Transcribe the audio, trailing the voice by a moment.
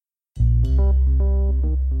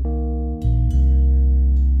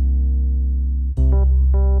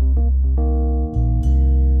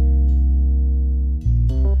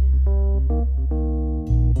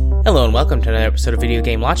Hello and welcome to another episode of Video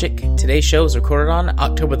Game Logic. Today's show is recorded on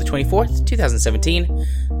October the 24th, 2017.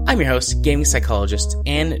 I'm your host, gaming psychologist,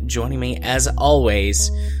 and joining me, as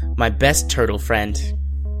always, my best turtle friend.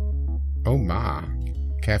 Oh my.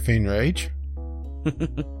 Caffeine Rage?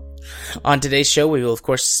 On today's show, we will of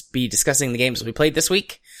course be discussing the games we played this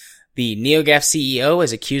week. The NeoGAF CEO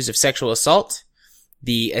is accused of sexual assault.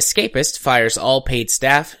 The Escapist fires all paid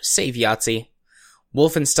staff, save Yahtzee.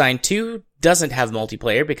 Wolfenstein 2 doesn't have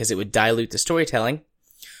multiplayer because it would dilute the storytelling.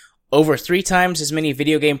 Over 3 times as many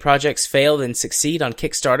video game projects fail than succeed on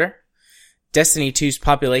Kickstarter. Destiny 2's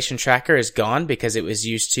population tracker is gone because it was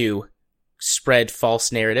used to spread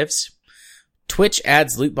false narratives. Twitch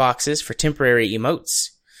adds loot boxes for temporary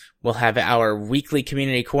emotes. We'll have our weekly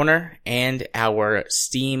community corner and our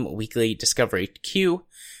Steam weekly discovery queue.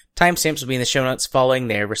 Timestamps will be in the show notes following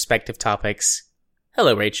their respective topics.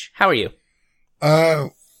 Hello, Rach. How are you?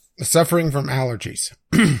 Suffering from allergies.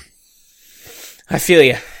 I feel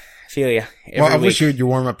you. Well, I wish you'd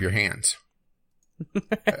warm up your hands.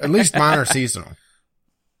 At least mine are seasonal.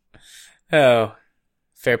 Oh,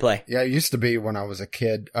 fair play. Yeah, it used to be when I was a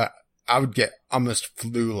kid. I would get almost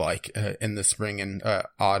flu-like in the spring and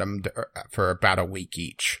autumn for about a week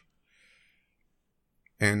each.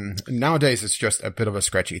 And nowadays it's just a bit of a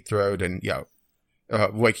scratchy throat and,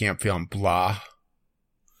 waking up feeling blah.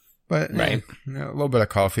 But right. A little bit of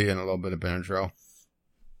coffee and a little bit of Benadryl.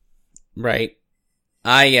 Right.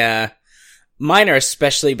 Mine are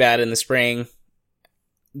especially bad in the spring.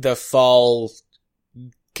 The fall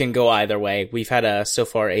can go either way. We've had so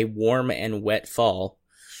far a warm and wet fall.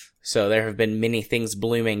 So there have been many things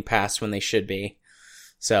blooming past when they should be.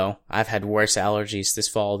 So I've had worse allergies this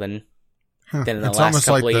fall than in the last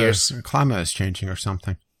couple of years. The climate is changing or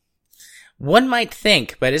something. One might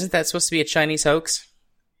think, but isn't that supposed to be a Chinese hoax?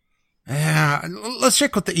 Yeah, let's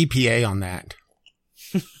check with the EPA on that.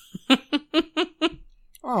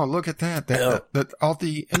 Oh, look at that. That all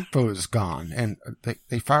the info is gone, and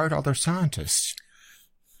they fired all their scientists.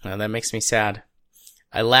 Well, that makes me sad.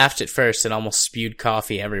 I laughed at first and almost spewed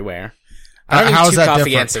coffee everywhere. I don't need 2 coffee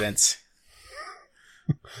different? Incidents.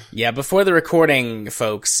 Yeah, before the recording,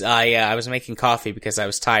 folks, I was making coffee because I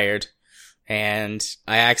was tired, and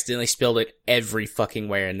I accidentally spilled it every fucking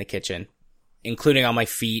where in the kitchen, including on my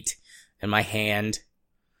feet and my hand,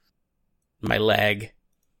 my leg.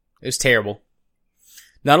 It was terrible.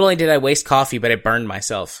 Not only did I waste coffee, but I burned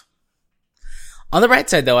myself. On the bright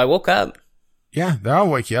side, though, I woke up. Yeah, that'll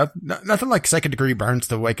wake you up. Nothing like second-degree burns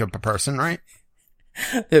to wake up a person, right?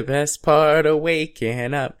 The best part of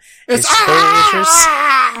waking up is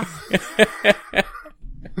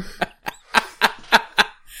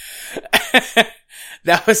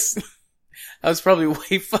That was probably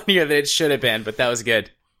way funnier than it should have been, but that was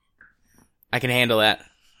good. I can handle that.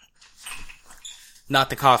 Not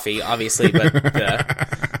the coffee, obviously, but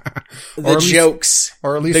the jokes,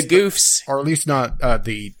 or at least the goofs, or at least not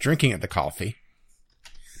the drinking of the coffee.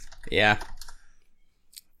 Yeah,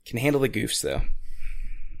 can handle the goofs though.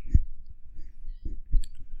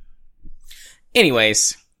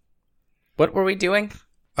 Anyways, what were we doing?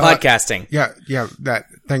 Podcasting. Yeah, that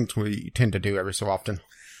thing we tend to do every so often.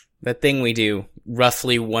 That thing we do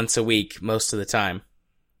roughly once a week, most of the time.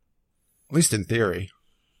 At least in theory.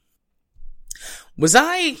 Was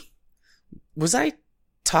I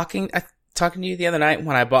talking to you the other night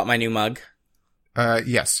when I bought my new mug?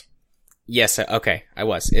 Yes. Yes, okay, I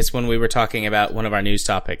was. It's when we were talking about one of our news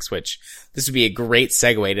topics, which this would be a great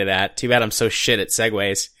segue to that. Too bad I'm so shit at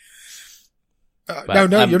segues.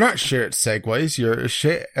 No, you're not shit at segues. You're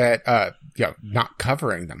shit at, not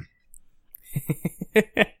covering them.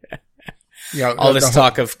 All this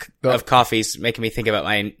talk of coffees making me think about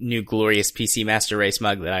my new glorious PC Master Race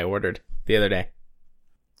mug that I ordered the other day.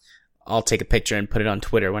 I'll take a picture and put it on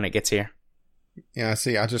Twitter when it gets here. Yeah,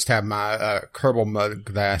 see, I just have my Kerbal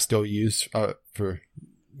mug that I still use for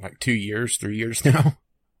like 3 years now.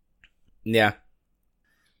 Yeah.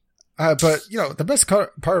 But, the best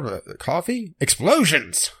part of the coffee?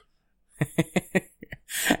 Explosions!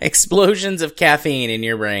 Explosions of caffeine in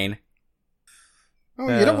your brain. Oh,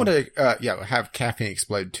 you don't want to, have caffeine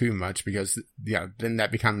explode too much because, then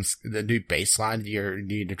that becomes the new baseline. You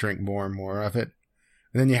need to drink more and more of it.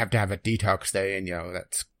 And then you have to have a detox day and,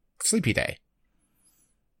 that's sleepy day.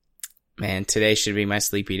 Man, today should be my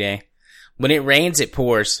sleepy day. When it rains, it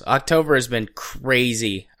pours. October has been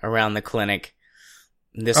crazy around the clinic.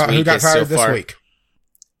 This week who got is fired so far. this week?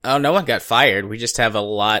 Oh, no one got fired. We just have a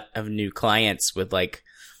lot of new clients with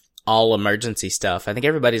all emergency stuff. I think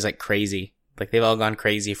everybody's like crazy. Like they've all gone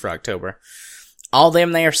crazy for October. All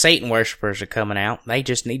them there Satan worshipers are coming out. They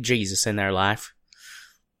just need Jesus in their life.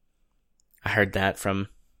 I heard that from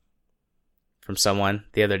someone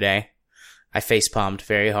the other day. I facepalmed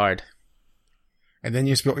very hard. And then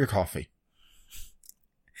you spilled your coffee.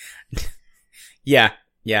 Yeah,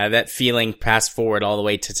 that feeling passed forward all the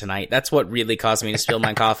way to tonight. That's what really caused me to spill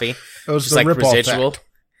my coffee. It was just the like ripple residual. effect.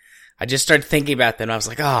 I just started thinking about that and I was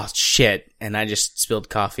like, oh shit. And I just spilled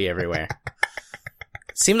coffee everywhere.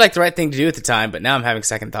 Seemed like the right thing to do at the time, but now I'm having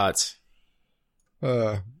second thoughts.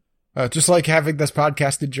 Just like having this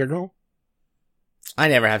podcast in general. I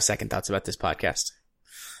never have second thoughts about this podcast.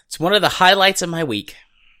 It's one of the highlights of my week.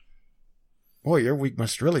 Boy, your week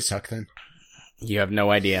must really suck then. You have no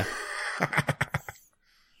idea.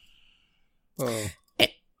 Oh.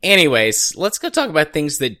 Anyways, let's go talk about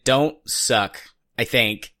things that don't suck, I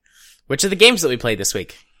think. Which are the games that we played this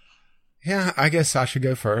week? Yeah, I guess I should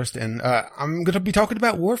go first. And I'm going to be talking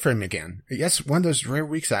about Warframe again. Yes, one of those rare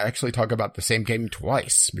weeks I actually talk about the same game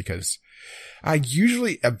twice, because I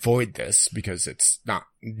usually avoid this because it's not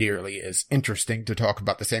nearly as interesting to talk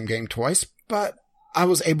about the same game twice, but I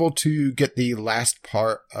was able to get the last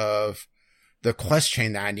part of the quest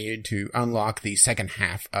chain that I needed to unlock the second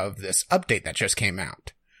half of this update that just came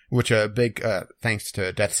out, which a big thanks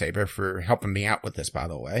to Death Saber for helping me out with this, by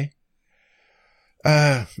the way.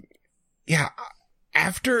 Yeah,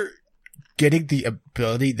 after getting the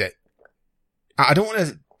ability that I don't want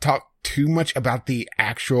to talk too much about the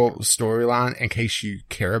actual storyline in case you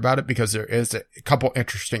care about it, because there is a couple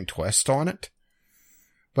interesting twists on it,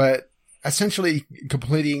 but essentially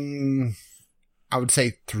completing, I would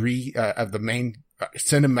say, 3 of the main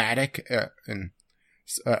cinematic and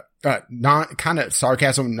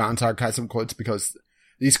non-sarcasm quotes, because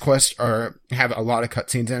these quests have a lot of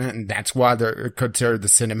cutscenes in it, and that's why they're considered the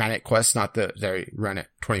cinematic quests, not that they run at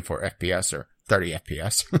 24 FPS or 30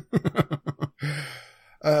 FPS.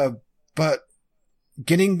 But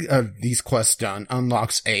getting these quests done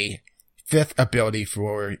unlocks a 5th ability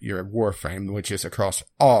for your Warframe, which is across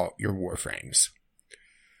all your Warframes.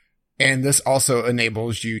 And this also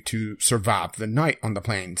enables you to survive the night on the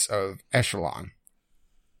plains of Echelon.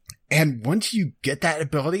 And once you get that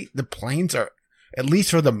ability, the plains are, at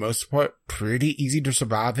least for the most part, pretty easy to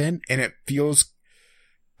survive in, and it feels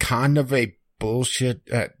kind of a bullshit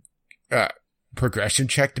progression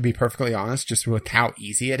check, to be perfectly honest, just with how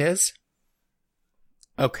easy it is.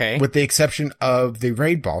 Okay. With the exception of the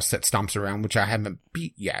raid boss that stomps around, which I haven't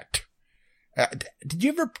beat yet. Did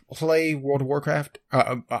you ever play World of Warcraft?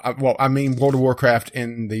 World of Warcraft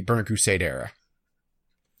in the Burning Crusade era.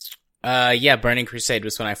 Yeah, Burning Crusade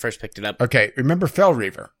was when I first picked it up. Okay, remember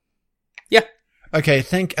Fellreaver? Yeah. Okay,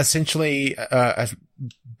 think essentially a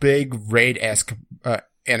big raid-esque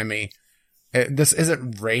enemy. This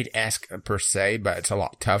isn't raid-esque per se, but it's a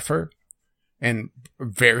lot tougher and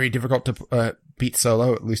very difficult to beat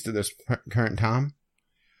solo, at least at this current time.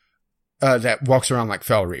 That walks around like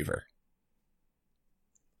Fellreaver.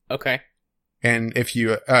 Okay. And if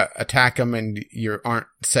you attack them and you aren't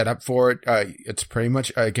set up for it, it's pretty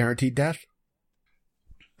much a guaranteed death.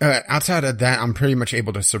 Outside of that, I'm pretty much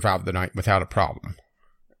able to survive the night without a problem.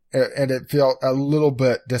 And it felt a little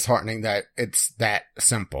bit disheartening that it's that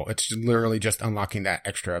simple. It's literally just unlocking that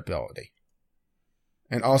extra ability.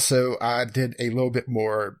 And also, I did a little bit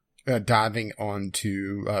more diving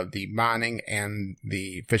onto the mining and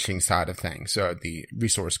the fishing side of things, so the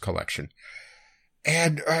resource collection.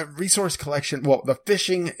 And resource collection, well, the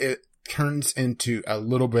fishing, it turns into a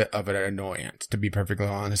little bit of an annoyance, to be perfectly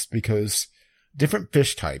honest, because different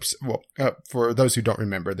fish types, well, for those who don't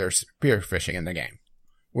remember, there's spearfishing in the game,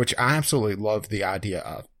 which I absolutely love the idea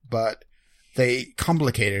of, but they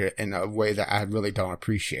complicated it in a way that I really don't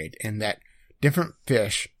appreciate, in that different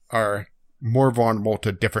fish are more vulnerable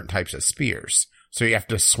to different types of spears, so you have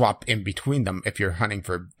to swap in between them if you're hunting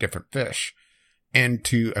for different fish. And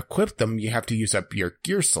to equip them, you have to use up your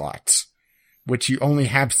gear slots, which you only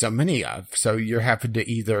have so many of. So you're having to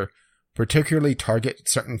either particularly target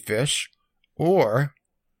certain fish or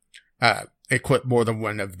equip more than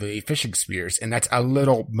one of the fishing spears. And that's a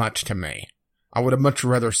little much to me. I would have much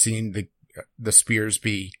rather seen the spears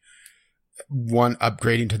be one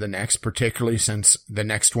upgrading to the next, particularly since the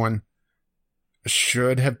next one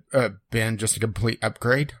should have been just a complete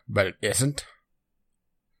upgrade, but it isn't.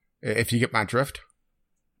 If you get my drift.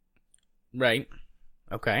 Right.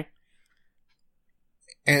 Okay.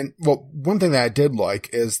 And, well, one thing that I did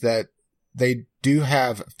like is that they do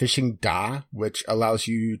have fishing dye, which allows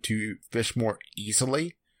you to fish more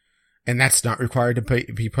easily. And that's not required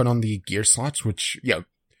to be put on the gear slots, which,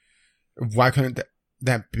 why couldn't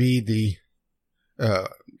that be the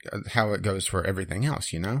how it goes for everything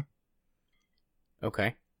else, you know?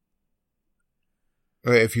 Okay.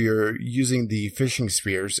 If you're using the fishing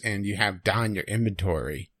spheres and you have dye in your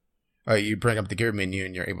inventory, you bring up the gear menu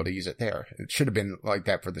and you're able to use it there. It should have been like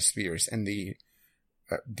that for the spheres. And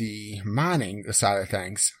the mining side of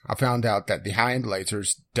things, I found out that the high-end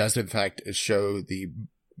lasers does in fact show the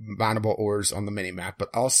mineable ores on the minimap, but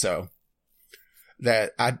also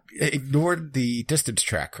that I ignored the distance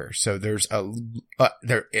tracker. So there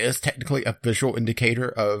is technically a visual indicator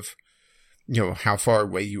of, you know, how far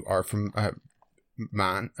away you are from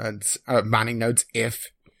mining nodes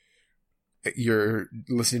if you're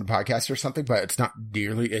listening to podcasts or something, but it's not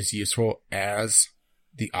nearly as useful as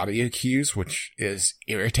the audio cues, which is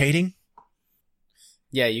irritating.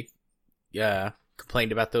 Yeah, you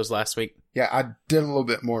complained about those last week. Yeah, I did a little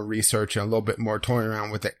bit more research and a little bit more toying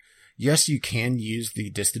around with it. Yes, you can use the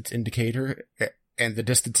distance indicator, and the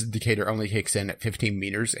distance indicator only kicks in at 15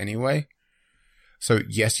 meters anyway. So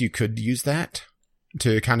yes, you could use that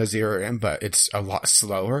to kind of zero in, but it's a lot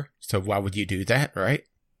slower. So why would you do that, right?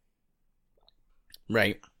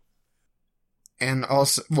 Right. And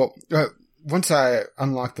also, well, once I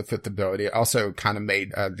unlocked the fifth ability, it also kind of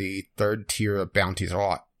made the third tier of bounties a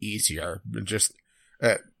lot easier. Just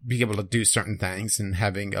being able to do certain things and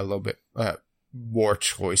having a little bit more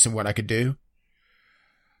choice in what I could do.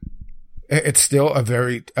 It's still a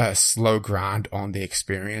very slow grind on the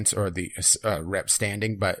experience or the rep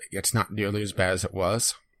standing, but it's not nearly as bad as it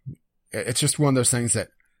was. It's just one of those things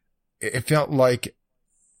that it felt like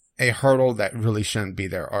a hurdle that really shouldn't be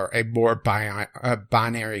there, or a more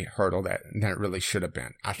binary hurdle than it really should have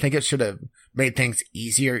been. I think it should have made things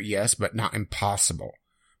easier, yes, but not impossible.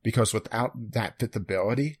 Because without that fifth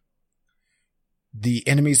ability, the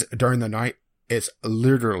enemies during the night is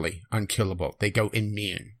literally unkillable. They go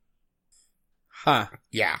immune. Huh.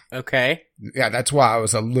 Yeah. Okay. Yeah, that's why I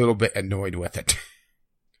was a little bit annoyed with it.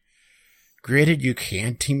 Granted, you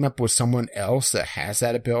can team up with someone else that has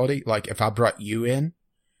that ability. Like, if I brought you in,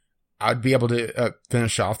 I'd be able to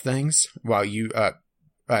finish off things while you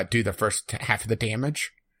do the first half of the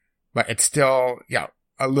damage. But it's still, yeah,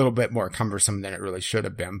 a little bit more cumbersome than it really should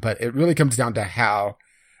have been. But it really comes down to how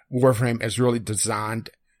Warframe is really designed.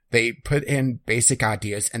 They put in basic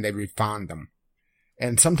ideas and they refine them.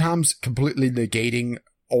 And sometimes completely negating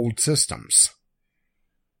old systems.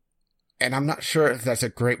 And I'm not sure if that's a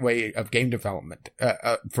great way of game development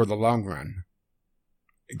for the long run.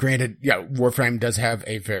 Granted, yeah, Warframe does have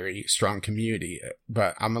a very strong community,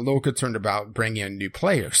 but I'm a little concerned about bringing in new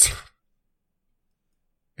players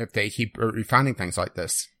if they keep refining things like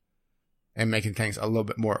this and making things a little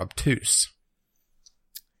bit more obtuse.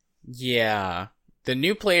 Yeah. The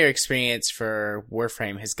new player experience for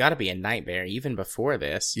Warframe has got to be a nightmare even before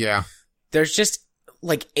this. Yeah. There's just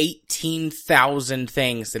like 18,000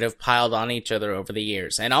 things that have piled on each other over the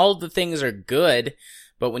years. And all of the things are good,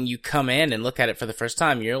 but when you come in and look at it for the first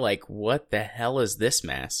time, you're like, what the hell is this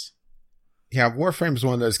mess? Yeah, Warframe is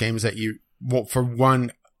one of those games that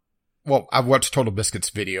I watched Total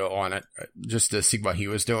Biscuit's video on it just to see what he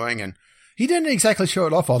was doing, and he didn't exactly show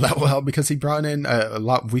it off all that well because he brought in a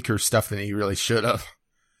lot weaker stuff than he really should have.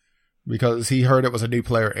 Because he heard it was a new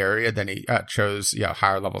player area, then he chose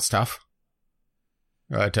higher level stuff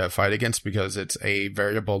to fight against because it's a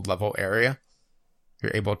variable level area.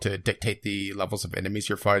 You're able to dictate the levels of enemies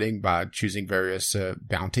you're fighting by choosing various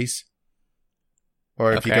bounties.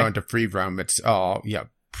 Or if you go into free roam, it's all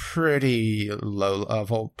pretty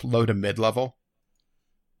low to mid level.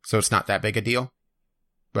 So it's not that big a deal.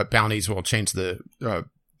 But bounties will change the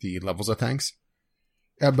levels of things.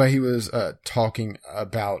 But he was talking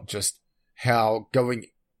about just how going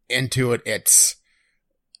into it, it's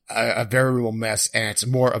a very real mess, and it's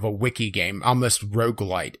more of a wiki game, almost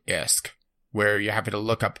roguelite-esque, where you're having to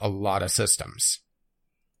look up a lot of systems.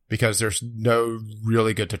 Because there's no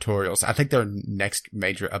really good tutorials. I think their next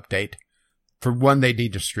major update, for one, they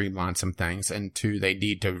need to streamline some things, and two, they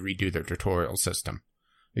need to redo their tutorial system.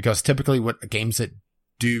 Because typically what games that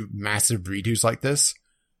do massive redos like this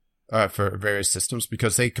for various systems,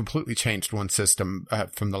 because they completely changed one system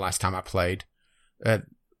from the last time I played. I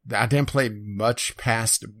didn't play much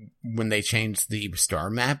past when they changed the star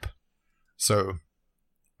map. So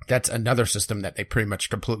that's another system that they pretty much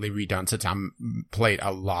completely redone since I played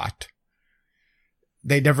a lot.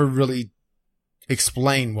 They never really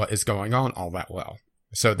explain what is going on all that well.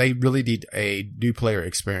 So they really need a new player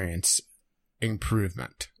experience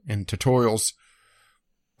improvement. And tutorials,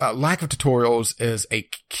 lack of tutorials is a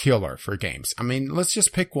killer for games. I mean, let's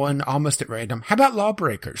just pick one almost at random. How about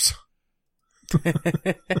Lawbreakers?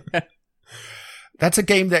 That's a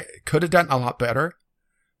game that could have done a lot better.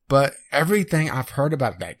 But everything I've heard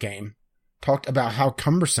about that game talked about how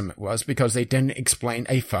cumbersome it was because they didn't explain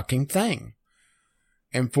a fucking thing.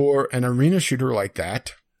 And for an arena shooter like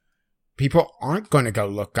that, people aren't going to go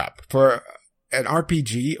look up. For an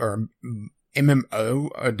RPG or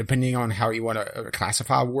MMO, depending on how you want to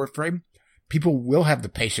classify Warframe, people will have the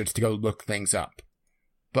patience to go look things up.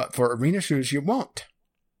 But for arena shooters, you won't.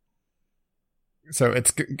 So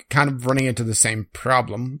it's kind of running into the same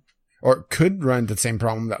problem, or could run into the same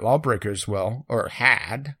problem that Lawbreakers will, or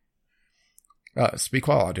had. Speak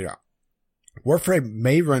while I do that. Warframe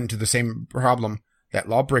may run into the same problem that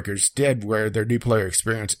Lawbreakers did, where their new player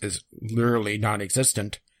experience is literally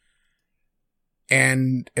non-existent.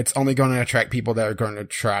 And it's only going to attract people that are going to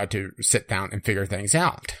try to sit down and figure things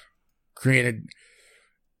out. Granted,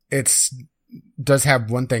 does have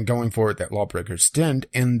one thing going for it that Lawbreakers didn't,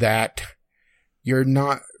 in that you're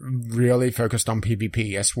not really focused on PvP.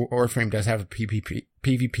 Yes, Warframe does have a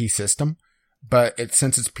PvP system, but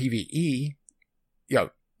since it's PvE,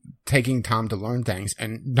 taking time to learn things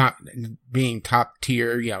and not being top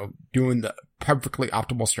tier, doing the perfectly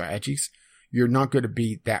optimal strategies, you're not going to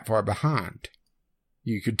be that far behind.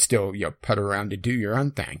 You could still, put around to do your own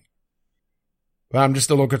thing. But I'm just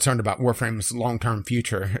a little concerned about Warframe's long-term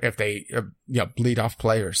future if they, bleed off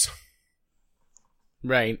players.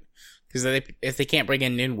 Right. Because if they can't bring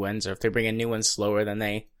in new ones, or if they bring in new ones slower than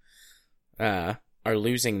they are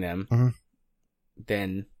losing them,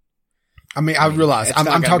 then... I realize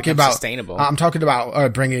I'm talking about sustainable. I'm talking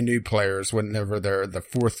about bringing new players whenever they're the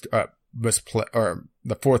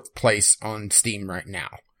fourth place on Steam right now.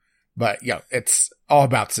 But it's all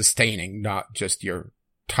about sustaining, not just your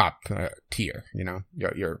top tier.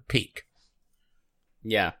 Your peak.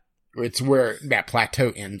 Yeah, it's where that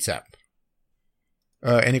plateau ends up.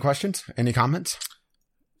 Any questions? Any comments?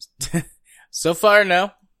 So far,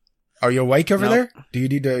 no. Are you awake over there? Do you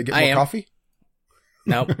need to get more coffee?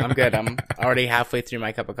 Nope, I'm good. I'm already halfway through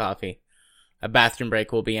my cup of coffee. A bathroom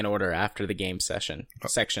break will be in order after the game section.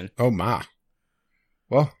 Oh my.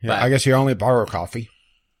 Well, I guess you only borrow coffee.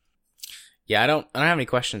 Yeah, I don't have any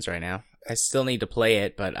questions right now. I still need to play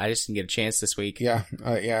it, but I just didn't get a chance this week. Yeah.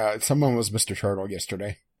 Someone was Mr. Turtle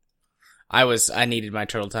yesterday. I needed my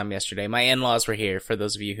turtle time yesterday. My in-laws were here, for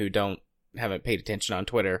those of you who haven't paid attention on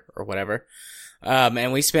Twitter or whatever.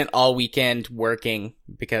 And we spent all weekend working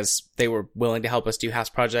because they were willing to help us do house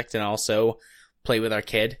project and also play with our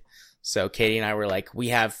kid. So Katie and I were like, we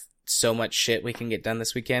have so much shit we can get done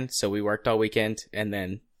this weekend. So we worked all weekend and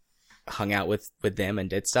then hung out with them and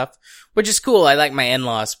did stuff, which is cool. I like my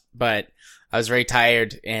in-laws, but I was very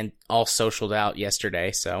tired and all socialed out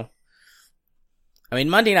yesterday. So,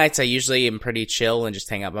 Monday nights I usually am pretty chill and just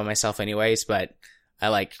hang out by myself anyways, but I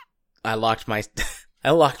locked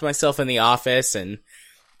myself in the office and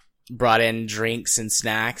brought in drinks and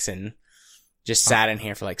snacks and just sat in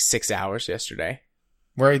here for like 6 hours yesterday.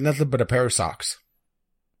 Wearing nothing but a pair of socks.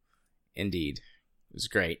 Indeed. It was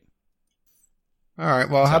great. All right.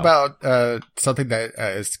 Well, how about something that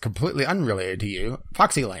is completely unrelated to you?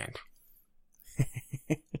 Foxyland.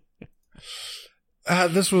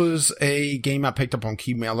 This was a game I picked up on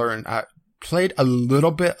Keymailer and I played a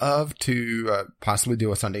little bit of to possibly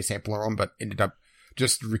do a Sunday sampler on, but ended up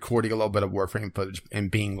just recording a little bit of Warframe footage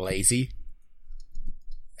and being lazy.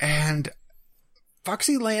 And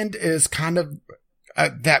Foxyland is kind of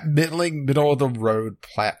that middle of the road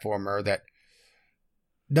platformer that,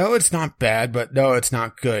 no, it's not bad, but no, it's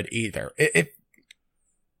not good either. It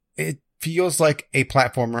feels like a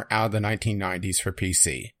platformer out of the 1990s for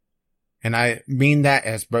PC. And I mean that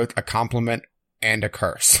as both a compliment and a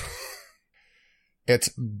curse.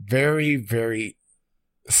 It's very, very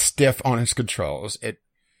stiff on its controls. It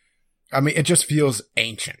just feels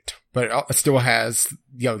ancient, but it still has,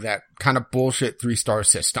 that kind of bullshit 3-star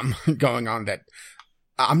system going on that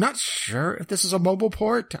I'm not sure if this is a mobile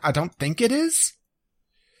port. I don't think it is.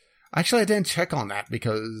 Actually, I didn't check on that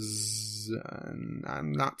because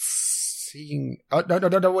I'm not seeing... Oh,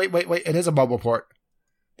 no, wait. It is a mobile port.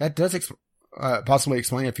 That does possibly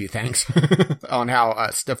explain a few things on how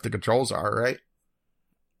stiff the controls are, right?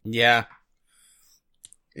 Yeah.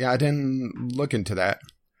 Yeah, I didn't look into that.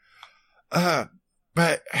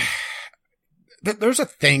 But there's a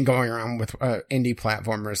thing going around with indie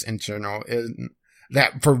platformers in general, in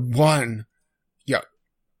that for one,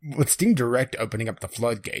 with Steam Direct opening up the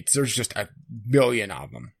floodgates, there's just a million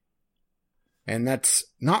of them. And that's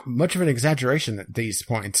not much of an exaggeration at these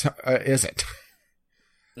points, is it?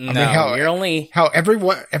 No, you're only... How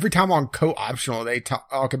every time on Co-Optional, they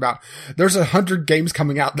talk about, there's 100 games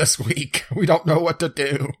coming out this week. We don't know what to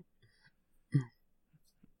do.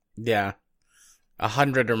 Yeah.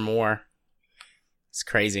 100 or more. It's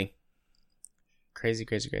crazy. Crazy,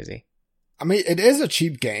 crazy, crazy. I mean, it is a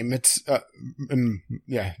cheap game. It's,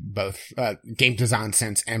 both, game design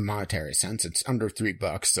sense and monetary sense. It's under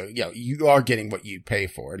 $3. So, you are getting what you pay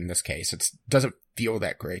for in this case. It doesn't feel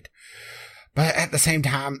that great. But at the same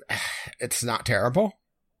time, it's not terrible.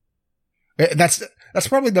 That's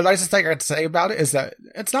probably the nicest thing I'd say about it is that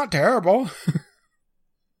it's not terrible.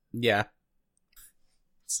 Yeah.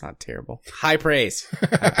 It's not terrible. High praise.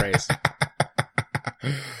 High praise.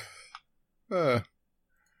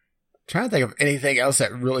 Trying to think of anything else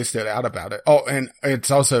that really stood out about it. Oh, and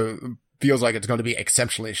it's also feels like it's going to be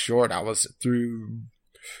exceptionally short. I was through,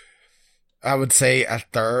 I would say, a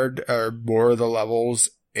third or more of the levels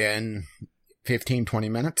in 15, 20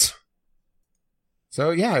 minutes.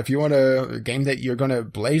 So yeah, if you want a game that you're going to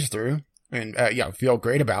blaze through and, feel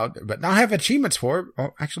great about, but not have achievements for it. Oh,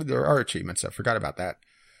 actually, there are achievements. I forgot about that.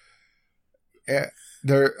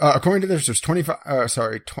 According to this, there's 25,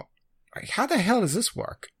 how the hell does this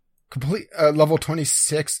work? Complete, level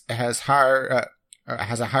 26 has a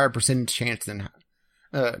higher percentage chance than,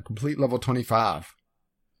 complete level 25.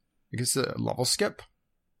 I guess a level skip?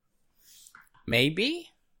 Maybe?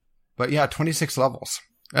 But yeah, 26 levels.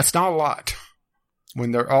 That's not a lot.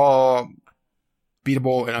 When they're all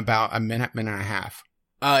beatable in about a minute and a half.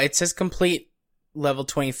 It says complete level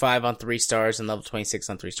 25 on 3 stars and level 26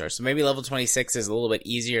 on 3 stars. So maybe level 26 is a little bit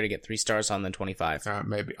easier to get 3 stars on than 25.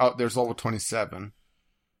 Maybe. Oh, there's level 27.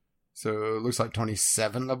 So it looks like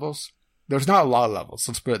 27 levels. There's not a lot of levels.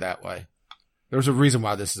 Let's put it that way. There's a reason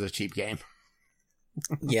why this is a cheap game.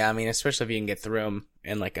 Yeah, I mean, especially if you can get through them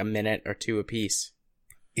in like a minute or two apiece.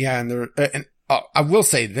 Yeah, and I will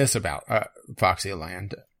say this about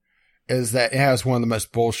Foxyland is that it has one of the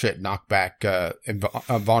most bullshit knockback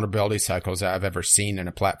vulnerability cycles I've ever seen in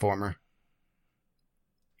a platformer.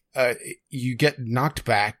 You get knocked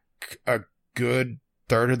back a good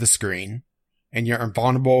third of the screen, and you're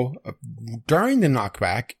invulnerable during the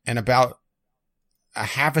knockback, and about a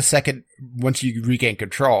half a second once you regain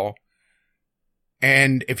control.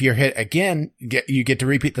 And if you're hit again, you get to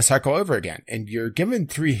repeat the cycle over again. And you're given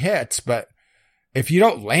 3 hits, but if you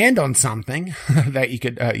don't land on something that you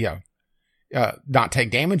could, not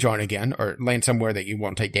take damage on again, or land somewhere that you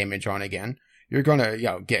won't take damage on again, you're gonna,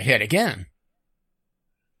 get hit again.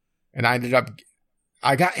 And I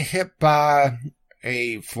got hit by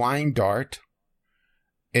a flying dart.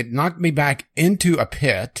 It knocked me back into a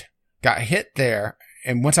pit, got hit there,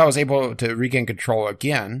 and once I was able to regain control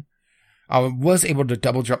again, I was able to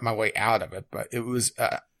double jump my way out of it, but it was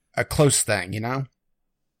a close thing,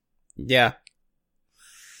 Yeah.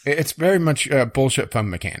 It's very much bullshit fun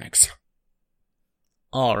mechanics.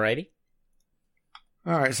 Alrighty.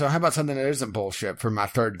 Alright, so how about something that isn't bullshit for my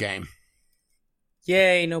third game?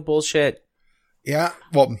 Yay, no bullshit. Yeah,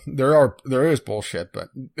 well, there is bullshit, but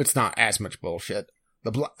it's not as much bullshit.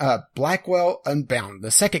 The Blackwell Unbound, the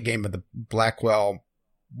second game of the Blackwell.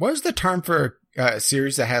 What is the term for a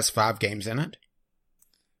series that has 5 games in it?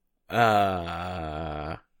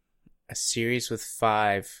 A series with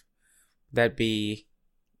 5. That'd be...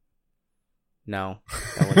 No.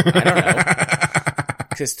 I don't know.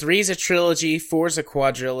 Because 3's a trilogy, 4's a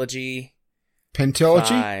quadrilogy. Pentilogy?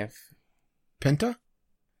 5. Penta?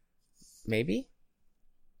 Maybe?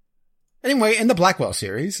 Anyway, in the Blackwell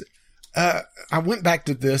series, I went back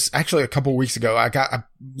to this actually a couple weeks ago. I got a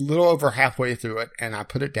little over halfway through it, and I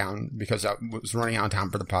put it down because I was running out of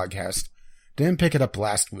time for the podcast. Didn't pick it up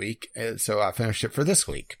last week, so I finished it for this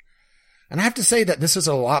week. And I have to say that this is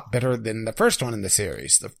a lot better than the first one in the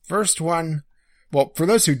series. The first one, well, for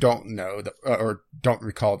those who don't know or don't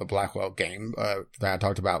recall the Blackwell game that I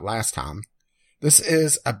talked about last time, this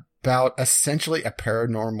is about essentially a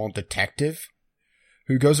paranormal detective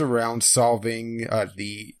who goes around solving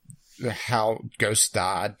how ghosts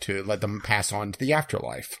died to let them pass on to the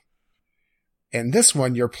afterlife. In this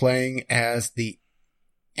one, you're playing as the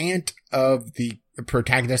aunt of the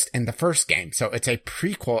protagonist in the first game. So it's a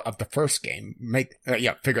prequel of the first game.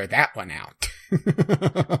 Figure that one out.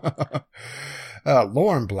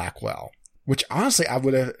 Lauren Blackwell, which honestly, I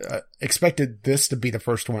would have expected this to be the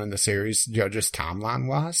first one in the series, just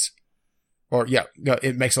timeline-wise. Or,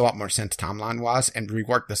 it makes a lot more sense timeline-wise, and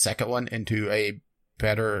rework the second one into a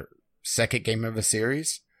better second game of a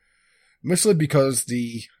series. Mostly because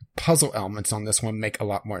the puzzle elements on this one make a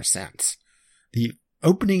lot more sense. The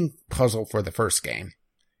opening puzzle for the first game,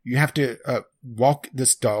 you have to walk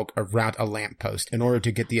this dog around a lamppost in order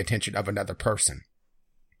to get the attention of another person.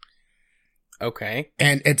 Okay.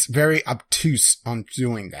 And it's very obtuse on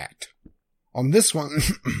doing that. On this one,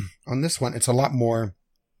 it's a lot more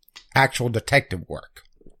actual detective work.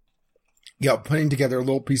 Putting together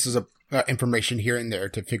little pieces of information here and there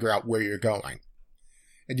to figure out where you're going.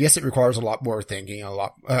 And yes, it requires a lot more thinking, a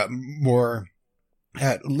lot more,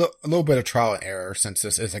 a little bit of trial and error since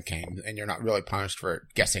this is a game and you're not really punished for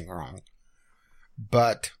guessing wrong.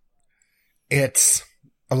 But it's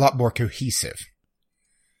a lot more cohesive.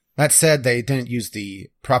 That said, they didn't use the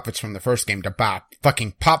profits from the first game to buy a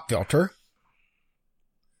fucking pop filter.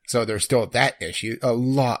 So there's still that issue. A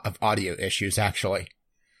lot of audio issues, actually.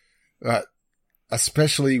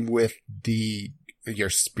 Especially with your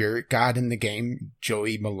spirit guide in the game,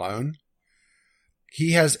 Joey Malone.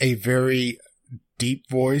 He has a very deep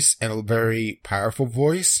voice and a very powerful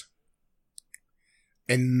voice.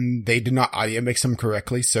 And they did not audio mix him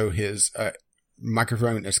correctly, so his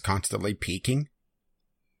microphone is constantly peaking.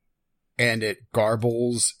 And it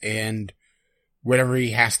garbles, and whenever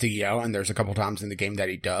he has to yell, and there's a couple times in the game that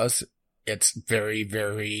he does, it's very,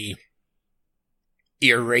 very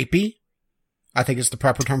ear rapey, I think is the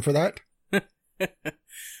proper term for that.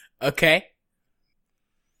 Okay.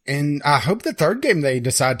 And I hope the third game they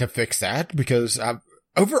decide to fix that, because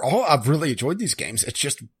overall I've really enjoyed these games. It's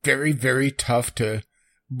just very, very tough to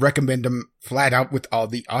recommend them flat out with all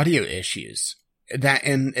the audio issues.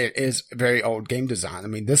 And it is very old game design. I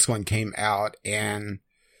mean, this one came out in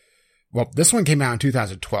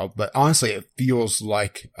 2012, but honestly, it feels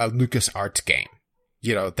like a LucasArts game.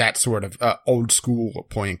 You know, that sort of old school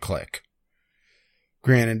point and click.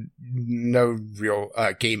 Granted, no real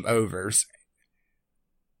game overs.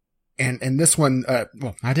 And this one,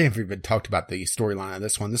 I didn't even talk about the storyline of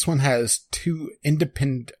this one. This one has two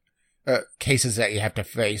independent cases that you have to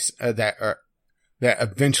face that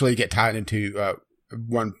eventually get tied into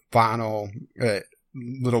one final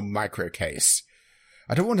little micro case.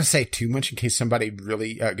 I don't want to say too much in case somebody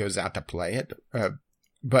really goes out to play it,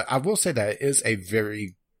 but I will say that it is a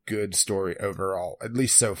very good story overall, at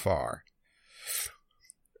least so far.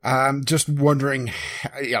 I'm just wondering,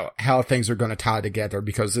 how things are going to tie together,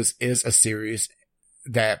 because this is a series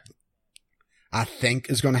that I think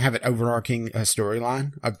is going to have an overarching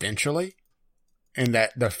storyline eventually, and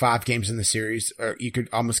that the 5 games in the series you could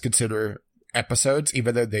almost consider episodes,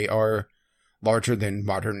 even though they are larger than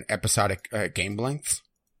modern episodic game lengths.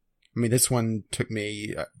 I mean, this one took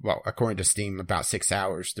me, according to Steam, about 6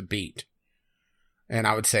 hours to beat, and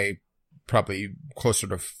I would say probably closer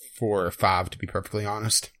to 4 or 5, to be perfectly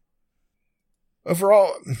honest.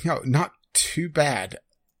 Overall, not too bad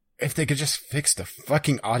if they could just fix the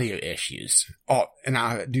fucking audio issues. Oh, and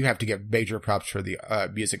I do have to give major props for the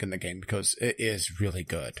music in the game, because it is really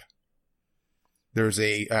good. There's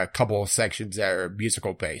a couple of sections that are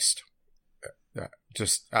musical based.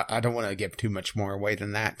 I don't want to give too much more away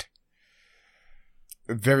than that.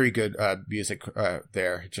 Very good music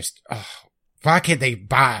there. Just, why can't they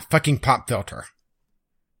buy a fucking pop filter?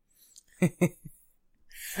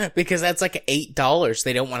 Because that's like $8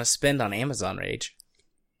 they don't want to spend on Amazon Rage.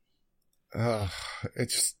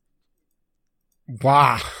 It's...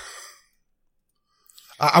 Wow.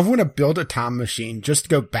 I want to build a time machine just to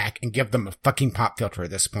go back and give them a fucking pop filter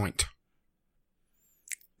at this point.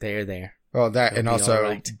 There. Well, that, and also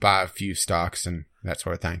right. buy a few stocks and that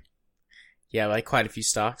sort of thing. Yeah, like quite a few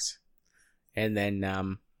stocks. And then,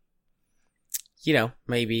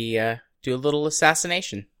 maybe do a little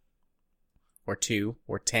assassination. Or 2,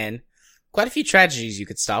 or 10. Quite a few tragedies you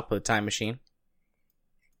could stop with a time machine.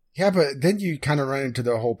 Yeah, but then you kind of run into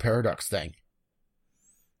the whole paradox thing.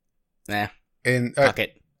 Nah. And fuck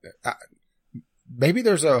it. Maybe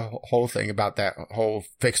there's a whole thing about that whole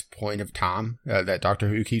fixed point of time that Doctor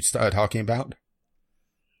Who keeps talking about.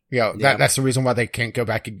 That's the reason why they can't go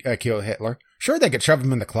back and kill Hitler. Sure, they could shove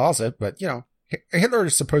him in the closet, but, Hitler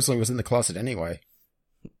supposedly was in the closet anyway.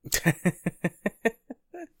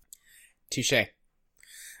 Touche.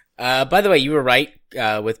 By the way, you were right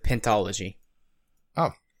with pentology.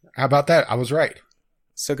 Oh, how about that? I was right.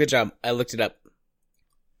 So good job. I looked it up.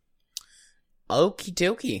 Okie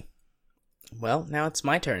dokie. Well, now it's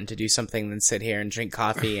my turn to do something than sit here and drink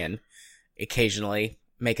coffee and occasionally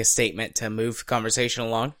make a statement to move the conversation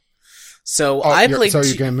along. So I played. So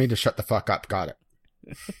you're getting me to shut the fuck up. Got it.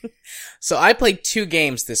 So I played 2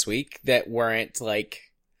 games this week that weren't like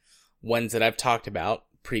ones that I've talked about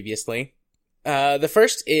previously. The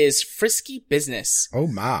first is Frisky Business. Oh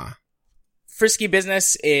my. Frisky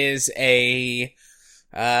Business is a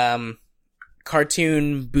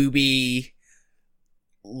cartoon booby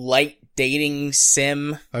light dating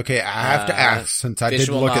sim. Okay, I have to ask, since I did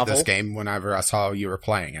look novel. at this game whenever I saw you were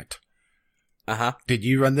playing it. Uh-huh. Did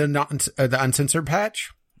you run the uncensored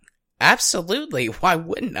patch? Absolutely. Why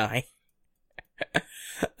wouldn't I?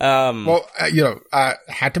 Well, I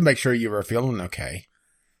had to make sure you were feeling okay.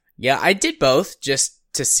 Yeah, I did both, just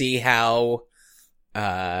to see how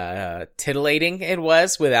titillating it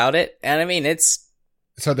was without it. And I mean, it's...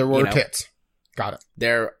 So there were tits. Got it.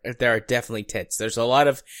 There are definitely tits. There's a lot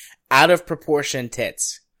of out of proportion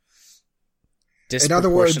tits. In other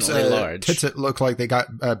words, large. Tits that look like they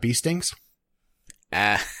got bee stings?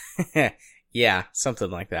 Yeah,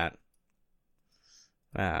 something like that.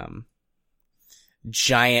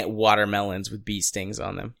 Giant watermelons with bee stings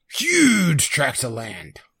on them. Huge tracts of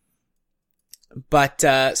land. But,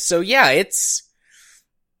 so yeah,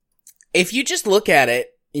 if you just look at it,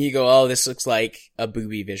 you go, oh, this looks like a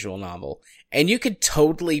booby visual novel. And you could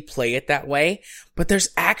totally play it that way, but there's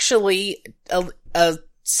actually a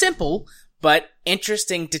simple but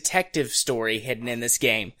interesting detective story hidden in this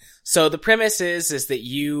game. So the premise is that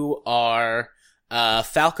you are,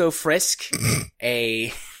 Falco Frisk,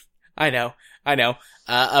 a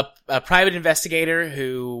private investigator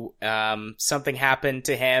who, something happened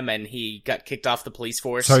to him and he got kicked off the police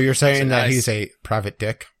force. So you're saying that he's a private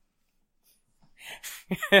dick?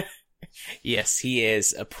 Yes, he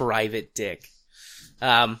is a private dick.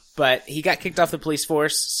 But he got kicked off the police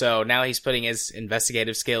force, so now he's putting his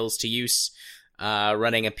investigative skills to use,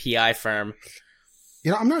 running a PI firm.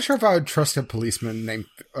 You know, I'm not sure if I would trust a policeman named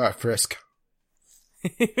Frisk.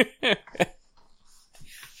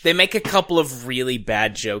 They make a couple of really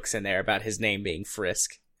bad jokes in there about his name being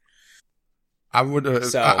Frisk. I would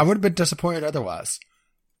have been disappointed otherwise.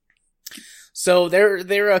 So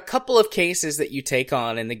there are a couple of cases that you take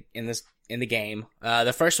on in the game.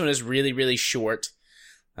 The first one is really, really short.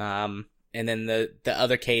 And then the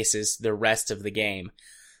other case is the rest of the game.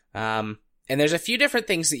 And there's a few different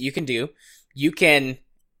things that you can do. You can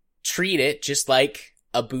treat it just like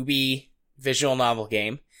a booby visual novel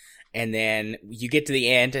game. And then you get to the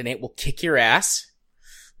end and it will kick your ass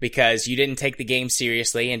because you didn't take the game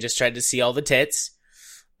seriously and just tried to see all the tits.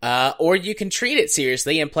 Or you can treat it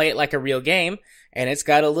seriously and play it like a real game, and it's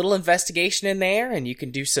got a little investigation in there, and you can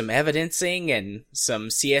do some evidencing and some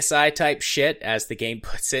CSI type shit, as the game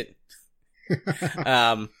puts it.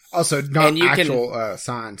 Also, not actual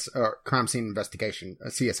signs or crime scene investigation,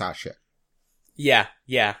 CSI shit. Yeah.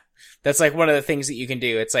 That's like one of the things that you can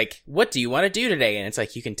do. It's like, what do you want to do today? And it's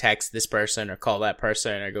like, you can text this person or call that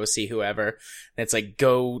person or go see whoever. And it's like,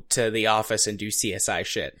 go to the office and do CSI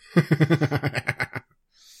shit.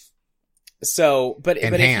 So, but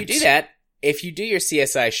if you do that, if you do your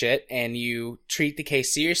CSI shit and you treat the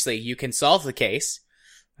case seriously, you can solve the case,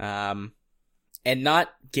 and not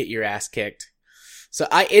get your ass kicked. So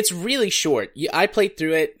it's really short. I played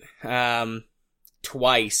through it,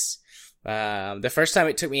 twice. The first time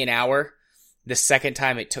it took me an hour. The second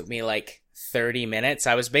time it took me like 30 minutes.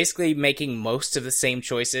 I was basically making most of the same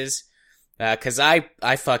choices, cause I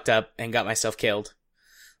fucked up and got myself killed.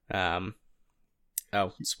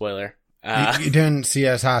 Spoiler. You didn't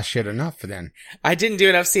CSI shit enough then. I didn't do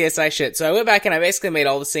enough CSI shit. So I went back and I basically made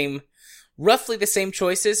roughly the same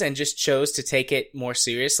choices and just chose to take it more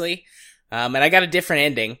seriously. And I got a different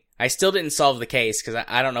ending. I still didn't solve the case because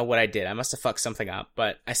I don't know what I did. I must have fucked something up,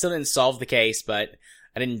 but I still didn't solve the case, but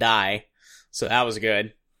I didn't die. So that was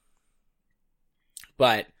good.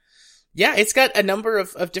 But yeah, it's got a number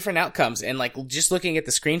of different outcomes. And like just looking at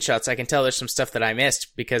the screenshots, I can tell there's some stuff that I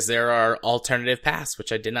missed because there are alternative paths,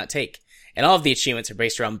 which I did not take. And all of the achievements are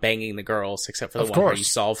based around banging the girls, except for the one where you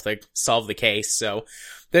solve the case. So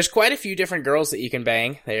there's quite a few different girls that you can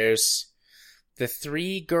bang. There's the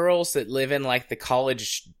 3 girls that live in like the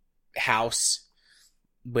college house,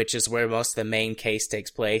 which is where most of the main case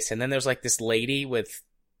takes place. And then there's like this lady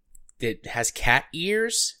that has cat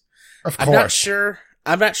ears. Of course.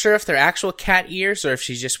 I'm not sure if they're actual cat ears or if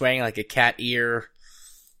she's just wearing like a cat ear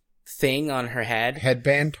thing on her head.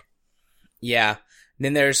 Headband? Yeah.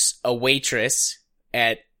 Then there's a waitress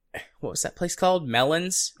at, what was that place called?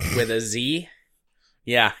 Melons with a Z?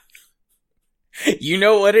 Yeah. You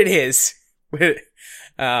know what it is.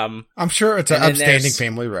 I'm sure it's an upstanding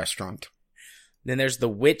family restaurant. Then there's the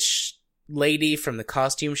witch lady from the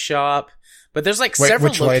costume shop. But there's like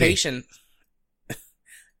several locations.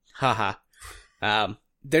 Haha.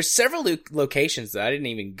 There's several locations that I didn't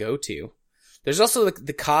even go to. There's also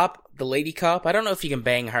the cop, the lady cop. I don't know if you can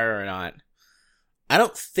bang her or not. I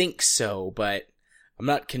don't think so, but I'm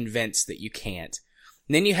not convinced that you can't.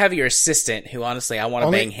 And then you have your assistant, who honestly I want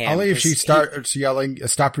to bang him. Only if she starts yelling,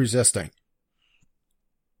 "Stop resisting."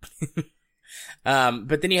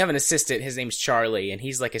 But then you have an assistant. His name's Charlie, and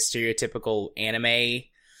he's like a stereotypical anime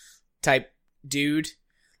type dude.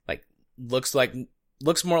 Like looks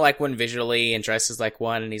more like one visually and dresses like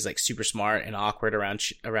one, and he's like super smart and awkward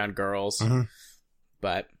around girls. Mm-hmm.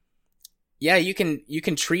 But yeah, you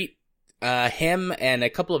can treat him and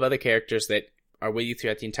a couple of other characters that are with you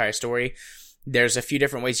throughout the entire story. There's a few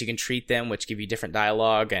different ways you can treat them, which give you different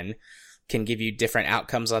dialogue and can give you different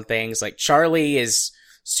outcomes on things. Like Charlie is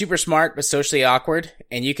super smart but socially awkward,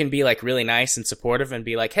 and you can be like really nice and supportive and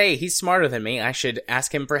be like, hey, he's smarter than me, I should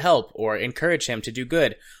ask him for help or encourage him to do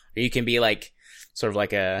good. Or you can be like sort of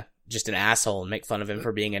like just an asshole and make fun of him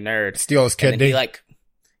for being a nerd. Steal his kidney.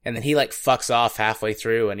 And then he fucks off halfway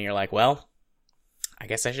through, and you're like, well, I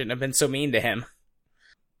guess I shouldn't have been so mean to him.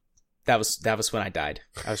 That was when I died.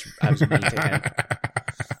 I was mean to him.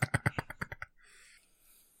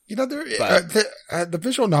 You know, the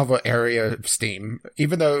visual novel area of Steam,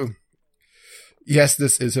 even though, yes,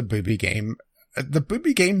 this is a booby game, the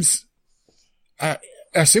booby games,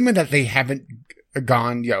 assuming that they haven't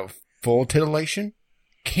gone, full titillation,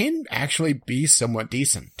 can actually be somewhat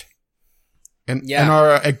decent. And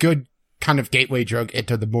are a good kind of gateway drug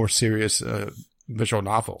into the more serious visual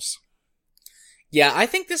novels. Yeah, I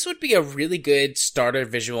think this would be a really good starter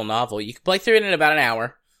visual novel. You can play through it in about an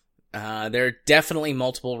hour. There are definitely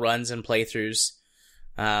multiple runs and playthroughs.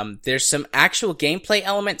 There's some actual gameplay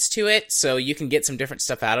elements to it, so you can get some different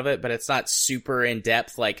stuff out of it, but it's not super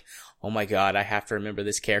in-depth, like, oh my god, I have to remember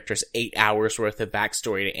this character's 8 hours worth of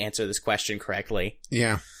backstory to answer this question correctly.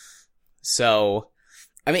 Yeah. So,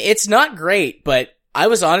 I mean, it's not great, but I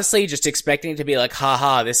was honestly just expecting it to be like,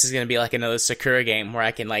 haha, this is gonna be like another Sakura game where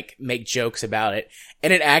I can make jokes about it.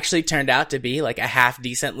 And it actually turned out to be like a half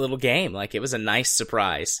decent little game. Like, it was a nice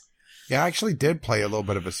surprise. Yeah, I actually did play a little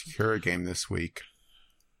bit of a Sakura game this week.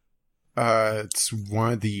 It's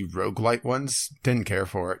one of the roguelite ones. Didn't care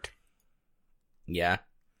for it. Yeah.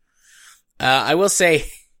 I will say,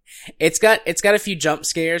 it's got a few jump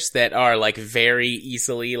scares that are very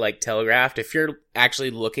easily telegraphed. If you're actually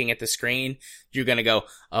looking at the screen, you're gonna go,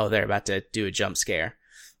 oh, they're about to do a jump scare,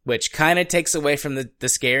 which kind of takes away from the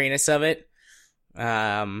scariness of it.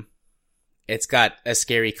 It's got a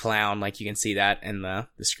scary clown, you can see that in the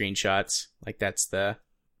screenshots. That's the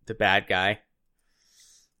bad guy.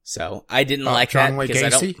 So I didn't like John that Wayne because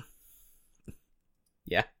Gacy? I don't.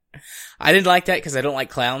 Yeah, I didn't like that because I don't like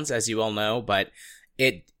clowns, as you all know. But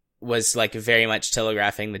it was very much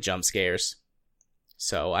telegraphing the jump scares,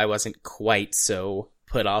 so I wasn't quite so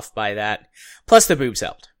put off by that. Plus, the boobs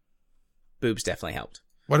helped. Boobs definitely helped.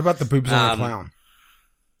 What about the boobs on the clown?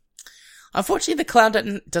 Unfortunately, the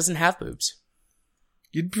clown doesn't have boobs.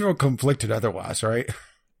 You'd feel conflicted otherwise, right?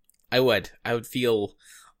 I would feel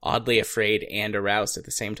oddly afraid and aroused at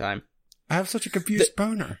the same time. I have such a confused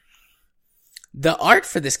boner. The art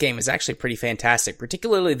for this game is actually pretty fantastic,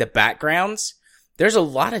 particularly the backgrounds. There's a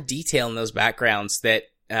lot of detail in those backgrounds that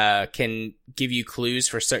can give you clues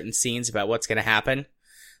for certain scenes about what's going to happen.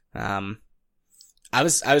 I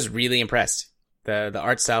was really impressed. The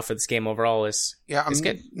art style for this game overall is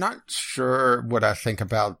good. Not sure what I think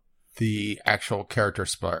about the actual character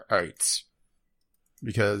sprites,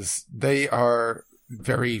 because they are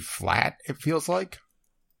very flat, it feels like.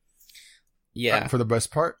 Yeah. For the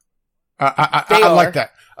most part. I like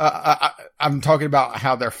that. I'm talking about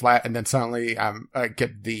how they're flat, and then suddenly I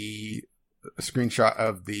get the screenshot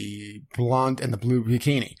of the blonde and the blue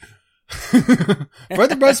bikini. For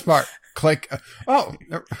the most part. Click.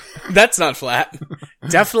 That's not flat.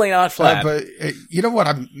 Definitely not flat. But you know what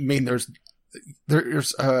I mean?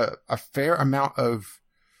 There's a fair amount of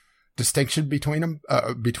distinction between them,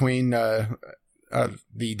 between the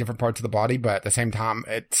different parts of the body, but at the same time,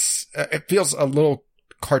 it feels a little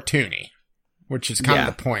cartoony, which is kind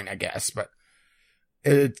of the point, I guess. But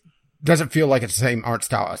it doesn't feel like it's the same art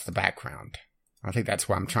style as the background. I think that's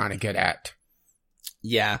what I'm trying to get at.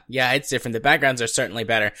 Yeah, it's different. The backgrounds are certainly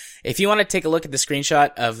better. If you want to take a look at the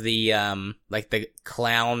screenshot of the the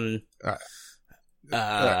clown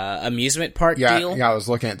amusement park deal. Yeah, I was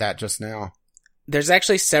looking at that just now. There's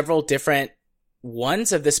actually several different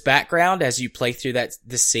ones of this background as you play through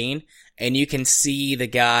this scene, and you can see the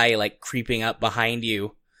guy creeping up behind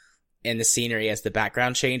you in the scenery as the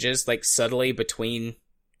background changes, subtly between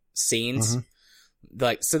scenes. Mm-hmm.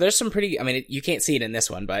 So there's some pretty, you can't see it in this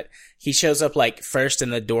one, but he shows up first in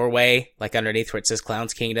the doorway, underneath where it says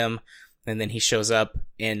Clown's Kingdom. And then he shows up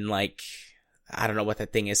in I don't know what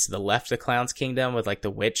that thing is to the left of Clown's Kingdom with the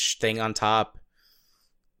witch thing on top.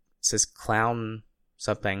 It says Clown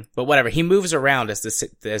something, but whatever. He moves around as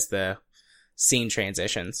the scene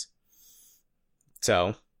transitions.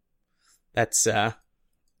 So that's,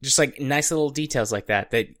 just nice little details like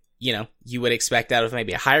that you would expect out of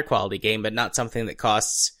maybe a higher quality game, but not something that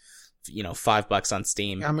costs, $5 on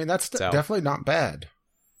Steam. That's definitely not bad.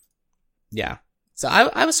 Yeah. So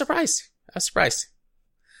I was surprised.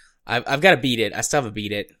 I've got to beat it. I still haven't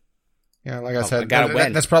beat it. Yeah, like I said,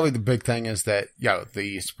 that's probably the big thing is that,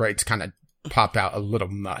 the sprites kind of popped out a little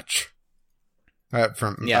much. It's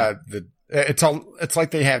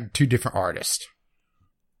like they have two different artists.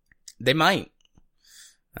 They might.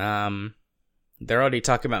 They're already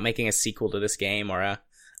talking about making a sequel to this game or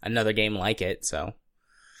another game like it, so.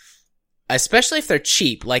 Especially if they're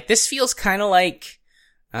cheap. Like, this feels kind of like,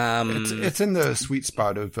 It's in the sweet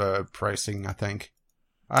spot of pricing, I think.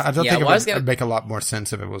 I don't think it would make a lot more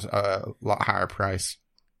sense if it was a lot higher price.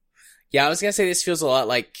 Yeah, I was gonna say this feels a lot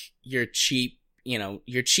like your cheap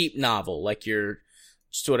novel, like your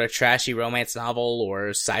sort of trashy romance novel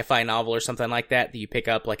or sci-fi novel or something like that you pick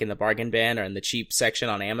up like in the bargain bin or in the cheap section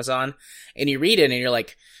on Amazon, and you read it and you're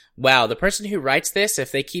like, wow, the person who writes this,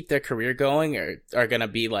 if they keep their career going, are gonna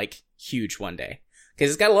be like huge one day.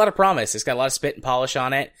 Because it's got a lot of promise, it's got a lot of spit and polish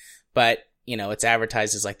on it, but it's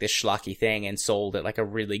advertised as like this schlocky thing and sold at like a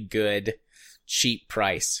really good, cheap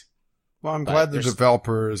price. Well, I'm glad the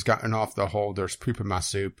developer has gotten off the whole "there's poop in my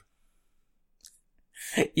soup."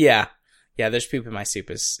 Yeah, there's poop in my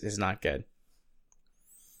soup is not good.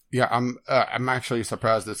 Yeah, I'm actually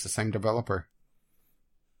surprised it's the same developer.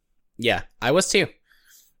 Yeah, I was too.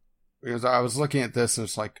 Because I was looking at this and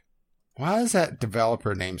it's like, why does that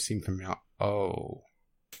developer name seem familiar? Oh.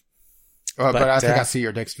 But I think I see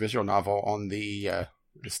your next visual novel on the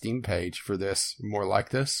Steam page for this, more like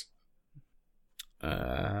this.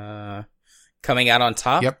 Coming out on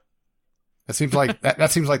top? Yep. That seems like that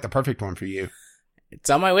seems like the perfect one for you. It's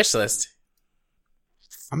on my wish list.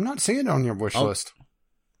 I'm not seeing it on your wish list.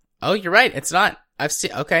 Oh, you're right. It's not. I've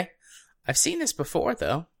seen this before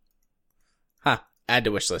though. Huh. Add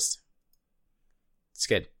to wish list. It's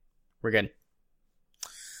good. We're good.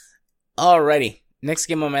 Alrighty. Next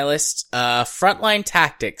game on my list, Frontline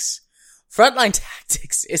Tactics. Frontline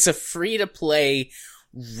Tactics is a free-to-play,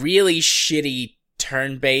 really shitty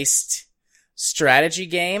turn-based strategy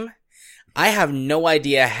game. I have no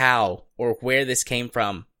idea how or where this came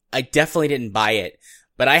from. I definitely didn't buy it,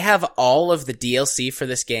 but I have all of the DLC for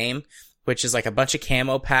this game, which is like a bunch of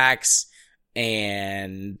camo packs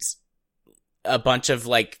and a bunch of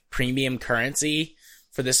like premium currency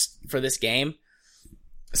for this game.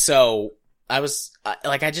 So I was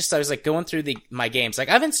like going through my games. Like,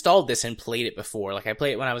 I've installed this and played it before. Like, I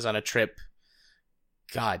played it when I was on a trip,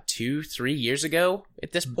 2-3 years ago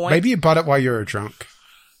at this point. Maybe you bought it while you were drunk.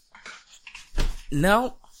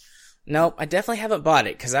 No, I definitely haven't bought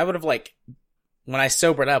it, because I would have, like, when I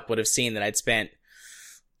sobered up, would have seen that I'd spent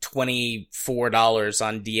 $24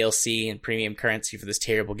 on DLC and premium currency for this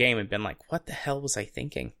terrible game and been like, what the hell was I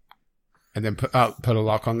thinking? And then put a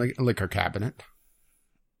lock on the liquor cabinet.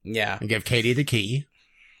 Yeah. And give Katie the key.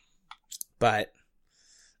 But,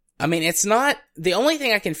 I mean, it's not... The only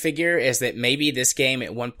thing I can figure is that maybe this game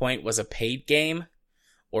at one point was a paid game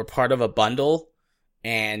or part of a bundle,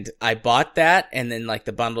 and I bought that, and then, like,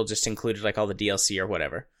 the bundle just included, like, all the DLC or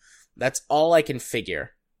whatever. That's all I can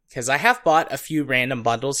figure. Because I have bought a few random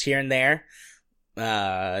bundles here and there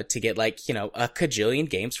to get, like, a kajillion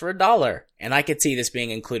games for $1. And I could see this being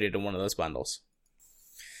included in one of those bundles.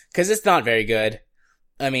 Because it's not very good.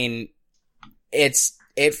 I mean, it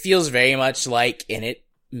feels very much like, and it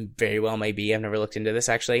very well may be, I've never looked into this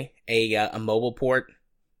actually, a mobile port.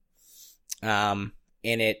 And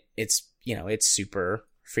it's super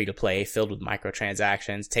free to play, filled with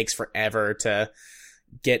microtransactions, takes forever to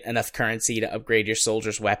get enough currency to upgrade your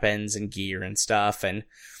soldiers' weapons and gear and stuff, and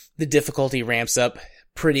the difficulty ramps up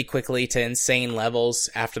pretty quickly to insane levels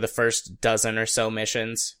after the first dozen or so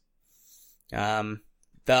missions.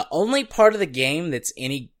 The only part of the game that's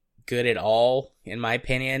any good at all, in my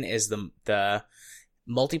opinion, is the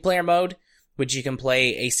multiplayer mode, which you can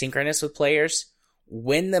play asynchronous with players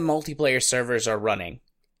when the multiplayer servers are running.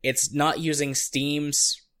 It's not using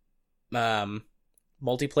Steam's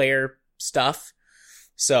multiplayer stuff,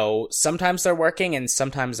 so sometimes they're working and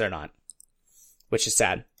sometimes they're not, which is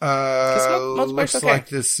sad. Looks like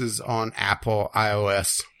this is on Apple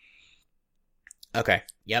iOS. Okay.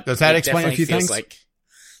 Yep. Does that explain a few things?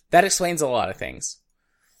 That explains a lot of things.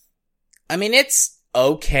 I mean, it's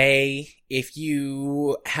okay if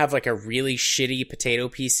you have like a really shitty potato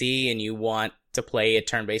PC and you want to play a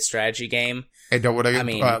turn-based strategy game. Hey, don't want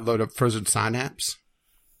to load up Frozen Synapse?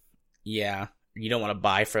 Yeah. You don't want to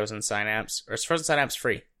buy Frozen Synapse? Or is Frozen Synapse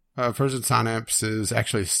free? Frozen Synapse is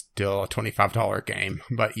actually still a $25 game,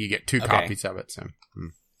 but you get two copies of it. So,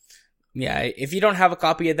 Yeah, if you don't have a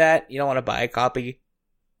copy of that, you don't want to buy a copy.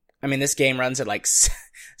 I mean, this game runs at like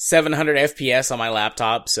 700 FPS on my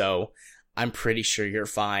laptop, so I'm pretty sure you're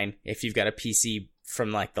fine if you've got a PC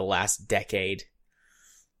from like the last decade.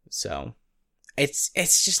 So it's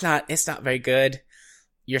just not very good.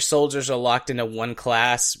 Your soldiers are locked into one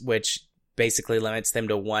class, which basically limits them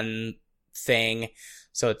to one thing.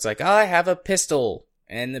 So it's like, oh, I have a pistol,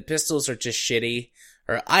 and the pistols are just shitty.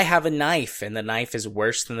 Or I have a knife, and the knife is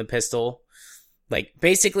worse than the pistol. Like,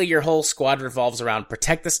 basically your whole squad revolves around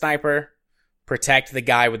protect the sniper, protect the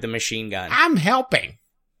guy with the machine gun. I'm helping.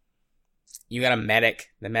 You got a medic.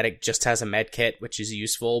 The medic just has a med kit, which is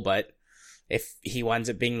useful, but if he winds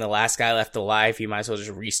up being the last guy left alive, you might as well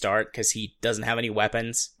just restart because he doesn't have any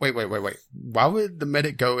weapons. Wait. Why would the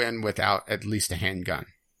medic go in without at least a handgun?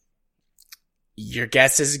 Your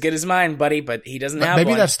guess is as good as mine, buddy, but he doesn't have one.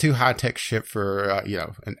 Maybe that's too high-tech shit for,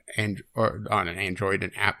 an Android,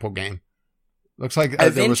 an Apple game. Looks like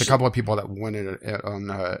there was a couple of people that wanted it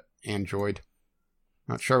on Android.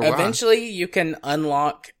 Not sure why. Eventually, you can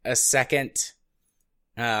unlock a second,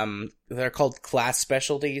 they're called class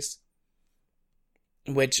specialties,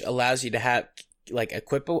 which allows you to have, like,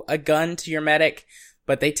 equip a gun to your medic,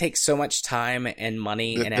 but they take so much time and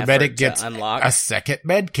money and effort medic gets to unlock. A second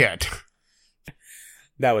med kit.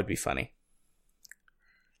 That would be funny.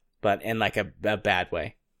 But in, like, a bad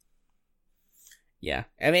way. Yeah.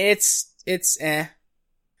 I mean, it's eh.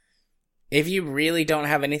 If you really don't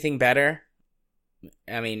have anything better,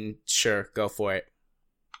 I mean, sure, go for it.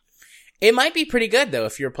 It might be pretty good, though,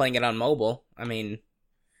 if you're playing it on mobile. I mean,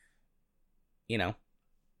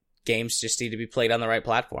 games just need to be played on the right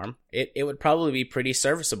platform. It would probably be pretty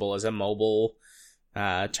serviceable as a mobile,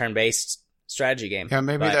 turn-based strategy game. Yeah,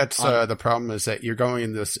 maybe that's the problem is that you're going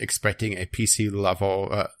in this expecting a PC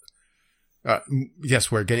level.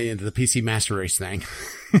 Yes, we're getting into the PC Master Race thing.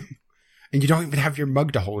 And you don't even have your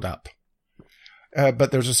mug to hold up.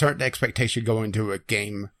 But there's a certain expectation going to a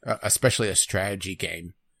game, especially a strategy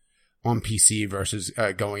game, on PC versus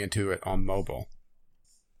going into it on mobile.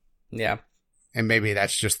 Yeah. And maybe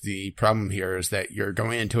that's just the problem here, is that you're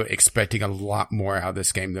going into it expecting a lot more out of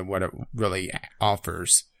this game than what it really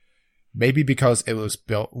offers. Maybe because it was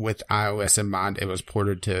built with iOS in mind, it was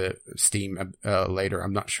ported to Steam later.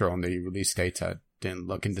 I'm not sure on the release dates. I didn't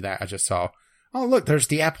look into that. I just saw, oh, look, there's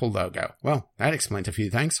the Apple logo. Well, that explains a few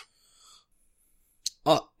things.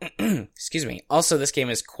 Oh, excuse me. Also, this game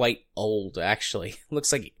is quite old, actually.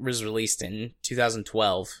 Looks like it was released in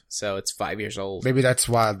 2012, so it's 5 years old. Maybe that's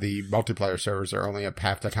why the multiplayer servers are only up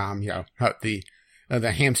half the time.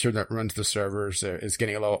 The hamster that runs the servers is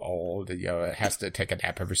getting a little old. It has to take a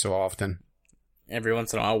nap every so often. Every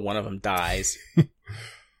once in a while, one of them dies.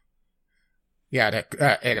 Yeah,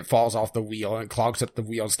 and it falls off the wheel and clogs up the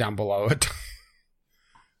wheels down below it.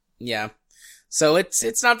 Yeah, so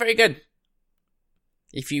it's not very good.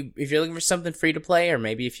 If you're looking for something free to play, or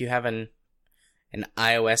maybe if you have an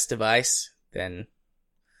iOS device, then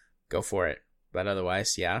go for it. But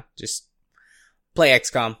otherwise, yeah, just play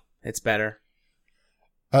XCOM. It's better.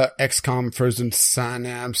 XCOM, Frozen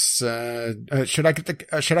Synapse. Should I get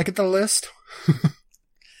the list?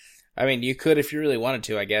 I mean, you could if you really wanted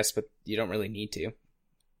to, I guess, but you don't really need to.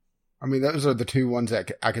 I mean, those are the two ones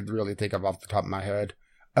that I could really think of off the top of my head.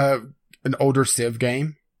 An older Civ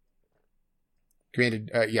game.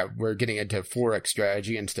 Granted, we're getting into 4X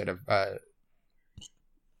strategy instead of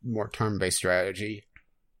more turn-based strategy.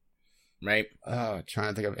 Right. Trying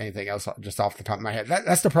to think of anything else just off the top of my head.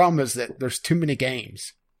 That's the problem, is that there's too many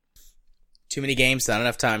games. Too many games, not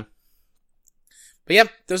enough time. But yep,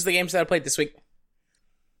 those are the games that I played this week.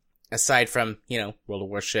 Aside from, World of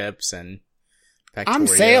Warships and Factorio. I'm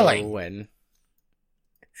sailing. And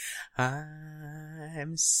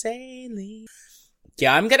I'm sailing.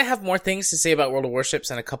 Yeah, I'm going to have more things to say about World of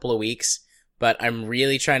Warships in a couple of weeks, but I'm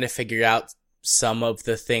really trying to figure out some of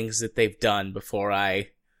the things that they've done before I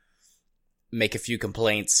make a few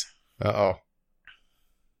complaints. Uh-oh.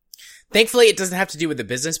 Thankfully, it doesn't have to do with the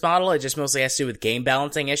business model. It just mostly has to do with game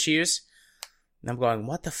balancing issues. And I'm going,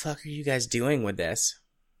 what the fuck are you guys doing with this?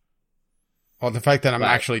 Well, the fact that I'm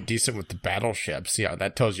actually decent with the battleships,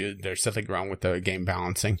 that tells you there's something wrong with the game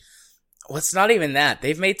balancing. Well, it's not even that.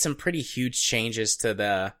 They've made some pretty huge changes to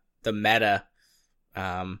the meta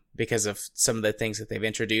because of some of the things that they've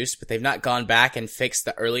introduced, but they've not gone back and fixed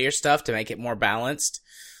the earlier stuff to make it more balanced.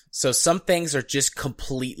 So some things are just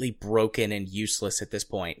completely broken and useless at this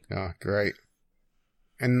point. Oh, great.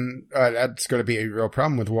 And that's going to be a real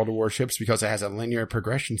problem with World of Warships because it has a linear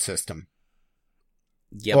progression system.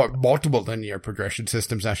 Yep. Or multiple linear progression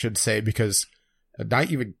systems, I should say, because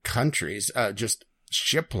not even countries, just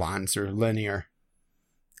ship lines are linear.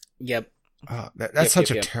 Yep. That's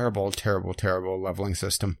such a terrible, terrible, terrible leveling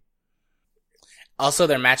system. Also,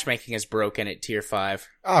 their matchmaking is broken at Tier 5.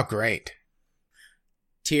 Oh, great.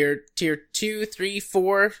 Tier 2, 3,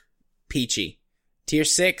 4, peachy. Tier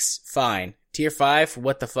 6, fine. Tier 5,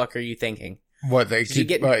 what the fuck are you thinking? What, they keep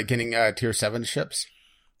getting Tier 7 ships?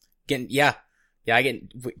 Yeah. Yeah, I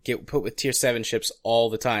get put with tier 7 ships all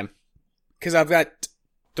the time. Because I've got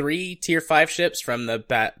 3 tier 5 ships from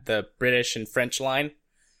the British and French line.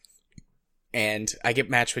 And I get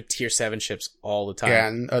matched with tier 7 ships all the time. Yeah,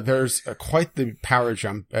 and there's quite the power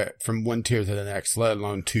jump from one tier to the next, let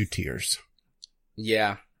alone 2 tiers.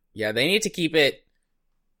 Yeah. Yeah, they need to keep it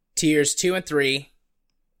tiers 2 and 3,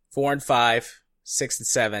 4 and 5, 6 and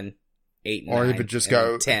 7, 8 and 9, or even just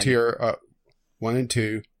go 10. Tier 1 and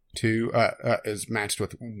 2. 2 is matched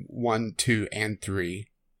with 1, 2, and 3.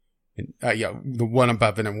 And, the one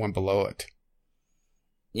above it and one below it.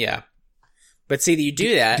 Yeah. But see, you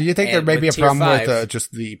do that. Do you think there may be a problem 5, with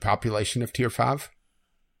just the population of tier 5?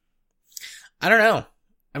 I don't know.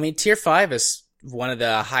 I mean, tier 5 is one of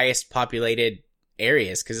the highest populated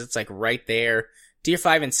areas because it's like right there. Tier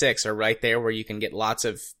 5 and 6 are right there where you can get lots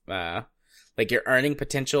of, like your earning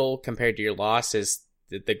potential compared to your loss is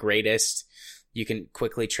the greatest. You can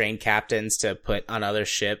quickly train captains to put on other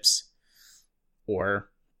ships or,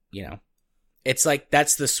 it's like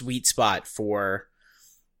that's the sweet spot for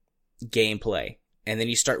gameplay. And then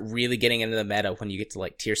you start really getting into the meta when you get to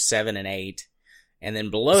like tier 7 and 8. And then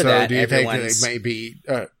below that, do you think they may be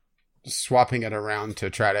swapping it around to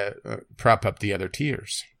try to prop up the other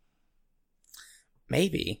tiers?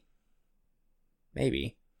 Maybe.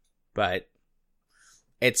 But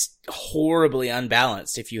it's horribly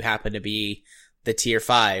unbalanced if you happen to be the tier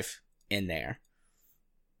 5 in there.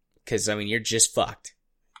 Because, I mean, you're just fucked.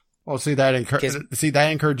 Well, that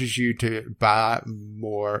encourages you to buy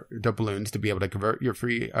more doubloons to be able to convert your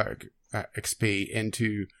free XP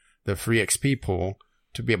into the free XP pool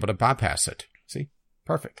to be able to bypass it. See?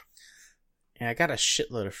 Perfect. Yeah, I got a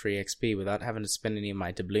shitload of free XP without having to spend any of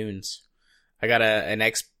my doubloons. I got an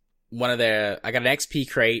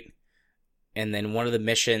XP crate, and then one of the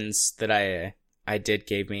missions that I did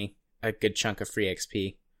gave me a good chunk of free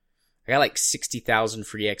XP. I got like 60,000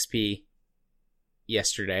 free XP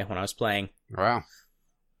yesterday when I was playing. Wow.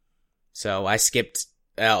 So I skipped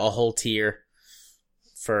a whole tier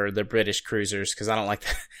for the British cruisers because I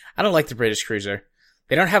don't like the British cruiser.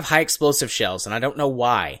 They don't have high explosive shells, and I don't know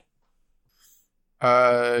why.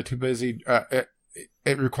 Too busy.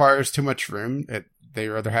 It requires too much room. They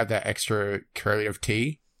rather have that extra crate of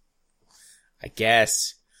tea. I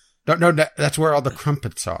guess. No, that's where all the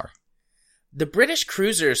crumpets are. The British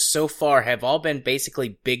cruisers so far have all been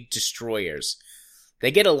basically big destroyers.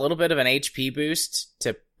 They get a little bit of an HP boost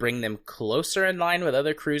to bring them closer in line with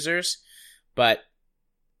other cruisers, but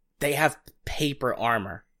they have paper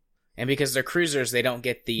armor. And because they're cruisers, they don't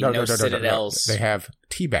get the no citadels. No. They have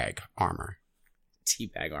teabag armor.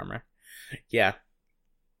 Teabag armor. Yeah.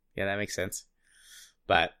 Yeah, that makes sense.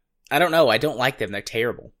 But I don't know. I don't like them. They're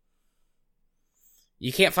terrible.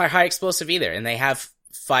 You can't fire high explosive either, and they have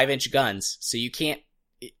 5-inch guns, so you can't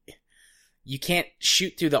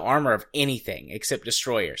shoot through the armor of anything except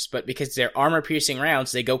destroyers. But because they're armor-piercing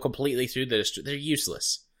rounds, they go completely through they're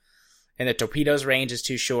useless. And the torpedoes range is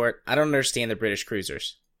too short. I don't understand the British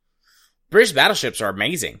cruisers. British battleships are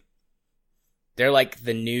amazing. They're like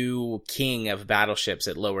the new king of battleships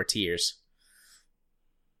at lower tiers.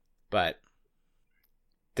 But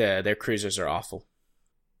their cruisers are awful.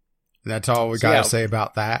 That's all we gotta say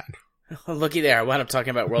about that. Looky there, I wound up talking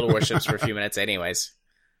about World of Warships for a few minutes anyways.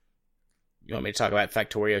 You want me to talk about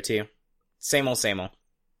Factorio too? Same old.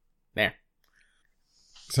 There.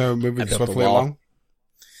 So moving swiftly along?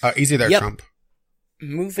 Easy there, yep. Trump.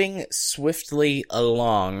 Moving swiftly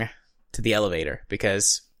along to the elevator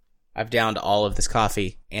because I've downed all of this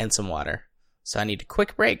coffee and some water. So I need a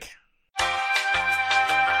quick break.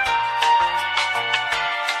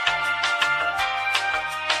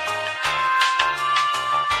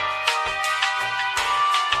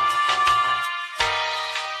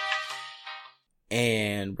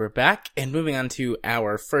 And we're back, and moving on to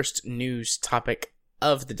our first news topic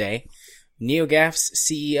of the day. NeoGAF's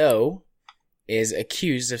CEO is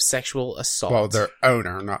accused of sexual assault. Well, their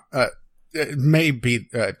owner, not it may be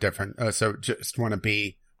different. So just want to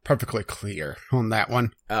be perfectly clear on that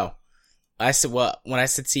one. Oh, I said when I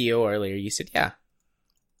said CEO earlier, you said yeah.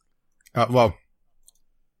 Well,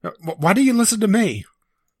 why do you listen to me?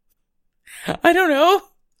 I don't know.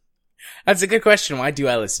 That's a good question. Why do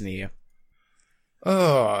I listen to you?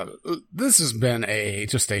 This has been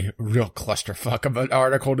just a real clusterfuck of an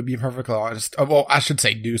article, to be perfectly honest. Well, I should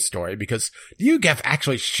say news story, because NeoGAF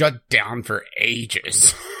actually shut down for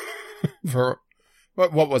ages. For,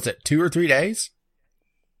 what was it, 2 or 3 days?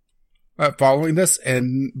 Following this,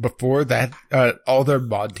 and before that, all their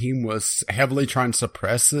mod team was heavily trying to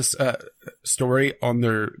suppress this, story on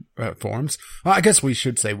their, forums. Well, I guess we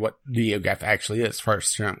should say what NeoGAF actually is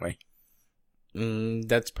first, shouldn't we?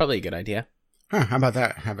 That's probably a good idea. How about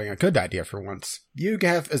that? Having a good idea for once.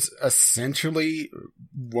 YouGaf is essentially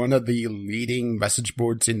one of the leading message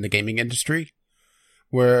boards in the gaming industry,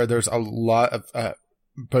 where there's a lot of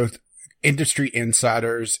both industry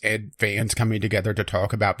insiders and fans coming together to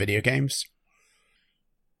talk about video games.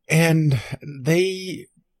 And they've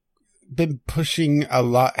been pushing a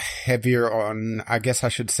lot heavier on, I guess I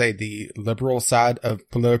should say, the liberal side of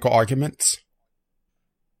political arguments.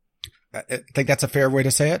 I think that's a fair way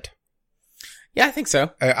to say it. Yeah, I think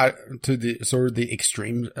so. To the sort of the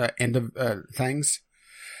extreme end of things.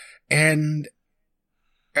 And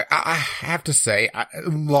I have to say, a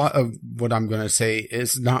lot of what I'm going to say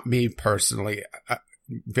is not me personally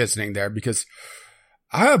visiting there, because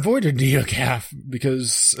I avoided NeoGAF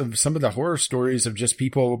because of some of the horror stories of just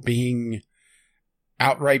people being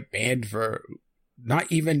outright banned for not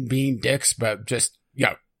even being dicks, but just,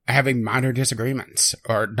 having minor disagreements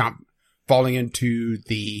or not falling into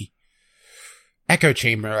the echo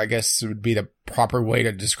chamber, I guess would be the proper way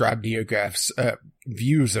to describe NeoGAF's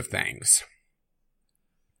views of things.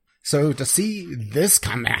 So to see this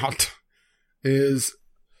come out is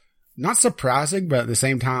not surprising, but at the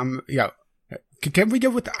same time, can we go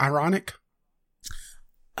with the ironic?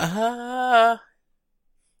 Yeah,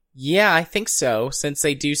 I think so, since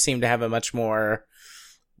they do seem to have a much more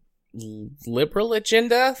liberal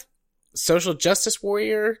agenda, social justice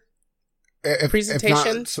warrior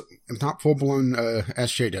presentation. If not full-blown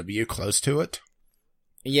SJW, close to it.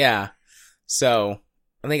 Yeah. So,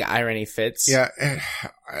 I think irony fits. Yeah,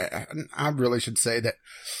 I really should say that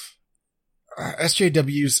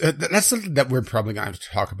SJWs, that's something that we're probably going to have to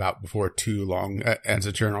talk about before too long as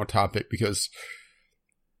a general topic, because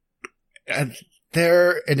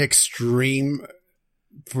they're an extreme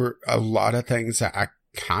for a lot of things that I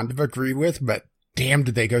kind of agree with, but damn,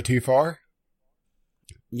 did they go too far?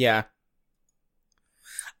 Yeah.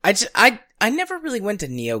 I never really went to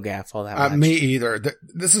NeoGAF all that much. Me either.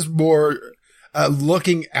 This is more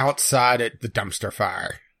looking outside at the dumpster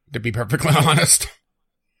fire, to be perfectly honest.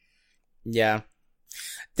 Yeah.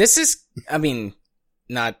 This is, I was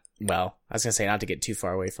going to say not to get too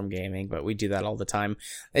far away from gaming, but we do that all the time.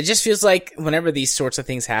 It just feels like whenever these sorts of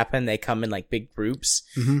things happen, they come in like big groups,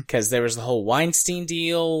 because there was the whole Weinstein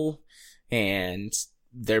deal, and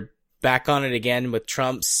they're back on it again with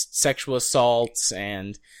Trump's sexual assaults,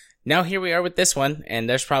 and now here we are with this one, and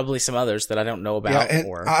there's probably some others that I don't know about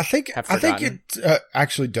or I think it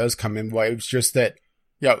actually does come in waves, just that,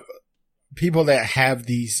 people that have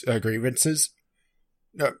these grievances,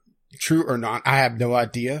 true or not, I have no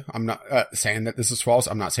idea. I'm not saying that this is false.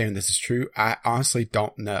 I'm not saying this is true. I honestly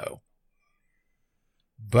don't know.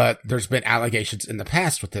 But there's been allegations in the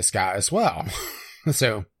past with this guy as well.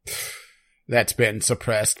 So that's been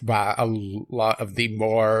suppressed by a lot of the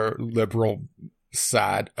more liberal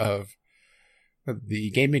side of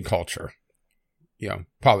the gaming culture.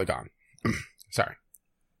 Polygon. Sorry.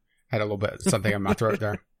 Had a little bit of something in my throat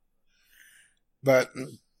there. But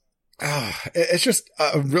it's just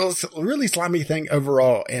a really slimy thing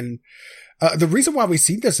overall. And the reason why we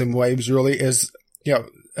see this in waves really is,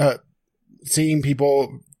 seeing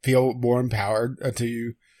people feel more empowered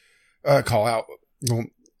to call out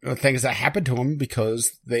things that happen to them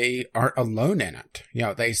because they aren't alone in it.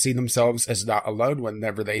 They see themselves as not alone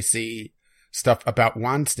whenever they see stuff about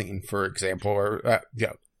Weinstein, for example, or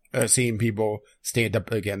seeing people stand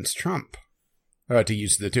up against Trump, to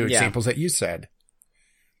use the two examples that you said.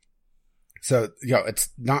 So, it's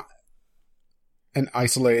not an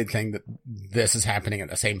isolated thing that this is happening at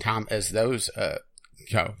the same time as those,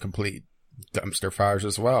 complete dumpster fires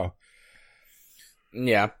as well.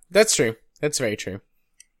 Yeah, that's true. That's very true.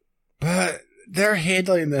 But they're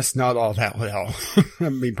handling this not all that well. I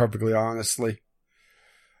mean, perfectly honestly.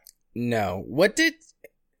 No.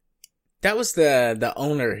 That was the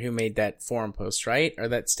owner who made that forum post, right? Or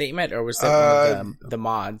that statement? Or was that one of the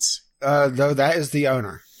mods? No, that is the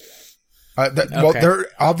owner. Well, they're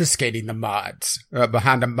obfuscating the mods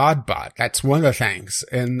behind a mod bot. That's one of the things.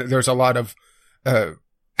 And there's a lot of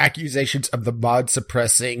accusations of the mod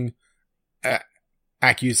suppressing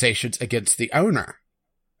accusations against the owner.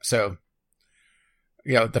 So,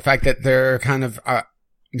 the fact that they're kind of,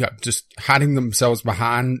 just hiding themselves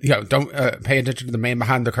behind, don't pay attention to the man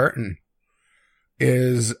behind the curtain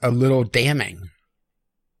is a little damning.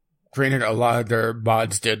 Granted, a lot of their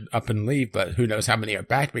mods did up and leave, but who knows how many are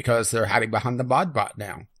back because they're hiding behind the mod bot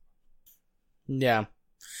now. Yeah.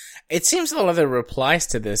 It seems a lot of the replies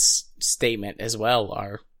to this statement as well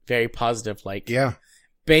are very positive.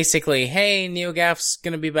 Basically, hey, NeoGAF's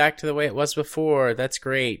gonna be back to the way it was before. That's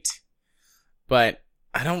great. But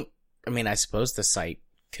I suppose the site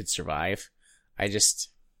could survive.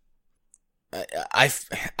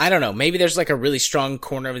 I don't know. Maybe there's like a really strong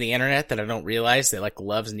corner of the internet that I don't realize that like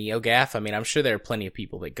loves NeoGAF. I mean, I'm sure there are plenty of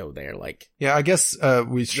people that go there, like yeah. I guess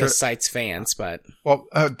we should the site's fans, but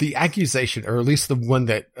the accusation, or at least the one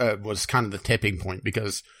that was kind of the tipping point,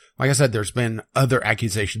 because like I said, there's been other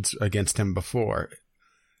accusations against him before,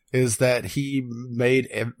 is that he made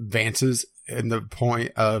advances in the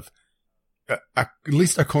point of, at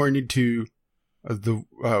least according to the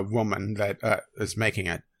woman that is making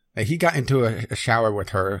it, that he got into a shower with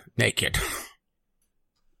her naked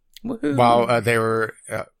while they were.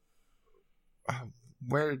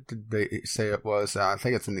 Where did they say it was? I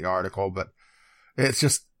think it's in the article, but it's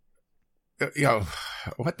just,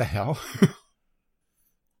 what the hell?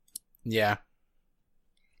 Yeah.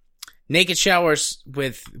 Naked showers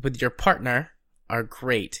with your partner are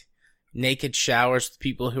great. Naked showers with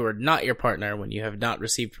people who are not your partner when you have not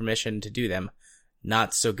received permission to do them,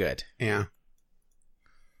 not so good. Yeah.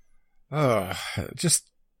 Just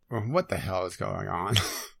what the hell is going on?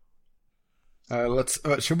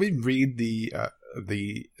 Should we read the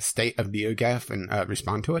state of NeoGAF and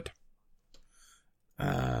respond to it?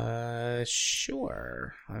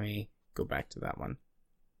 Sure. Let me go back to that one.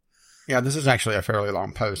 Yeah, this is actually a fairly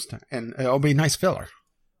long post, and it'll be a nice filler.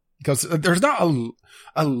 Because there's not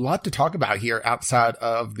a lot to talk about here outside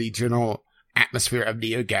of the general atmosphere of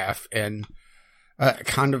NeoGAF and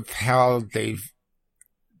kind of how they've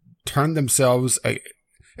turned themselves.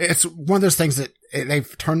 It's one of those things that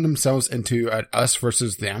they've turned themselves into an us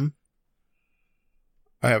versus them,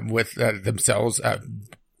 with themselves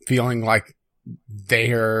feeling like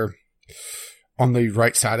they're on the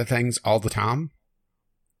right side of things all the time.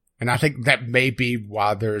 And I think that may be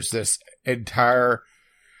why there's this entire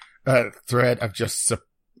thread of just,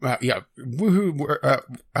 woohoo,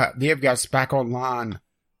 NeoGAF's back online.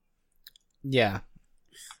 Yeah.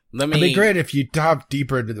 It'd be great if you dive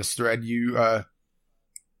deeper into this thread, you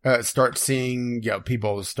start seeing,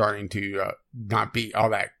 people starting to not be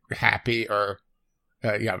all that happy, or,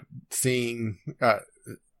 seeing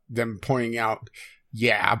them pointing out,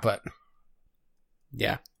 but.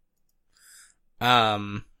 Yeah.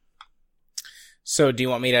 So do you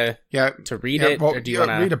want me to read it, or do you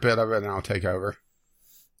want to read a bit of it and I'll take over?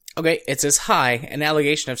 Okay, it says, an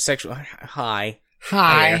allegation of sexual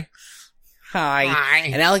An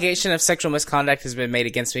allegation of sexual misconduct has been made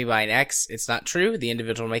against me by an ex. It's not true. The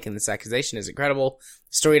individual making this accusation isn't credible.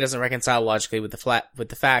 The story doesn't reconcile logically with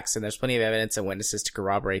the facts, and there's plenty of evidence and witnesses to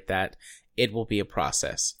corroborate that. It will be a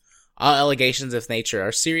process. All allegations of nature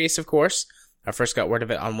are serious, of course. I first got word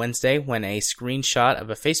of it on Wednesday when a screenshot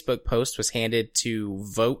of a Facebook post was handed to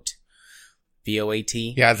Vote,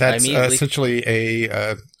 V-O-A-T. Yeah, that's essentially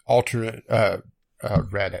a alternate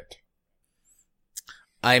Reddit.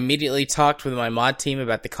 I immediately talked with my mod team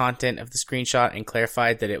about the content of the screenshot and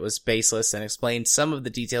clarified that it was baseless, and explained some of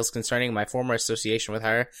the details concerning my former association with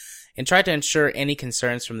her, and tried to ensure any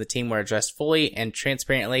concerns from the team were addressed fully and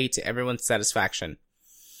transparently to everyone's satisfaction.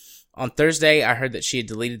 On Thursday, I heard that she had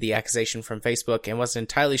deleted the accusation from Facebook and wasn't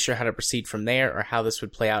entirely sure how to proceed from there or how this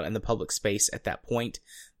would play out in the public space at that point.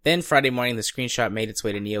 Then Friday morning, the screenshot made its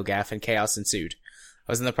way to NeoGAF and chaos ensued.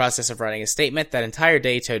 I was in the process of writing a statement that entire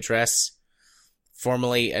day to address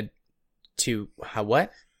formally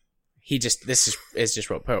this is just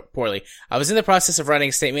wrote poorly. I was in the process of writing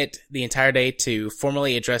a statement the entire day to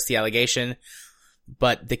formally address the allegation,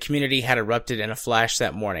 but the community had erupted in a flash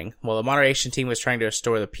that morning. While the moderation team was trying to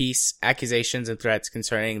restore the peace, accusations and threats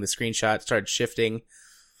concerning the screenshot started shifting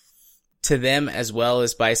to them as well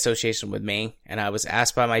as by association with me, and I was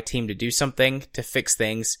asked by my team to do something to fix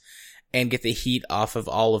things and get the heat off of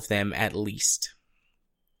all of them at least.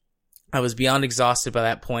 I was beyond exhausted by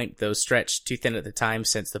that point, though stretched too thin at the time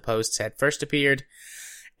since the posts had first appeared,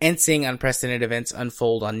 and seeing unprecedented events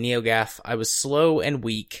unfold on NeoGAF, I was slow and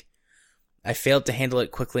weak. I failed to handle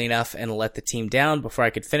it quickly enough and let the team down before I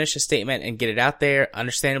could finish a statement and get it out there.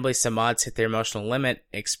 Understandably, some mods hit their emotional limit,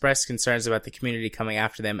 expressed concerns about the community coming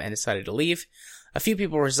after them, and decided to leave. A few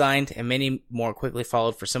people resigned, and many more quickly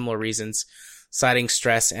followed for similar reasons, citing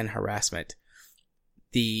stress and harassment.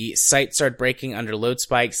 The site started breaking under load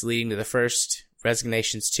spikes, leading to the first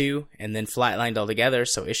resignations too, and then flatlined altogether,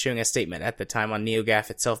 so issuing a statement at the time on NeoGAF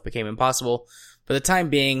itself became impossible for the time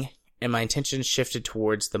being, and my intentions shifted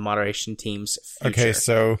towards the moderation team's future. Okay,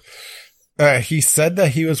 so he said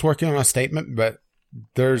that he was working on a statement, but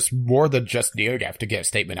there's more than just NeoGAF to get a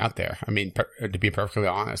statement out there. I mean, to be perfectly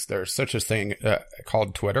honest, there's such a thing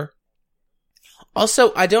called Twitter.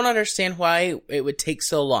 Also, I don't understand why it would take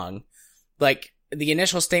so long. Like, the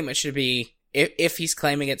initial statement should be, if he's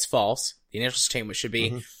claiming it's false, the initial statement should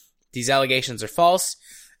be, these allegations are false,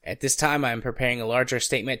 At this time, I'm preparing a larger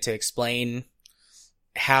statement to explain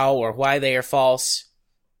how or why they are false.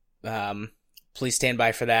 Please stand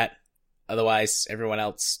by for that. Otherwise, everyone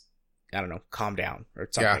else, I don't know, calm down or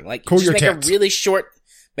something. Yeah. Like, Cool just your make tits.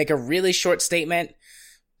 make a really short statement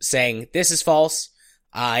saying this is false.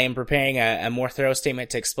 I am preparing a more thorough statement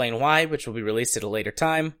to explain why, which will be released at a later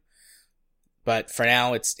time. But for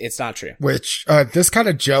now, it's not true. Which, this kind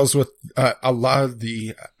of gels with, a lot of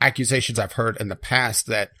the accusations I've heard in the past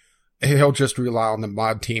that he'll just rely on the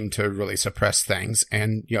mod team to really suppress things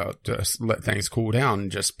and, just let things cool down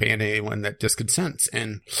and just ban anyone that disconsents.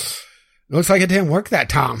 And it looks like it didn't work that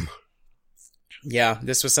time. Yeah,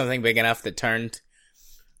 this was something big enough that turned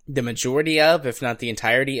the majority of, if not the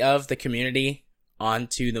entirety of, the community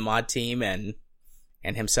onto the mod team and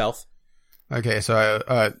himself. Okay,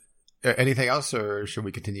 so, anything else, or should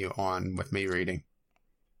we continue on with me reading?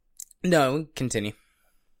 No, continue.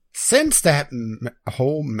 Since that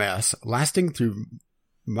whole mess lasting through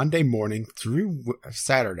Monday morning through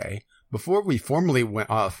Saturday, before we formally went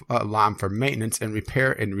off line for maintenance and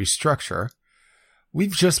repair and restructure,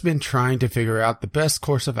 we've just been trying to figure out the best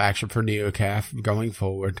course of action for NeoCaf going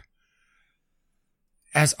forward.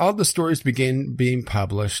 As all the stories began being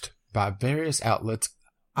published by various outlets,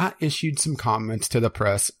 I issued some comments to the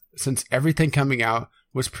press since everything coming out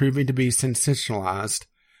was proving to be sensationalized,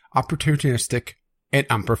 opportunistic, and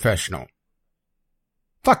unprofessional.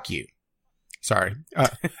 Fuck you. Sorry.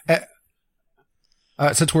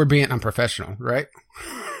 Since we're being unprofessional, right?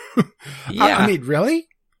 Yeah. I mean, really?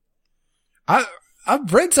 I've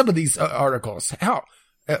read some of these articles. How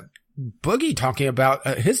Boogie talking about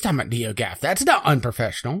his time at NeoGAF. That's not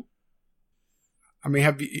unprofessional. I mean,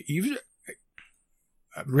 have you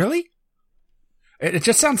really? It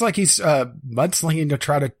just sounds like he's mudslinging to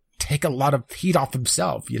try to take a lot of heat off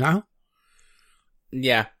himself, you know?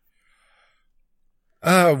 Yeah.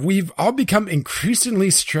 We've all become increasingly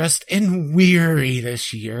stressed and weary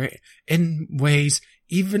this year in ways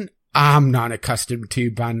even I'm not accustomed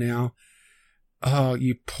to by now. Oh,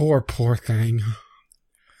 you poor thing.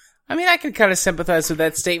 I mean, I can kind of sympathize with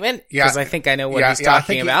that statement because I think I know what he's I talking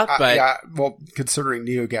think about. But well, considering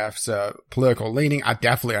NeoGAF's political leaning, I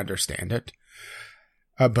definitely understand it.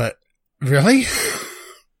 But really?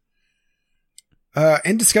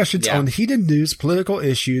 In discussions on heated news, political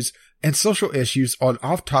issues, and social issues on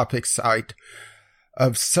off-topic site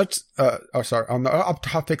of such, on the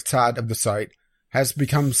off-topic side of the site has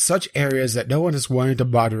become such areas that no one is willing to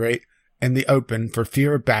moderate in the open for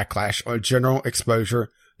fear of backlash or general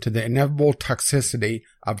exposure to the inevitable toxicity.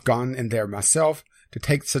 I've gone in there myself to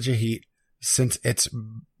take such a heat since it's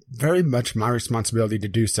very much my responsibility to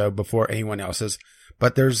do so before anyone else's.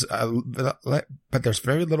 But there's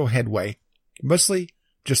very little headway, mostly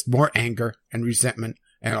just more anger and resentment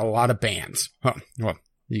and a lot of bans. Oh, well,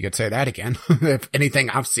 you could say that again. If anything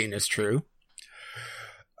I've seen is true.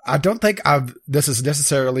 I don't think this is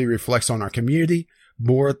necessarily reflects on our community,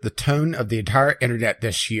 more the tone of the entire internet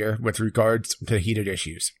this year with regards to heated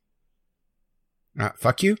issues.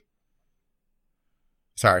 Fuck you?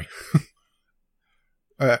 Sorry.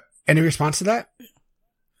 Any response to that?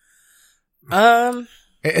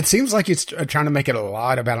 It seems like he's trying to make it a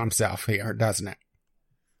lot about himself here, doesn't it?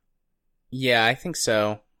 Yeah, I think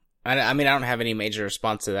so. I mean, I don't have any major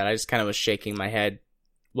response to that. I just kind of was shaking my head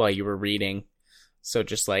while you were reading. So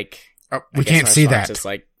just like... Oh, we can't see that.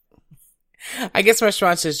 I guess my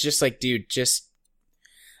response is just like, dude, just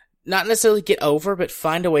not necessarily get over, but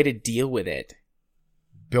find a way to deal with it.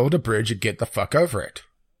 Build a bridge and get the fuck over it.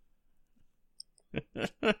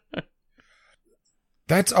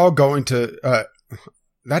 That's all going to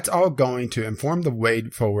inform the way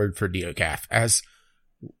forward for NeoGAF as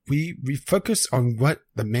we focus on what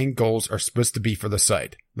the main goals are supposed to be for the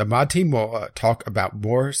site. The mod team will talk about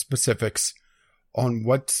more specifics on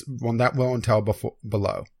that will entail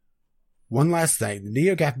below. One last thing, the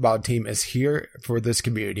NeoGAF mod team is here for this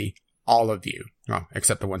community, all of you. Well,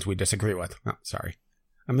 except the ones we disagree with. Oh, sorry.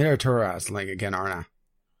 I'm militarizing again, aren't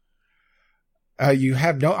I? You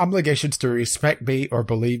have no obligations to respect me or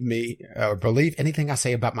believe anything I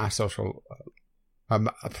say about my social...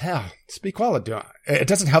 speak quality. It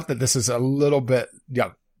doesn't help that this is a little bit...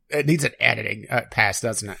 it needs an editing pass,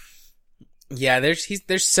 doesn't it? Yeah,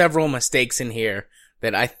 there's several mistakes in here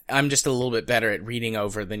that I'm just a little bit better at reading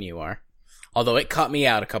over than you are. Although it caught me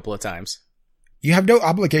out a couple of times. You have no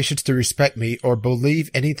obligations to respect me or believe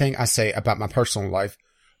anything I say about my personal life,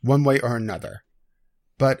 one way or another.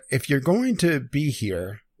 But if you're going to be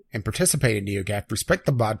here and participate in NeoGAF, respect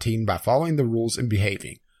the mod team by following the rules and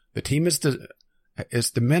behaving. The team is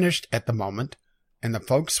diminished at the moment, and the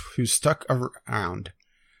folks who stuck around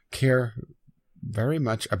care very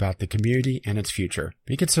much about the community and its future.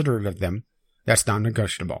 Be considerate of them. That's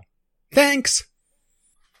non-negotiable. Thanks!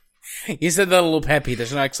 You said that a little peppy.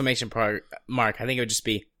 There's no exclamation mark. I think it would just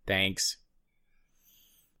be, thanks.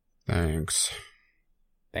 Thanks.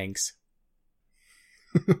 Thanks.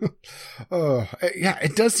 Oh, yeah,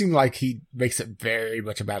 it does seem like he makes it very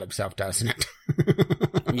much about himself, doesn't it?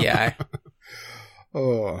 Yeah.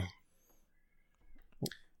 Oh.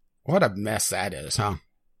 What a mess that is, huh?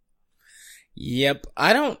 Yep.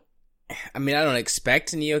 I don't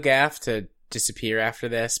expect NeoGAF to disappear after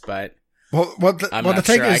this, but I'm not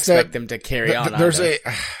thing sure I is expect them to carry on. There's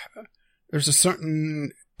a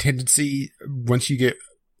certain tendency once you get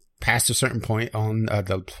past a certain point on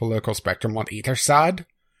the political spectrum on either side.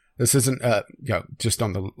 This isn't just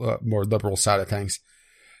on the more liberal side of things,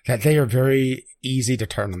 that they are very easy to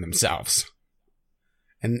turn on themselves.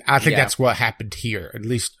 And I think that's what happened here, at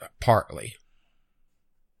least partly.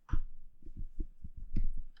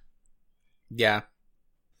 Yeah.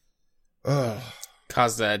 Ugh.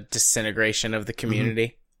 Caused a disintegration of the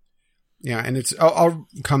community. Mm-hmm. Yeah, and it's all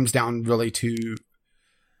comes down really to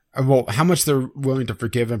how much they're willing to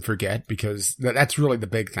forgive and forget, because that's really the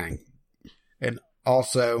big thing. And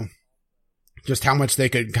also just how much they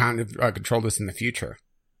could kind of control this in the future.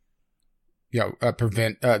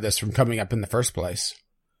 Prevent this from coming up in the first place.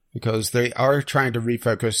 Because they are trying to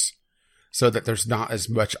refocus so that there's not as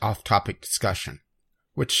much off-topic discussion.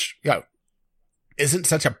 Which, isn't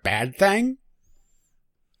such a bad thing.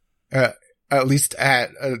 At least at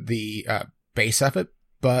the base of it.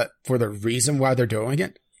 But for the reason why they're doing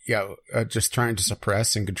it, just trying to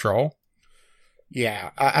suppress and control. Yeah,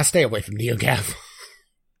 I stay away from NeoGAF.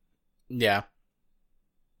 Yeah.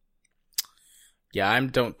 Yeah, I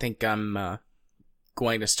don't think I'm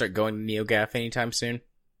going to start going to NeoGAF anytime soon.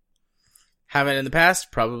 Haven't in the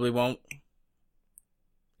past, probably won't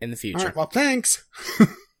in the future. All right, well, thanks.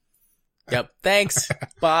 Yep, thanks.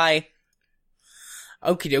 Bye.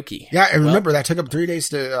 Okie dokie. Yeah, and remember, that took up 3 days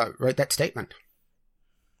to write that statement.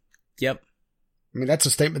 Yep. I mean, that's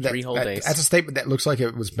a statement 3 whole days. That's a statement that looks like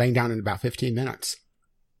it was banged down in about 15 minutes.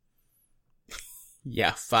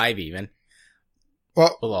 Yeah, 5 even.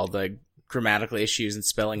 Well, with all the grammatical issues and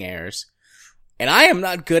spelling errors. And I am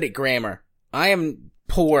not good at grammar. I am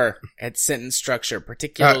poor at sentence structure,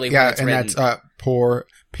 particularly when it's written. Yeah, and that's poor,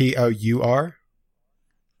 P-O-U-R.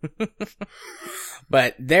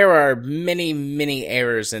 But there are many, many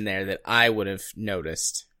errors in there that I would have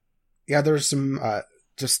noticed. Yeah, there's some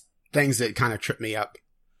just things that kind of trip me up.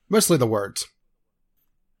 Mostly the words.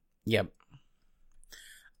 Yep.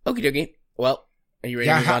 Okie dokie. Well, are you ready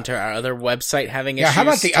to move on to our other website having issues? Yeah, how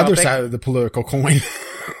about the other side of the political coin?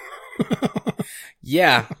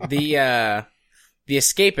 Yeah, the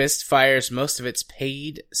Escapist fires most of its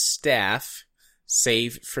paid staff,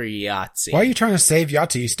 save for Yahtzee. Why are you trying to save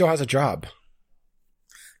Yahtzee? He still has a job.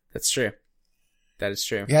 That's true. That is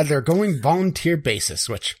true. Yeah, they're going volunteer basis,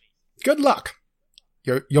 which, good luck.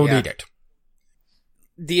 You'll need it.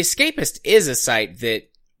 The Escapist is a site that,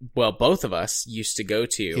 well, both of us used to go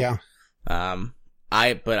to. Yeah. But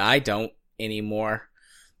I don't anymore.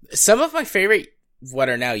 Some of my favorite, what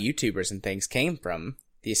are now YouTubers and things, came from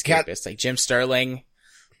The Escapist, like Jim Sterling,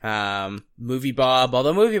 Movie Bob.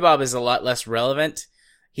 Although Movie Bob is a lot less relevant,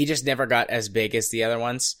 he just never got as big as the other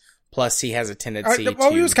ones. Plus, he has a tendency to...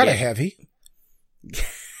 Well, he was kind of heavy.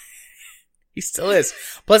 He still is.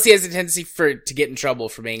 Plus, he has a tendency to get in trouble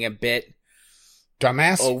for being a bit...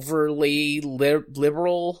 dumbass? Overly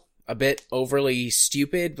liberal, a bit overly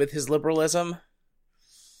stupid with his liberalism.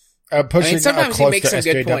 Pushing sometimes he makes some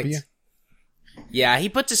SJW. good points. Yeah, he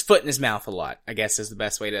puts his foot in his mouth a lot, I guess is the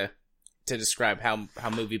best way to describe how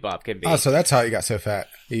Movie Bob can be. Oh, so that's how he got so fat.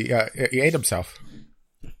 He ate himself.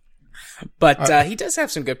 But he does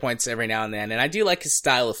have some good points every now and then, and I do like his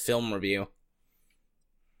style of film review.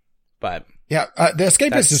 But yeah, the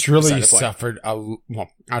Escapist has really suffered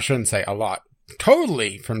I shouldn't say a lot,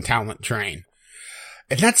 totally from Talent Train.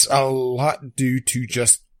 And that's a lot due to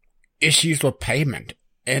just issues with payment.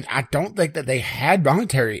 And I don't think that they had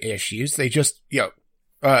monetary issues. They just,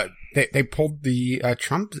 they pulled the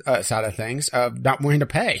Trump side of things of not wanting to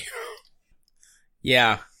pay.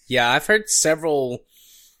 Yeah. I've heard several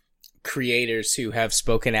creators who have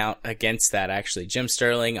spoken out against that, actually. Jim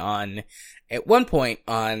Sterling at one point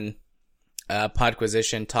on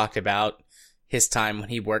Podquisition talked about his time when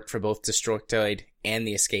he worked for both Destructoid and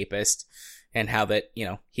The Escapist, and how that,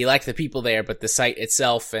 he liked the people there, but the site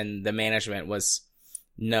itself and the management was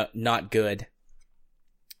not good.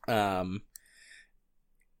 And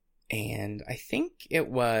I think it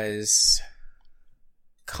was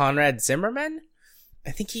Conrad Zimmerman.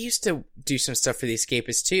 I think he used to do some stuff for The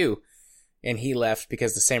Escapist too. and he left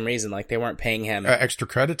because the same reason, like they weren't paying him. Extra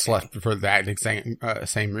credits left for that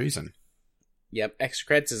same reason. Yep, extra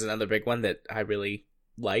credits is another big one that I really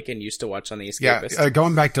like and used to watch on The Escapist. Yeah,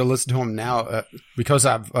 going back to listen to him now, because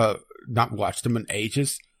I've not watched him in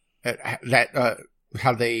ages,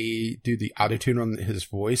 how they do the autotune on his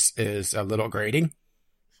voice is a little grating.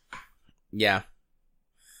 Yeah.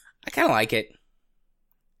 I kind of like it.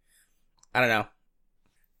 I don't know.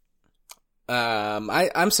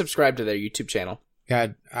 I'm subscribed to their YouTube channel. Yeah,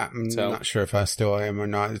 I'm not sure if I still am or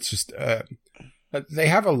not. It's just, they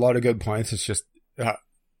have a lot of good points. It's just,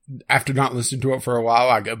 after not listening to it for a while,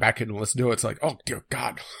 I go back and listen to it. It's like, oh, dear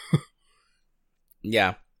God.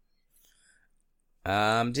 Yeah.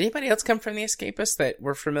 Did anybody else come from The Escapist that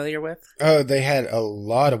we're familiar with? They had a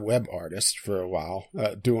lot of web artists for a while,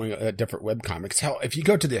 doing different web comics. Hell, if you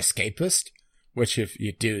go to The Escapist, which if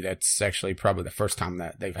you do, that's actually probably the first time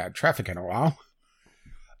that they've had traffic in a while.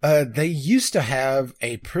 They used to have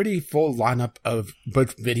a pretty full lineup of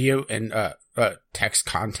both video and text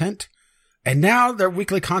content. And now their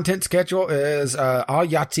weekly content schedule is all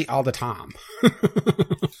Yahtzee all the time.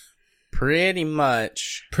 Pretty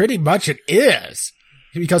much. Pretty much it is.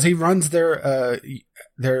 Because he runs their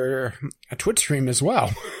Twitch stream as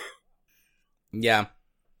well. Yeah.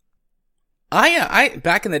 I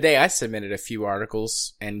back in the day, I submitted a few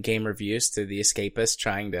articles and game reviews to The Escapist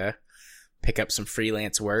trying to pick up some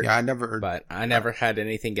freelance work. Yeah, but I never had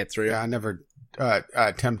anything get through. Yeah, I never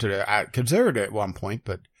attempted it. I considered it at one point,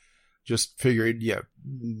 but just figured,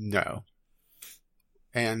 no.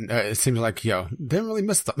 And it seems like, didn't really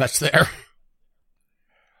miss much there.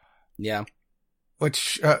 Yeah.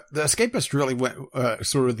 Which, The Escapist really went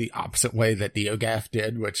sort of the opposite way that NeoGAF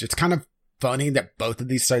did, which it's kind of funny that both of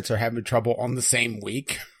these sites are having trouble on the same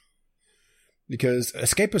week. Because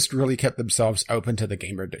Escapist really kept themselves open to the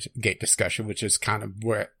Gamergate discussion, which is kind of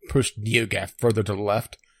where it pushed NeoGAF further to the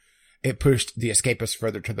left. It pushed the Escapist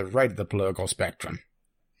further to the right of the political spectrum.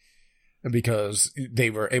 Because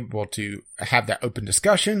they were able to have that open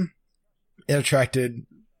discussion. It attracted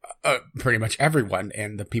pretty much everyone,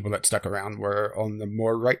 and the people that stuck around were on the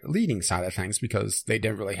more right-leaning side of things because they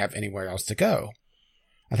didn't really have anywhere else to go.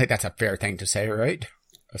 I think that's a fair thing to say, right?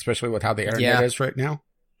 Especially with how the internet is right now.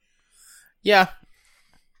 Yeah.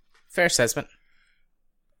 Fair assessment.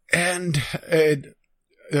 And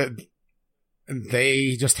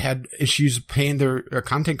they just had issues paying their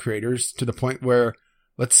content creators to the point where,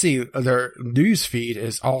 let's see, their news feed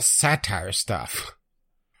is all satire stuff.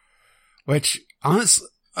 Which, honestly,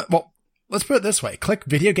 well, let's put it this way. Click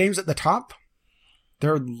video games at the top.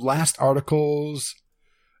 Their last articles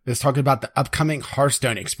is talking about the upcoming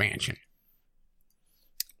Hearthstone expansion.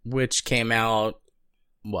 Which came out,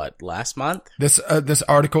 last month? This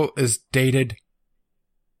article is dated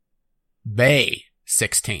May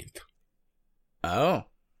 16th. Oh.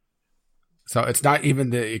 So it's not even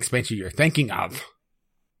the expansion you're thinking of.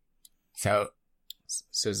 So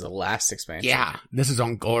it's the last expansion. Yeah, this is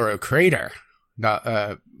on Goro Crater,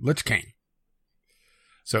 the Lich King.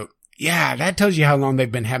 So yeah, that tells you how long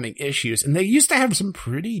they've been having issues. And they used to have some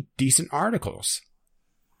pretty decent articles.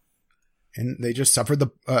 And they just suffered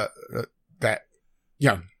that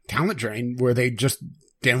talent drain where they just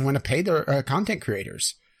didn't want to pay their content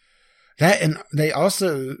creators. That, and they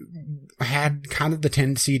also had kind of the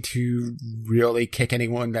tendency to really kick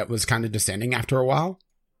anyone that was kind of descending after a while.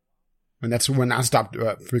 And that's when I stopped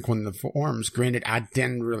frequenting the forums. Granted, I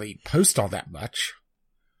didn't really post all that much.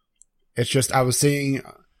 It's just I was seeing,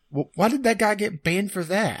 why did that guy get banned for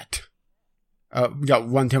that?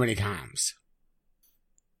 One too many times.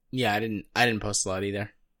 Yeah, I didn't post a lot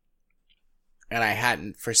either. And I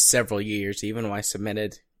hadn't for several years, even when I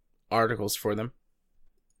submitted articles for them.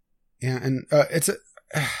 Yeah, and it's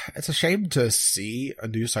a shame to see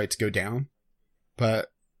news sites go down, but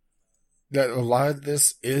that a lot of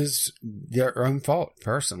this is their own fault,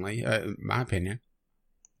 personally, in my opinion.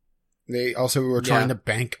 They also were trying to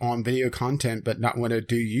bank on video content, but not want to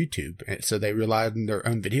do YouTube, so they relied on their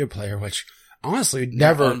own video player, which honestly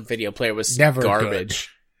their own video player was never garbage.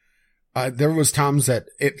 There was times that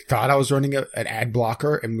it thought I was running an ad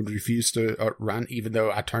blocker and would refuse to run, even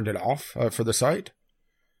though I turned it off for the site.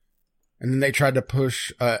 And then they tried to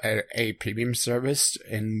push a premium service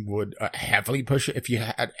and would heavily push it if you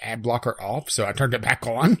had ad blocker off. So I turned it back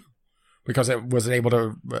on because I wasn't able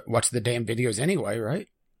to watch the damn videos anyway, right?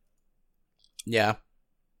 Yeah.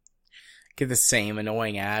 Get the same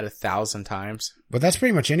annoying ad 1,000 times. But that's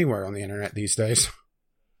pretty much anywhere on the internet these days.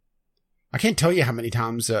 I can't tell you how many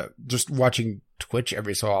times just watching Twitch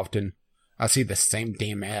every so often, I see the same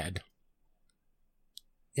damn ad.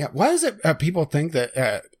 Yeah, why is it people think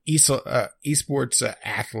that esports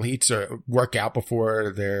athletes work out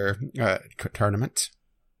before their tournaments.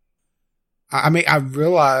 I mean, I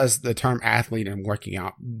realize the term athlete and working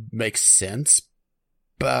out makes sense,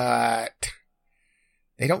 but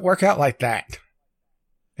they don't work out like that.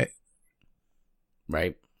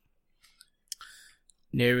 Right.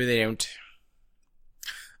 No, they don't.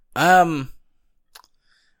 I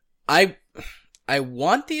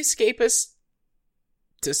want the Escapists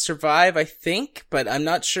to survive, I think, but I'm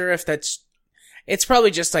not sure if it's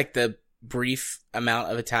probably just like the brief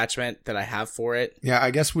amount of attachment that I have for it. Yeah,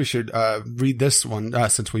 I guess we should read this one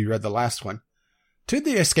since we read the last one. To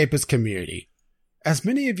the Escapist community, as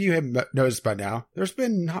many of you have noticed by now, there's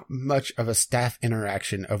been not much of a staff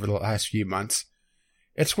interaction over the last few months.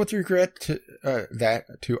 It's with regret that,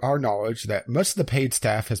 to our knowledge, that most of the paid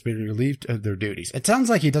staff has been relieved of their duties. It sounds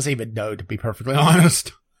like he doesn't even know, to be perfectly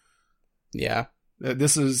honest. Yeah.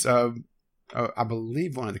 This is, I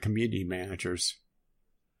believe, one of the community managers.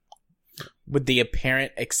 With the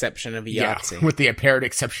apparent exception of Yahtzee. Yeah, with the apparent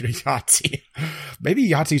exception of Yahtzee. Maybe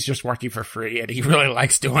Yahtzee's just working for free and he really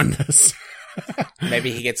likes doing this.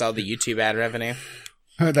 Maybe he gets all the YouTube ad revenue.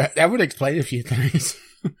 That would explain a few things.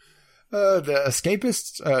 The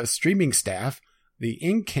Escapists streaming staff, the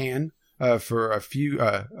InCan, for a few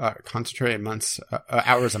concentrated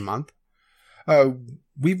hours a month.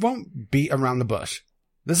 We won't beat around the bush.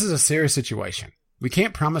 This is a serious situation. We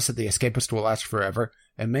can't promise that the Escapist will last forever.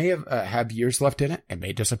 It may have years left in it. It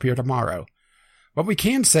may disappear tomorrow. What we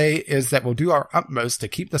can say is that we'll do our utmost to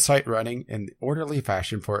keep the site running in orderly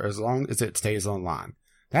fashion for as long as it stays online.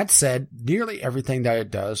 That said, nearly everything that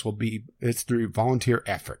it does is through volunteer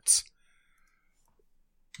efforts.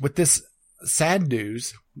 With this sad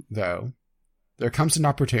news, though, there comes an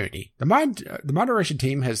opportunity. The moderation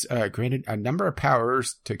team has granted a number of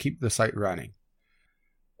powers to keep the site running.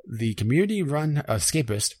 The community-run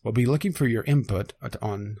Escapist will be looking for your input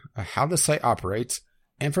on how the site operates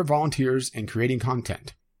and for volunteers in creating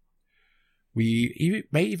content. We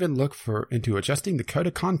may even look into adjusting the code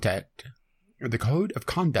of conduct,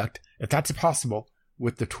 if that's possible,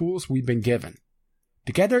 with the tools we've been given.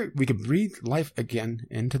 Together, we can breathe life again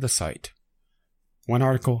into the site. One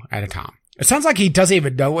article at a time. It sounds like he doesn't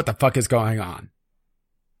even know what the fuck is going on.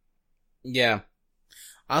 Yeah.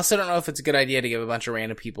 I also don't know if it's a good idea to give a bunch of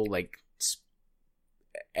random people, like,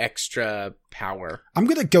 extra power. I'm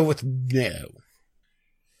gonna go with no.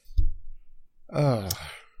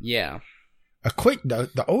 Yeah. A quick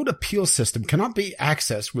note, the old appeal system cannot be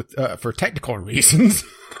accessed for technical reasons.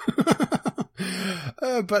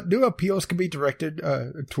 But new appeals can be directed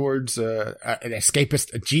towards an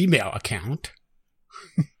Escapist Gmail account.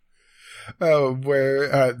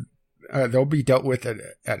 Where they'll be dealt with an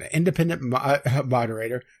independent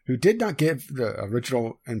moderator who did not give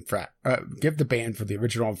give the ban for the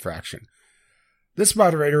original infraction. This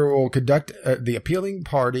moderator will contact the appealing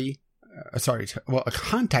party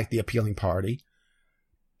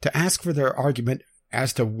to ask for their argument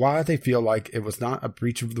as to why they feel like it was not a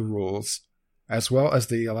breach of the rules, as well as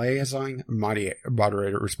the liaison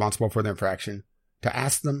moderator responsible for the infraction to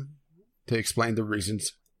ask them to explain the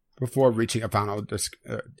reasons before reaching a final this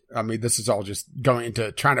is all just going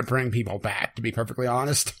into trying to bring people back, to be perfectly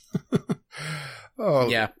honest. Oh,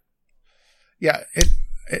 yeah. Yeah,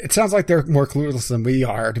 it sounds like they're more clueless than we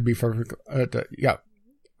are, to be perfect,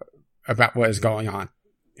 about what is going on.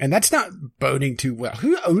 And that's not boding too well.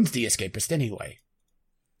 Who owns the Escapist anyway?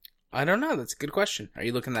 I don't know. That's a good question. Are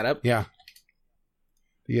you looking that up? Yeah.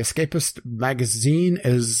 The Escapist magazine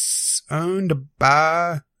is owned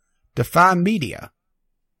by Defy Media.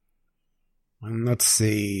 And let's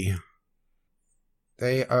see.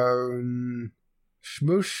 They own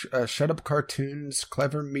Shmoosh, Shut Up Cartoons,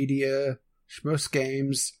 Clever Media, Shmoosh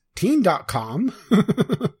Games, Teen.com.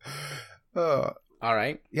 All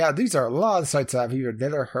right. Yeah, these are a lot of sites I've either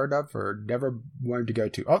never heard of or never wanted to go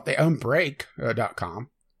to. Oh, they own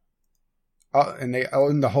Break.com. Oh, and they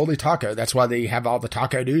own the Holy Taco. That's why they have all the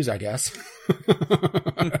taco news, I guess.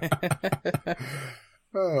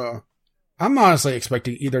 I'm honestly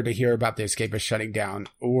expecting either to hear about the Escapist shutting down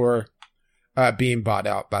or being bought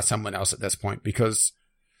out by someone else at this point, because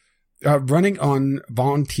running on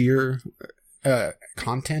volunteer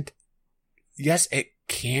content, yes, it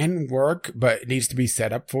can work, but it needs to be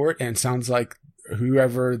set up for it. And it sounds like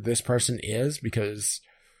whoever this person is, because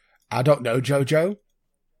I don't know Jojo.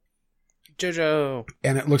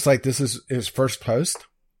 And it looks like this is his first post.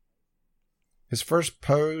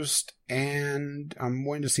 And I'm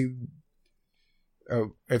wanting to see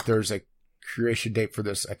if there's a creation date for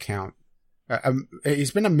this account. He's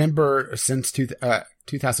been a member since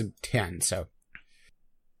 2010, so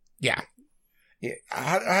yeah. Yeah,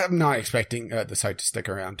 I'm not expecting the site to stick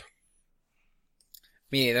around.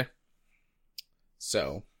 Me neither.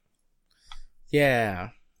 So, yeah.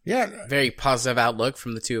 Yeah. Very positive outlook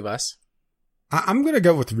from the two of us. I'm going to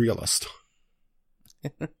go with realist.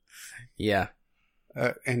 Yeah.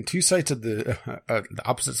 And two sides of the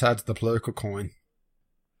opposite sides of the political coin.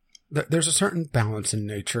 There's a certain balance in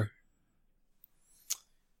nature.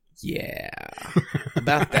 Yeah.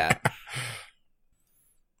 About that.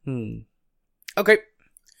 Okay.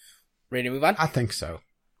 Ready to move on? I think so.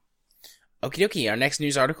 Okie dokie. Our next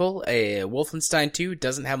news article, Wolfenstein 2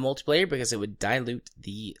 doesn't have multiplayer because it would dilute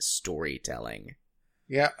the storytelling.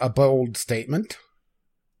 Yeah, a bold statement.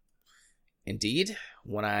 Indeed.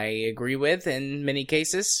 One I agree with in many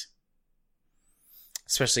cases.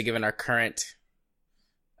 Especially given our current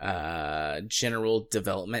general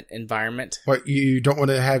development environment. What, you don't want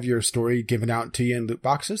to have your story given out to you in loot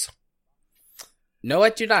boxes? No, I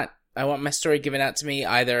do not. I want my story given out to me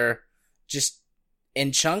either just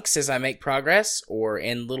in chunks as I make progress, or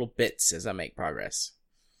in little bits as I make progress.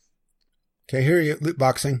 Okay, here you loot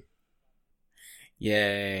boxing.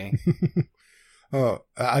 Yay. Oh,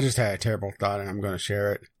 I just had a terrible thought and I'm going to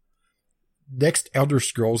share it. Next Elder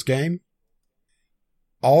Scrolls game,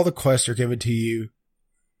 all the quests are given to you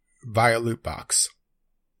via loot box.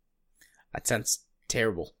 That sounds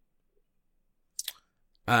terrible.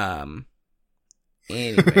 Anyways.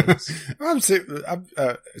 I'm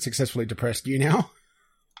successfully depressed you now.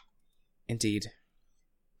 Indeed.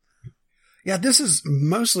 Yeah, this is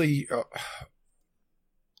mostly...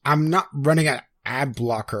 I'm not running an ad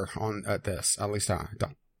blocker on this. At least I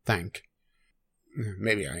don't think.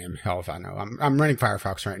 Maybe I am. Hell if I know. I'm running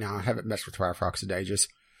Firefox right now. I haven't messed with Firefox in ages.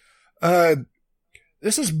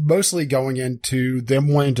 This is mostly going into them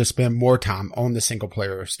wanting to spend more time on the single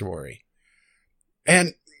player story.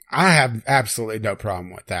 And I have absolutely no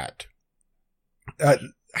problem with that.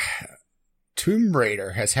 Tomb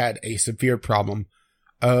Raider has had a severe problem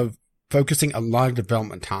of focusing a lot of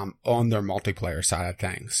development time on their multiplayer side of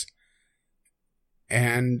things.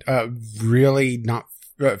 And really not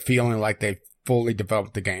feeling like they fully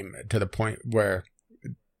developed the game to the point where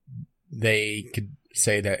they could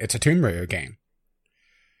say that it's a Tomb Raider game.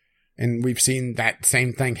 And we've seen that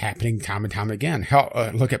same thing happening time and time again. Hell,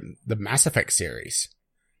 look at the Mass Effect series.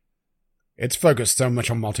 It's focused so much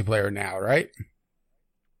on multiplayer now, right?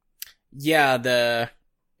 Yeah,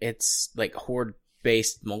 it's like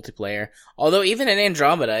horde-based multiplayer. Although even in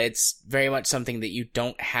Andromeda, it's very much something that you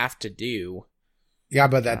don't have to do. Yeah,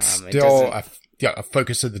 but that's still a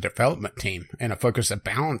focus of the development team and a focus of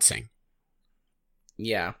balancing.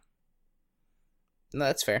 Yeah. No,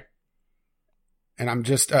 that's fair. And I'm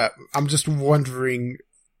just wondering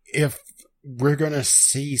if we're going to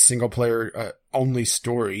see single player only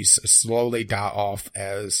stories slowly die off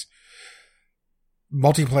as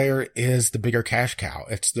multiplayer is the bigger cash cow.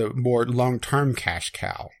 It's the more long-term cash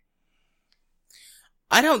cow.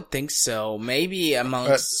 I don't think so. Maybe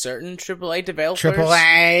amongst certain AAA developers.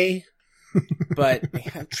 AAA? But,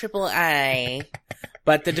 AAA.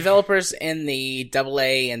 But the developers in the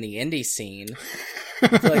AA and the indie scene,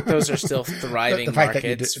 I feel like those are still thriving the fact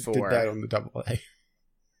markets that you did that on the AA.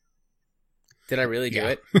 Did I really do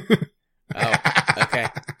it? Oh, okay.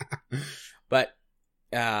 But,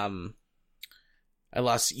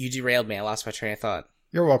 you derailed me. I lost my train of thought.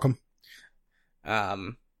 You're welcome.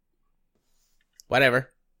 Whatever.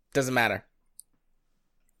 Doesn't matter.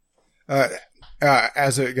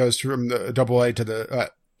 As it goes from the AA to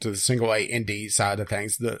the single A indie side of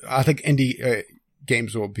things, I think indie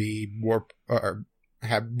games will be more, or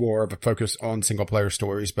have more of a focus on single player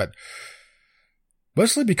stories, but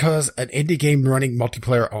mostly because an indie game running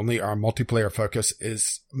multiplayer only or multiplayer focus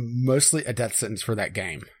is mostly a death sentence for that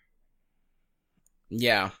game.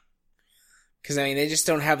 Yeah. Because, I mean, they just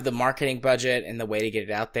don't have the marketing budget and the way to get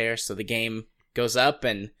it out there, so the game goes up,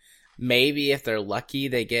 and maybe if they're lucky,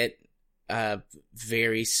 they get a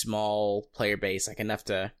very small player base, like enough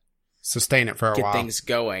to sustain it for a while. Get things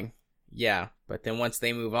going. Yeah, but then once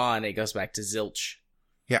they move on, it goes back to zilch.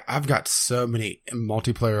 Yeah, I've got so many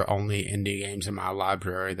multiplayer-only indie games in my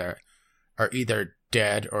library that are either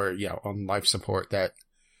dead or, on life support that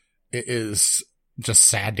it is just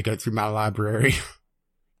sad to go through my library.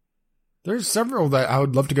 There's several that I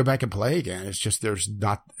would love to go back and play again. It's just there's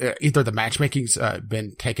not... either the matchmaking's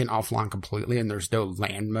been taken offline completely and there's no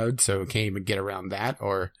LAN mode, so can't even get around that,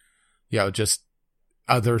 or, just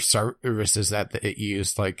other services that it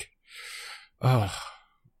used, like...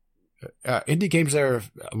 indie games that are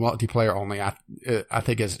multiplayer only, I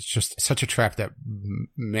think is just such a trap that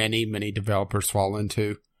many developers fall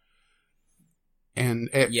into. And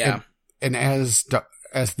as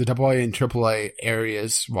as the AA and AAA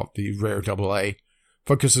areas, well, the rare AA,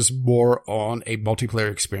 focuses more on a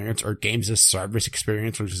multiplayer experience or games as service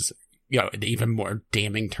experience, which is, an even more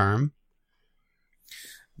damning term.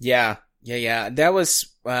 Yeah. That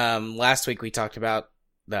was, last week we talked about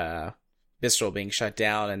the Visceral being shut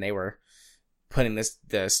down, and they were putting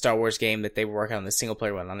the Star Wars game that they were working on, the single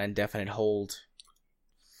player one, on indefinite hold.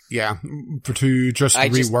 Yeah, to just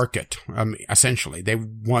rework it. Essentially, they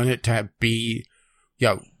want it to be,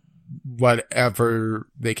 whatever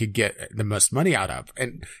they could get the most money out of.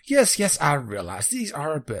 And yes, I realize these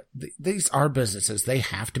are businesses. They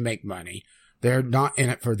have to make money. They're not in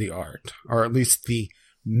it for the art, or at least the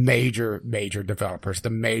major developers, the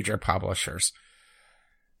major publishers.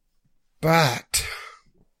 But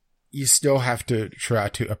you still have to try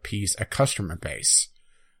to appease a customer base.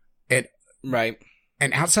 Right.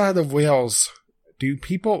 And outside of Wales, do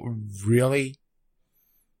people really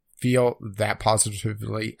feel that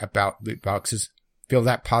positively about loot boxes? Feel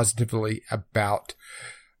that positively about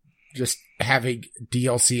just having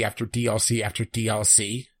DLC after DLC after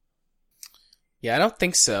DLC? Yeah, I don't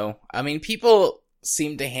think so. I mean, people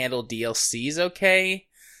seem to handle DLCs okay.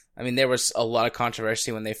 I mean, there was a lot of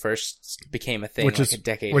controversy when they first became a thing, a decade or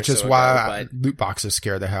so ago. Which is why loot boxes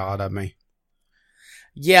scare the hell out of me.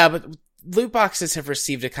 Yeah, but loot boxes have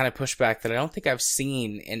received a kind of pushback that I don't think I've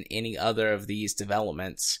seen in any other of these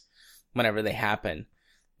developments whenever they happen.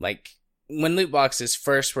 Like, when loot boxes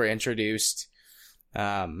first were introduced,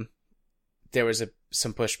 there was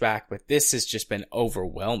some pushback, but this has just been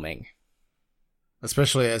overwhelming.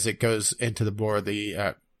 Especially as it goes into the more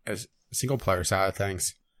the single player side of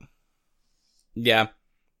things. Yeah.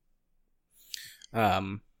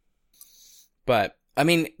 But I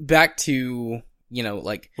mean, back to,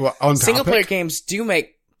 single player games do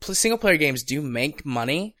make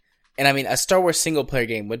money. And I mean, a Star Wars single player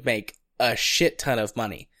game would make a shit ton of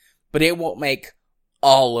money, but it won't make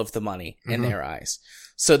all of the money in their eyes.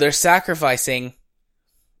 So they're sacrificing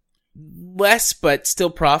less, but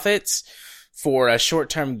still profits for a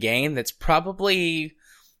short-term gain that's probably,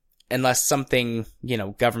 unless something,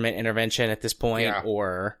 government intervention at this point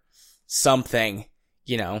or something,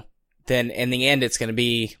 then in the end it's going to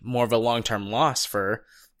be more of a long-term loss for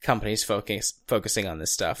companies focusing on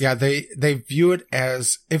this stuff. Yeah, they view it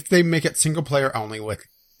as, if they make it single player only with,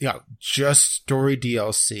 just story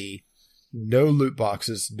DLC, no loot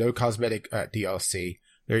boxes, no cosmetic DLC,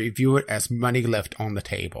 they view it as money left on the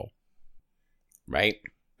table. Right.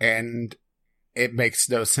 And it makes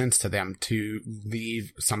no sense to them to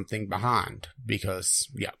leave something behind because,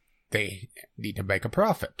 they need to make a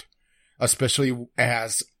profit. Especially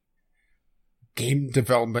as game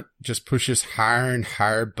development just pushes higher and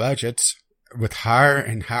higher budgets with higher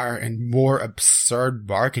and higher and more absurd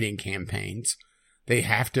marketing campaigns. They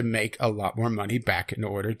have to make a lot more money back in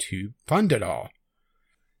order to fund it all.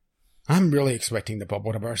 I'm really expecting the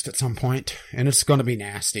bubble to burst at some point, and it's going to be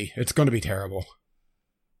nasty. It's going to be terrible.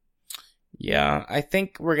 Yeah, I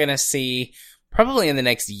think we're going to see probably in the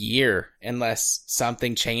next year, unless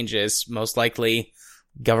something changes, most likely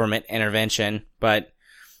government intervention. But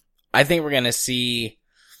I think we're going to see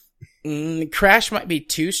crash might be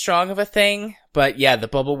too strong of a thing, but yeah, the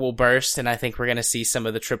bubble will burst, and I think we're going to see some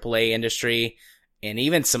of the AAA industry and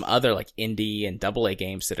even some other like indie and AA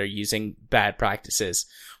games that are using bad practices.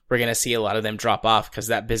 We're going to see a lot of them drop off because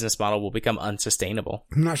that business model will become unsustainable.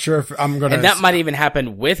 I'm not sure if I'm going to... And that might even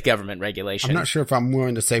happen with government regulation. I'm not sure if I'm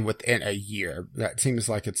willing to say within a year. That seems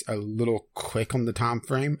like it's a little quick on the time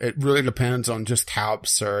frame. It really depends on just how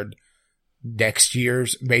absurd next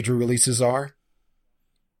year's major releases are.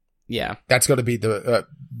 Yeah. That's going to be the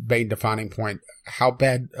main defining point. How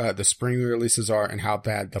bad the spring releases are and how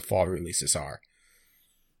bad the fall releases are.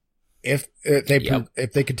 If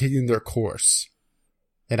they continue their course,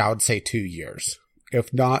 then I would say 2 years.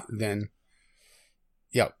 If not, then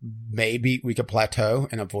maybe we could plateau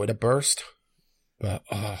and avoid a burst. But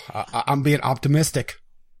I'm being optimistic.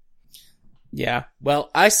 Yeah. Well,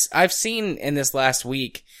 I've seen in this last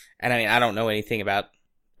week, and I mean, I don't know anything about,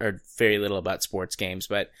 or very little about sports games,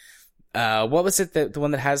 but what was it, the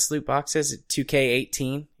one that has loot boxes?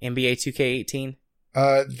 2K18? NBA 2K18?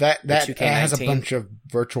 That has a bunch of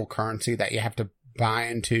virtual currency that you have to buy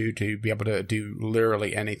into to be able to do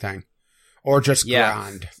literally anything. Or just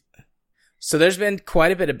grind. So there's been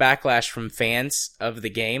quite a bit of backlash from fans of the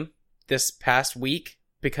game this past week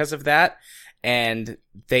because of that, and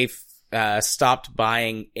they've stopped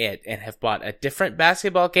buying it and have bought a different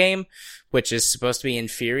basketball game, which is supposed to be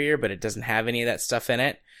inferior, but it doesn't have any of that stuff in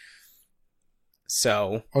it.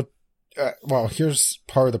 So... well, here's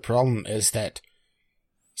part of the problem is that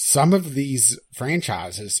some of these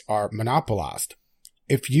franchises are monopolized.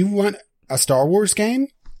 if you want a Star Wars game,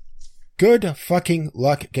 good fucking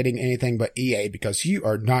luck getting anything but EA because you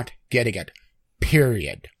are not getting it.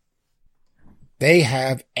 Period. They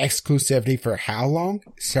have exclusivity for how long?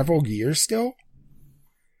 Several years still?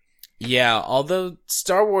 Yeah, although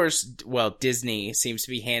Star Wars, Disney seems to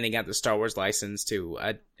be handing out the Star Wars license to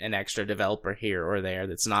an extra developer here or there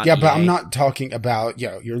that's not Yeah, EA. but I'm not talking about,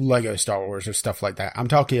 your Lego Star Wars or stuff like that. I'm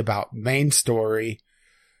talking about main story,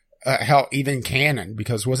 hell, even canon,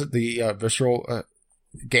 because wasn't the Visceral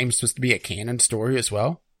game supposed to be a canon story as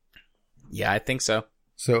well? Yeah, I think so.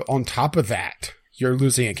 So on top of that, you're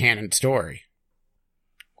losing a canon story.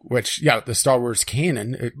 Which, the Star Wars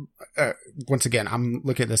canon, once again, I'm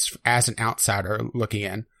looking at this as an outsider looking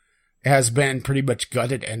in, has been pretty much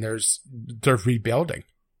gutted and they're rebuilding.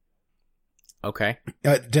 Okay.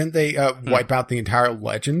 Didn't they wipe out the entire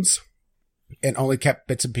Legends and only kept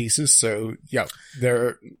bits and pieces? So,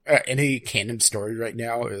 any canon story right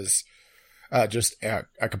now is just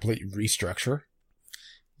a complete restructure.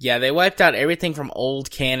 Yeah, they wiped out everything from old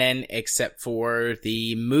canon except for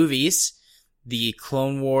the movies, the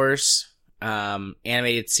Clone Wars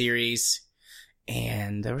animated series,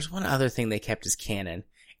 and there was one other thing they kept as canon,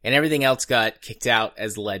 and everything else got kicked out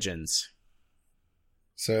as Legends.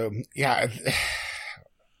 So,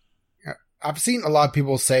 I've seen a lot of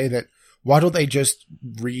people say that why don't they just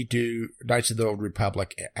redo Knights of the Old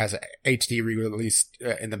Republic as a HD re-release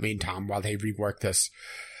in the meantime while they rework this?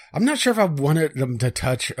 I'm not sure if I wanted them to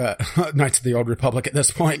touch Knights of the Old Republic at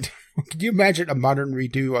this point. Can you imagine a modern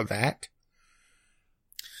redo of that?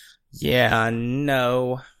 Yeah,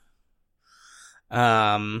 no.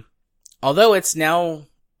 Although it's now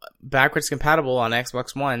backwards compatible on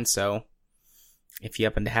Xbox One, so if you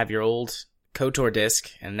happen to have your old KOTOR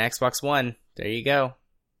disc and an Xbox One, there you go.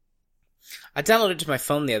 I downloaded it to my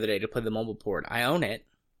phone the other day to play the mobile port. I own it.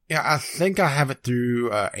 Yeah, I think I have it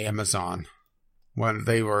through Amazon when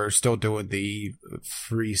they were still doing the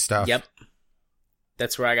free stuff. Yep.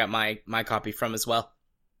 That's where I got my copy from as well.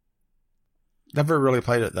 Never really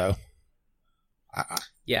played it though.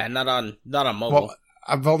 Yeah, not on mobile. Well,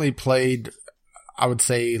 I've only played, I would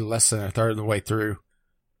say, less than a third of the way through.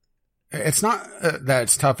 It's not that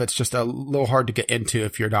it's tough. It's just a little hard to get into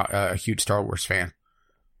if you're not a huge Star Wars fan.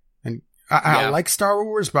 And I like Star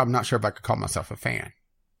Wars, but I'm not sure if I could call myself a fan.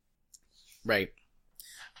 Right.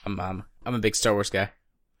 I'm a big Star Wars guy,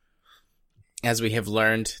 as we have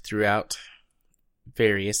learned throughout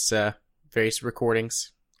various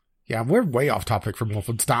recordings. Yeah, we're way off topic from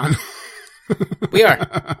Wolfenstein. We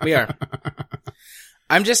are.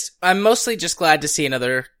 I'm mostly just glad to see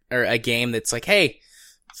a game that's like, hey,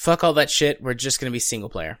 fuck all that shit. We're just going to be single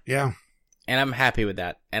player. Yeah. And I'm happy with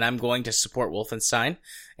that. And I'm going to support Wolfenstein.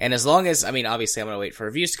 And as long as, obviously I'm going to wait for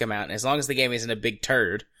reviews to come out. And as long as the game isn't a big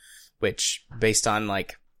turd, which based on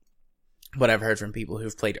what I've heard from people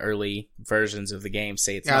who've played early versions of the game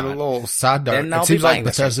say it's not. Yeah, a little side note. It seems like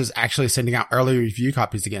Bethesda's actually sending out early review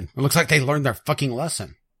copies again. It looks like they learned their fucking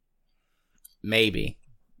lesson. Maybe.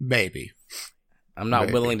 I'm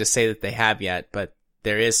not willing to say that they have yet, but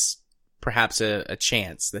there is perhaps a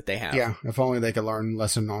chance that they have. Yeah, if only they could learn a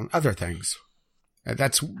lesson on other things.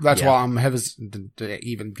 That's why I'm hesitant to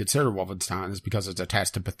even consider Wolfenstein, is because it's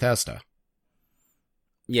attached to Bethesda.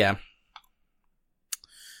 Yeah.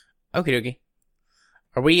 Okie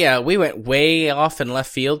dokie. We went way off in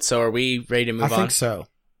left field, so are we ready to move on? I think so.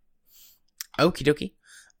 Okie dokie.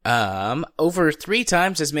 Over 3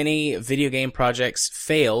 times as many video game projects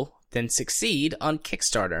fail than succeed on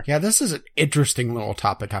Kickstarter. Yeah, this is an interesting little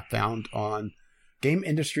topic I found on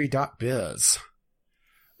GameIndustry.biz.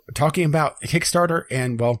 Talking about Kickstarter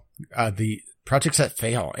and, the projects that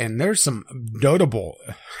fail. And there's some notable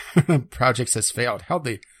projects that's failed. Hell,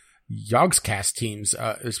 the Yogscast teams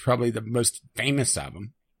is probably the most famous of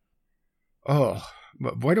them. Oh,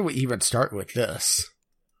 but where do we even start with this?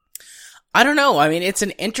 I don't know. It's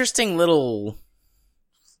an interesting little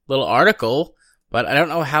article, but I don't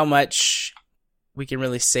know how much we can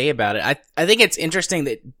really say about it. I think it's interesting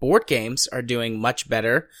that board games are doing much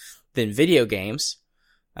better than video games.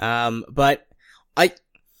 But I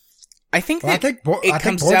think that it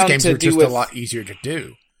comes down games to are just a lot easier to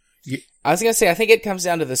do. I was going to say, I think it comes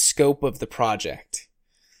down to the scope of the project.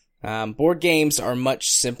 Board games are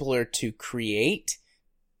much simpler to create,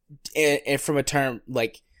 and from a term,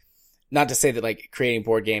 not to say that, creating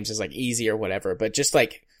board games is, easy or whatever, but just,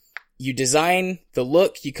 you design the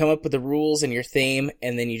look, you come up with the rules and your theme,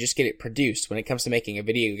 and then you just get it produced. When it comes to making a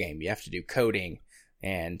video game, you have to do coding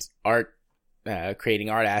and art,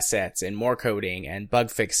 creating art assets and more coding and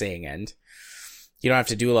bug fixing, and you don't have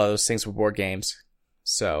to do a lot of those things with board games.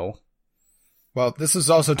 So, Well, this is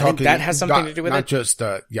also talking that has something to do with not it. just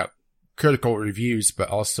critical reviews, but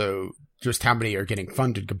also just how many are getting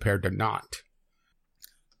funded compared to not.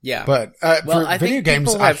 Yeah. But well, for video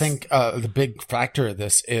games, I think the big factor of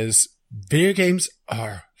this is video games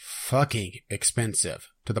are fucking expensive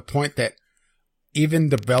to the point that even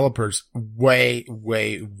developers way,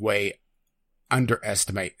 way, way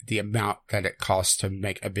underestimate the amount that it costs to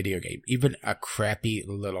make a video game, even a crappy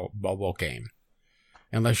little mobile game.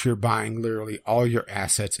 Unless you're buying literally all your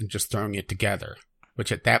assets and just throwing it together,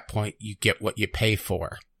 which at that point you get what you pay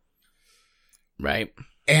for. Right.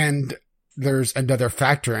 And there's another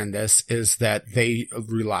factor in this is that they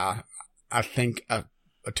rely, I think,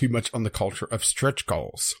 too much on the culture of stretch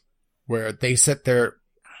goals, where they set their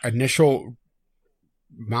initial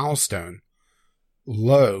milestone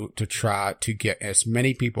low to try to get as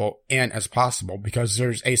many people in as possible, because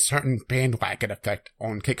there's a certain bandwagon effect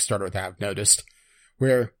on Kickstarter that I've noticed,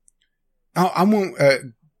 where I won't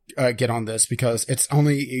get on this because it's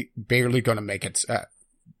only barely going to make its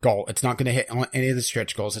goal. It's not going to hit any of the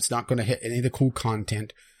stretch goals. It's not going to hit any of the cool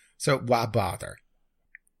content. So why bother?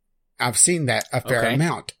 I've seen that a fair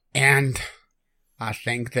amount, and I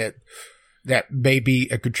think that may be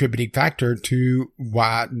a contributing factor to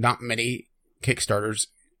why not many Kickstarters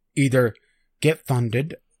either get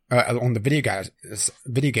funded on the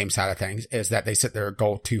video game side of things, is that they set their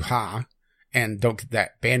goal too high and don't get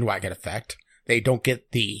that bandwagon effect. They don't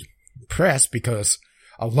get the press because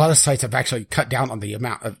a lot of sites have actually cut down on the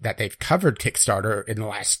amount that they've covered Kickstarter in the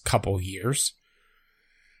last couple of years.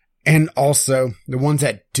 And also, the ones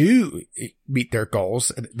that do meet their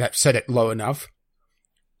goals, that set it low enough,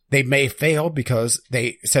 they may fail because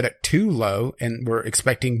they set it too low and were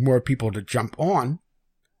expecting more people to jump on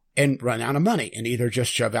and run out of money and either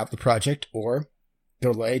just shove out the project or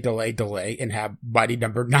delay, and have Mighty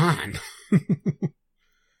Number 9.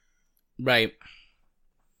 Right.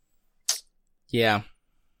 Yeah.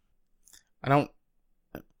 I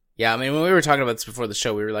mean, when we were talking about this before the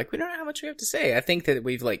show, we were like, we don't know how much we have to say. I think that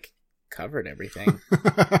we've, covered everything.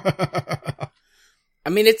 I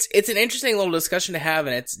mean, it's an interesting little discussion to have,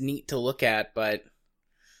 and it's neat to look at, but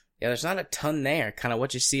yeah, there's not a ton there. Kind of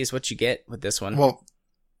what you see is what you get with this one. Well,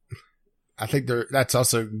 I think that's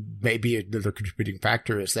also maybe another contributing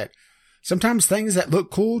factor, is that sometimes things that look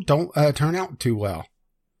cool don't turn out too well.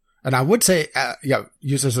 And I would say,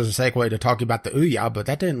 use this as a segue to talking about the Ouya, but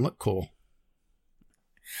that didn't look cool.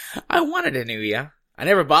 I wanted an Ouya. I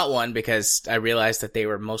never bought one because I realized that they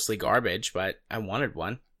were mostly garbage, but I wanted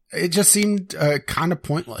one. It just seemed kind of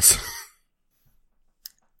pointless.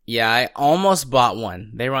 Yeah, I almost bought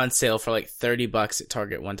one. They were on sale for $30 at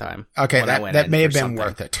Target one time. Okay, that may have been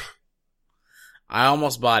worth it. I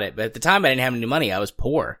almost bought it, but at the time I didn't have any money. I was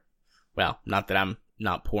poor. Well, not that I'm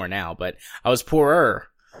not poor now, but I was poorer.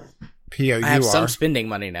 P-O-U-R. I have some spending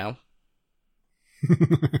money now.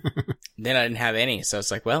 Then I didn't have any, so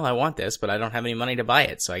it's like, well, I want this, but I don't have any money to buy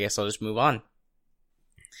it, so I guess I'll just move on.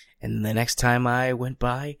 And the next time I went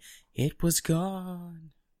by, it was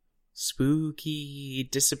gone. Spooky,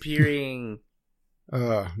 disappearing.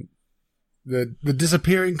 The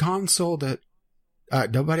disappearing console that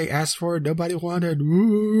nobody asked for, nobody wanted.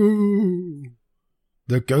 Woo!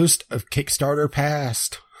 The ghost of Kickstarter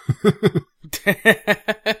passed.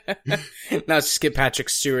 Now let's just get Patrick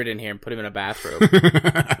Stewart in here and put him in a bathrobe.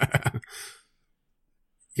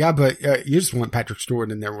 Yeah, but you just want Patrick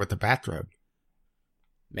Stewart in there with a bathrobe.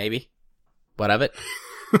 Maybe. What of it?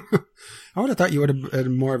 I would have thought you would have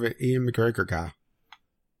been more of an Ian McGregor guy.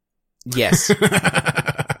 Yes.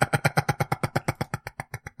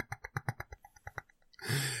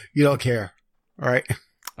 You don't care. All right.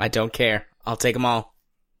 I don't care. I'll take them all.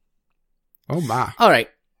 Oh my. All right.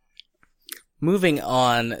 Moving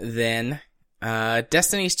on then.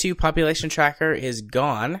 Destiny's 2 population tracker is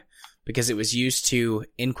gone because it was used to,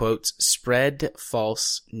 in quotes, spread a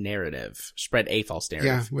false narrative.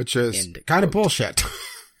 Yeah, which is kind of bullshit.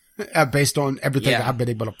 Based on everything I've been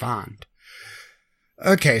able to find.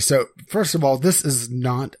 Okay, so first of all, this is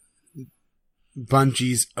not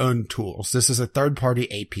Bungie's own tools. This is a third-party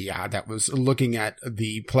API that was looking at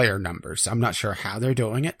the player numbers. I'm not sure how they're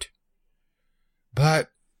doing it. But,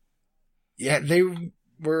 yeah, they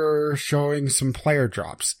were showing some player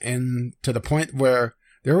drops, and to the point where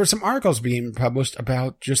there were some articles being published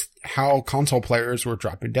about just how console players were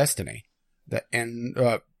dropping Destiny.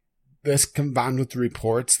 This combined with the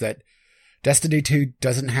reports that Destiny 2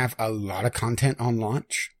 doesn't have a lot of content on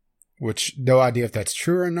launch, which no idea if that's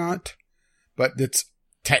true or not, but it's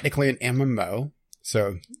technically an MMO.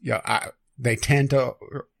 So, they tend to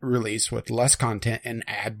release with less content and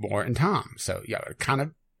add more in time. So, it kind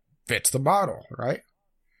of fits the model, right?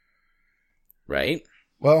 Right?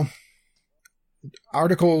 Well,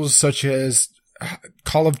 articles such as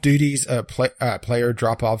Call of Duty's player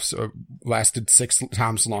drop-offs lasted 6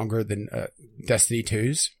 times longer than Destiny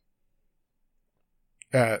 2's.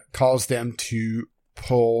 Calls them to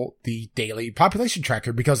pull the daily population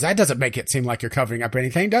tracker, because that doesn't make it seem like you're covering up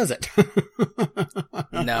anything, does it?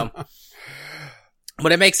 No.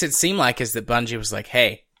 What it makes it seem like is that Bungie was like,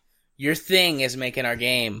 hey, your thing is making our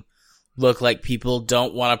game look like people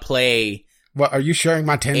don't want to play. What, are you sharing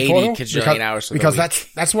my tinfoil? 80 kajillion hours for because the week.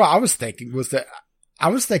 that's what I was thinking, was that I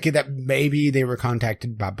was thinking that maybe they were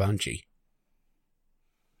contacted by Bungie.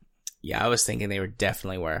 Yeah, I was thinking they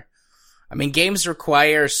definitely were. I mean, games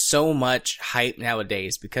require so much hype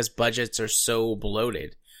nowadays because budgets are so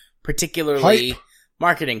bloated, particularly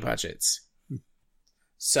marketing budgets.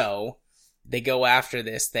 So they go after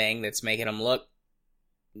this thing that's making them look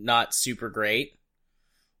not super great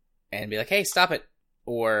and be like, hey, stop it.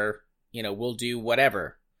 Or, we'll do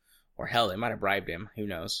whatever. Or hell, they might have bribed him. Who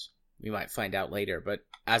knows? We might find out later. But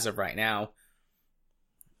as of right now,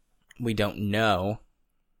 we don't know.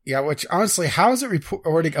 Yeah, which honestly, how is it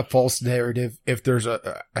reporting a false narrative if there's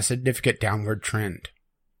a significant downward trend?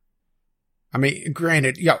 I mean,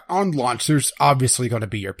 granted, on launch, there's obviously going to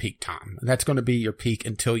be your peak time. And that's going to be your peak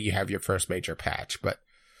until you have your first major patch. But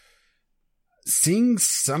seeing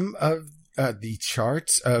some of the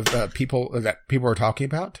charts of people are talking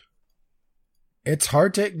about, it's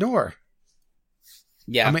hard to ignore.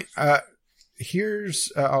 Yeah. I mean,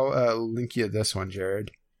 I'll link you this one, Jared.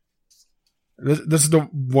 This is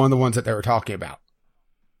one of the ones that they were talking about.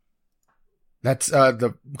 That's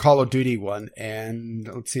the Call of Duty one, and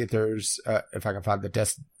let's see if I can find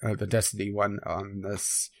the Destiny one on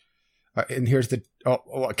this. And here's I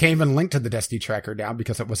can't even link to the Destiny tracker now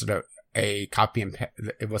because it wasn't a copy and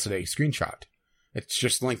it wasn't a screenshot. It's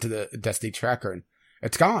just linked to the Destiny tracker, and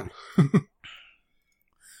it's gone.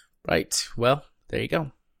 Right. Well, there you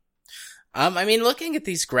go. I mean, looking at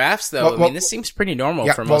these graphs, though, this seems pretty normal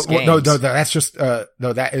for most games. No, that's just,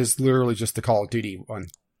 that is literally just the Call of Duty one.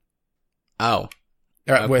 Oh.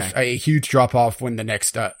 Okay. With a huge drop off when the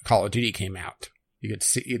next Call of Duty came out. You could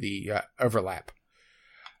see the overlap.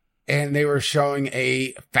 And they were showing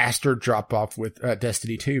a faster drop off with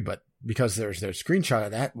Destiny 2, but because there's no screenshot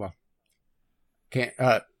of that, well, can't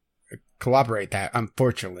collaborate that,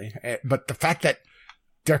 unfortunately. But the fact that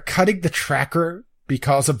they're cutting the tracker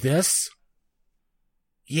because of this,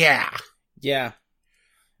 yeah.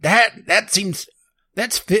 That seems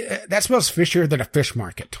that smells fishier than a fish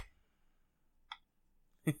market.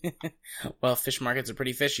 Well, fish markets are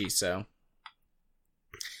pretty fishy, so.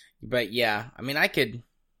 But yeah, I mean,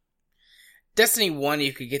 Destiny 1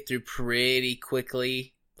 you could get through pretty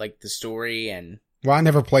quickly, like the story and. Well, I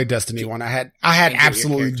never played Destiny 1. I had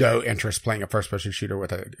absolutely no interest playing a first-person shooter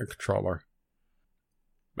with a controller.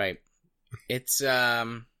 Right. It's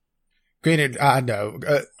Granted, I know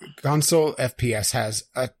console FPS has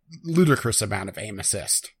a ludicrous amount of aim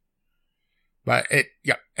assist, but at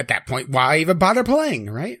that point, why even bother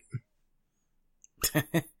playing, right?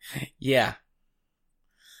 Yeah.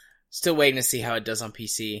 Still waiting to see how it does on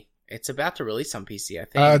PC. It's about to release on PC, I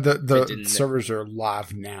think. The servers are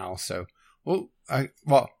live now, so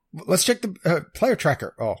let's check the player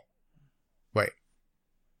tracker. Oh, wait.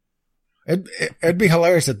 It'd be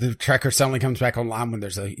hilarious if the tracker suddenly comes back online when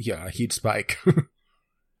there's a huge spike.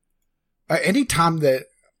 Anytime that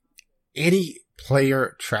any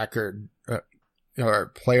player tracker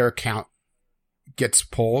or player count gets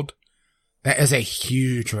pulled, that is a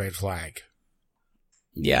huge red flag.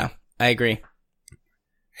 Yeah, I agree.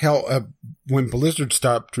 Hell, when Blizzard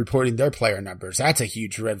stopped reporting their player numbers, that's a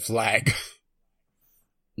huge red flag.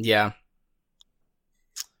 Yeah.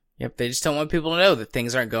 Yep, they just don't want people to know that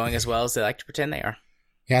things aren't going as well as they like to pretend they are.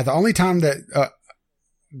 Yeah, the only time that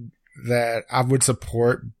I would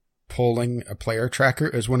support pulling a player tracker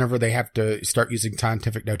is whenever they have to start using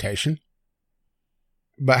scientific notation.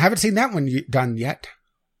 But I haven't seen that one done yet.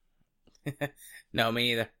 No, me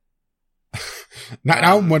neither.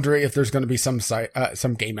 Now I'm wondering if there's going to be some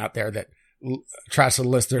game out there that tries to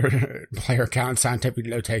list their player count in scientific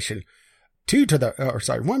notation. 1 to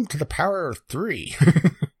the power of 3.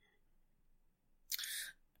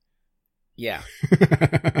 Yeah.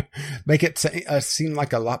 Make it seem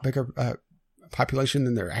like a lot bigger population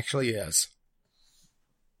than there actually is.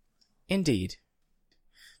 Indeed.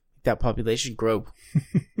 That population grow.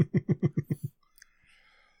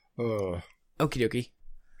 Okie dokie.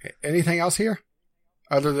 Anything else here?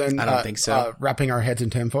 Other than I don't think so. Wrapping our heads in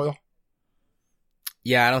tinfoil?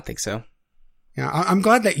 Yeah, I don't think so. Yeah, I'm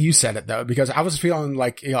glad that you said it, though, because I was feeling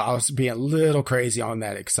like I was being a little crazy on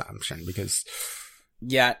that assumption, because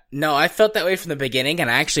Yeah, no, I felt that way from the beginning, and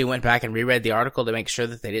I actually went back and reread the article to make sure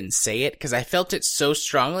that they didn't say it, because I felt it so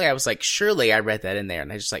strongly. I was like, surely I read that in there,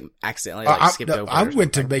 and I just accidentally skipped over it. I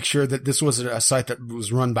went to make sure that this wasn't a site that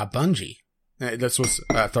was run by Bungie. This was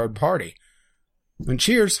a third party. And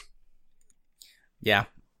cheers. Yeah,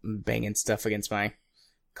 I'm banging stuff against my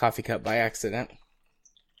coffee cup by accident.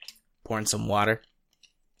 Pouring some water.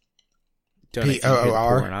 Don't know if you hear the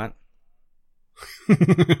pour or not.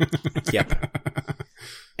 Yep.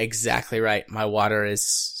 Exactly right. My water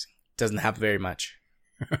doesn't have very much.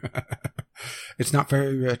 It's not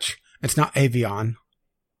very rich. It's not Avion.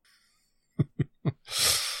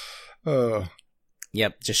 Oh.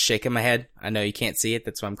 Yep, just shaking my head. I know you can't see it,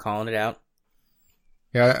 that's why I'm calling it out.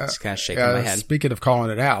 Yeah, just kind of shaking my head. Speaking of calling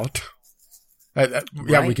it out,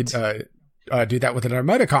 yeah, we could do that with an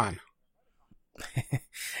emoticon.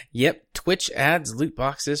 Yep, Twitch adds loot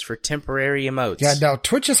boxes for temporary emotes. Yeah, no,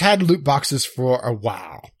 Twitch has had loot boxes for a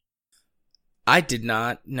while. I did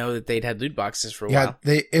not know that they'd had loot boxes for a while.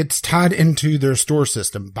 Yeah, it's tied into their store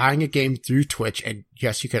system. Buying a game through Twitch, and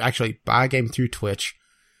yes, you could actually buy a game through Twitch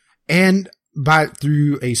and buy it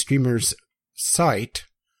through a streamer's site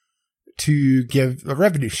to give a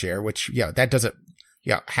revenue share, which, that doesn't,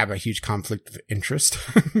 have a huge conflict of interest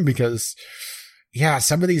because,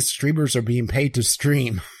 some of these streamers are being paid to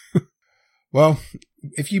stream. Well,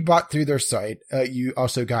 if you bought through their site, you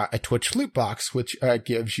also got a Twitch loot box, which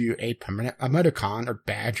gives you a permanent emoticon or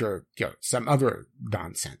badge or some other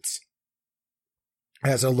nonsense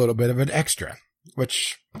as a little bit of an extra,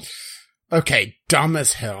 which, okay, dumb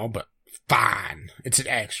as hell, but fine. It's an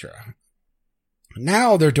extra.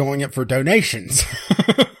 Now they're doing it for donations.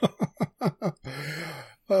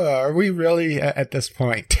 Are we really at this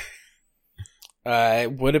point?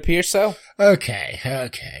 It would appear so. Okay,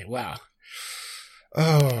 well.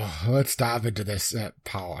 Oh, let's dive into this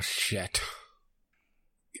pile of shit.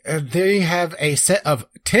 They have a set of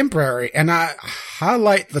temporary, and I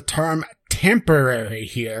highlight the term temporary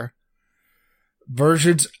here,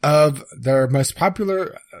 versions of their most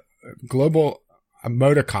popular global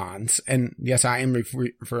emoticons. And yes, I am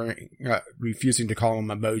refusing to call them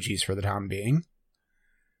emojis for the time being.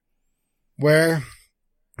 Where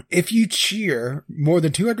if you cheer more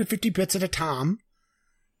than 250 bits at a time,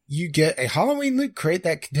 you get a Halloween loot crate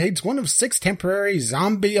that contains one of 6 temporary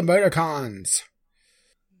zombie emoticons.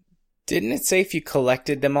 Didn't it say if you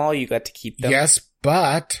collected them all, you got to keep them? Yes,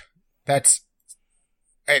 but that's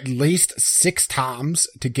at least 6 times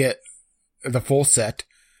to get the full set.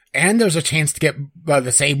 And there's a chance to get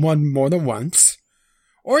the same one more than once.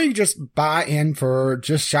 Or you just buy in for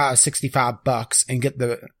just shy of $65 and get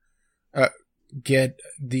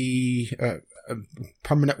the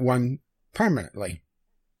permanent one permanently.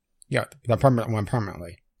 Yeah, the permanent one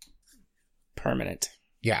permanently. Permanent.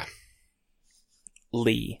 Yeah.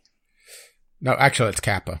 Lee. No, actually, it's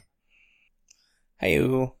Kappa.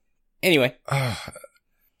 Hey-oo. Anyway.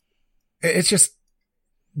 It's just...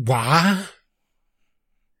 Why?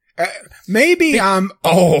 Maybe I'm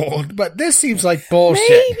old, but this seems like bullshit.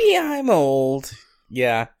 Maybe I'm old.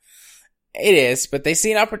 Yeah. It is, but they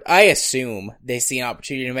see I assume they see an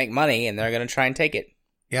opportunity to make money, and they're going to try and take it.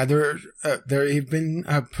 Yeah, they've been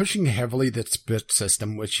pushing heavily this bit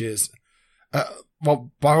system, which is,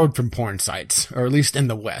 borrowed from porn sites, or at least in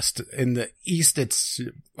the West. In the East, it's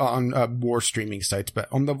on more streaming sites, but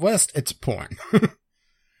on the West, it's porn.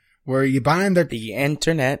 Where you buy in the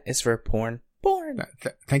internet is for porn. Porn.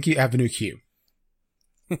 Thank you, Avenue Q.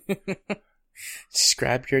 Just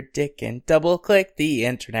grab your dick and double click. The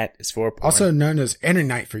internet is for porn. Also known as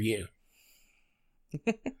Internet for you.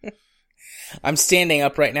 I'm standing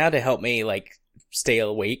up right now to help me stay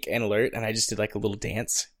awake and alert, and I just did a little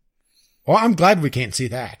dance. Well, I'm glad we can't see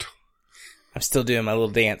that. I'm still doing my little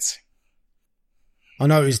dance. Oh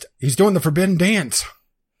no, he's doing the forbidden dance.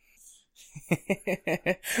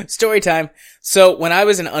 Story time. So when I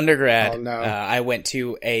was an undergrad, oh, no. I went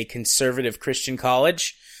to a conservative Christian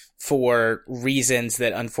college for reasons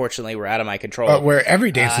that unfortunately were out of my control. Where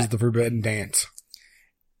every dance is the forbidden dance.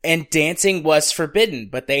 And dancing was forbidden,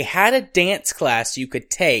 but they had a dance class you could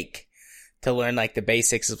take to learn the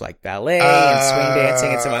basics of ballet and swing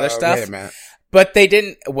dancing and some other stuff. Wait a minute. But they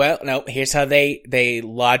didn't, no, here's how they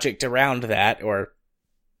logicked around that, or,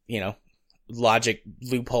 logic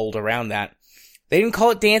loopholed around that. They didn't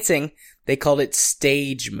call it dancing, they called it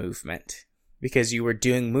stage movement. Because you were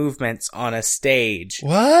doing movements on a stage.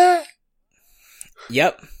 What?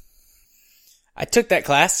 Yep. I took that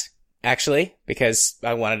class, actually, because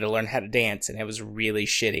I wanted to learn how to dance, and it was really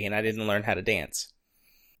shitty, and I didn't learn how to dance.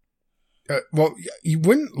 Well, you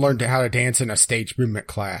wouldn't learn how to dance in a stage movement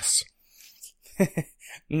class.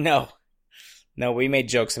 No, No, we made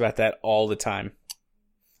jokes about that all the time.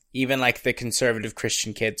 Even like the conservative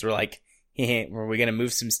Christian kids were like, hey, were we going to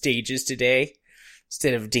move some stages today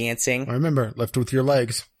instead of dancing? Remember, lift with your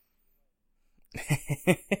legs.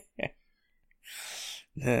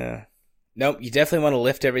 Nope, you definitely want to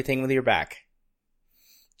lift everything with your back.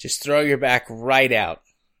 Just throw your back right out.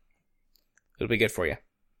 It'll be good for you.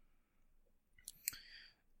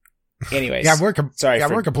 Anyways. We're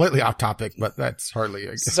completely off topic, but that's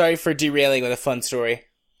hardly... Sorry for derailing with a fun story.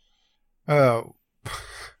 Oh.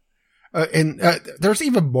 And there's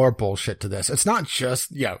even more bullshit to this. It's not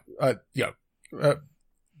just,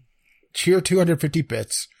 Cheer 250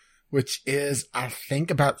 bits, which is, I think,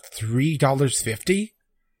 about $3.50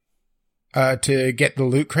 to get the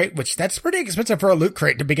loot crate, which that's pretty expensive for a loot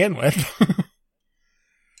crate to begin with.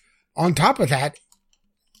 On top of that,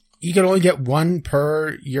 you can only get one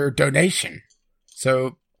per your donation.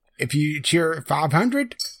 So if you cheer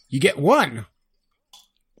 500, you get one.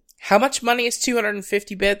 How much money is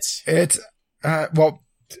 250 bits? It's,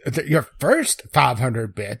 your first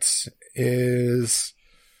 500 bits is,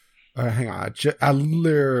 hang on, I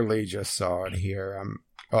literally just saw it here.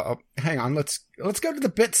 Hang on, let's go to the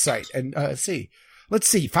bit site and, see. Let's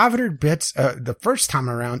see, 500 bits, the first time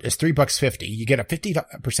around is $3.50. You get a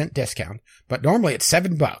 50% discount, but normally it's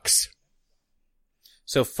 $7.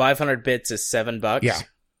 So 500 bits is $7? Yeah.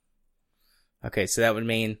 Okay, so that would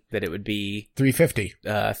mean that it would be $3.50.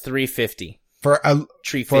 $3.50 for a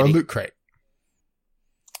loot crate.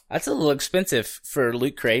 That's a little expensive for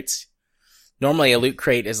loot crates. Normally a loot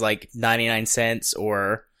crate is like 99 cents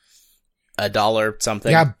or $1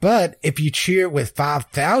 something. Yeah, but if you cheer with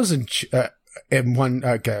 5,000 in one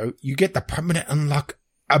go, you get the permanent unlock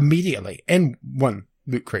immediately in one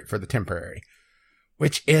loot crate for the temporary,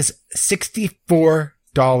 which is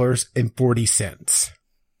 $64.40.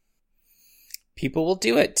 People will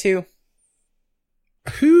do it too.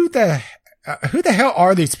 Who the hell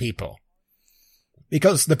are these people?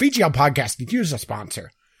 Because the VGL podcast could use a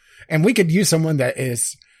sponsor, and we could use someone that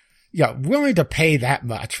is, willing to pay that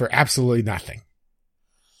much for absolutely nothing.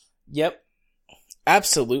 Yep.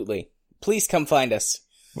 Absolutely. Please come find us.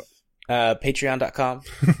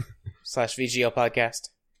 Patreon.com/VGL podcast.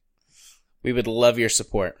 We would love your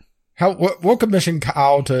support. We'll commission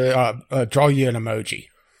Kyle to draw you an emoji.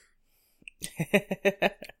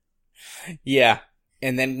 Yeah.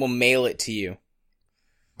 And then we'll mail it to you.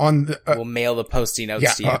 We'll mail the Post-it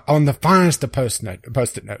notes to you. On the finest of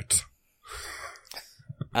Post-it notes.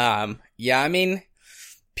 I mean,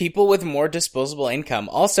 people with more disposable income.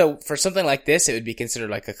 Also, for something like this, it would be considered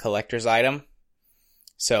like a collector's item.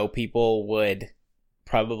 So people would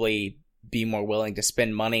probably be more willing to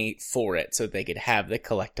spend money for it so they could have the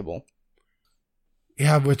collectible.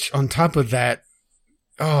 Yeah, which on top of that,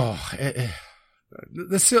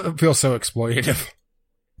 this feels so exploitative.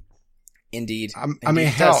 Indeed. I mean,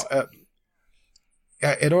 hell,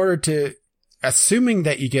 in order to, assuming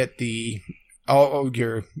that you get all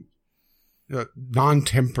your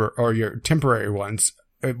or your temporary ones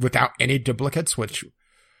without any duplicates, which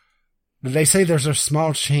they say there's a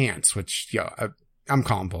small chance, which, I'm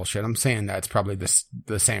calling bullshit. I'm saying that it's probably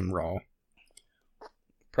the same roll.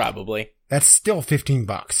 Probably. That's still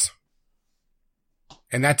 $15.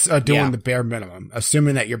 And that's doing the bare minimum,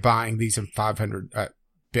 assuming that you're buying these in 500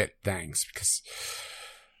 bit things, because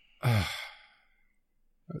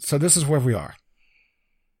so this is where we are.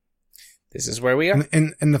 This is where we are.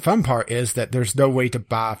 And the fun part is that there's no way to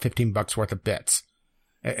buy $15 worth of bits.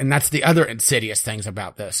 And that's the other insidious things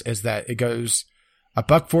about this, is that it goes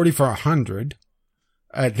 $1.40 for 100,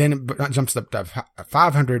 then it jumps up to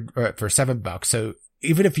 500 for $7. So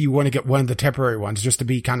even if you want to get one of the temporary ones just to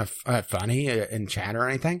be kind of funny in chat or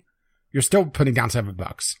anything, you're still putting down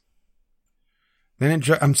 $7. Then it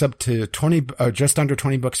jumps up to just under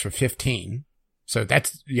 $20 for 15. So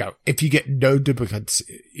that's, if you get no duplicates,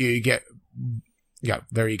 you get,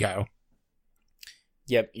 there you go.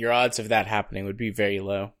 Yep, your odds of that happening would be very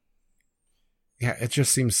low. Yeah, it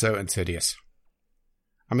just seems so insidious.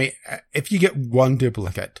 I mean, if you get one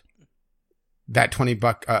duplicate, that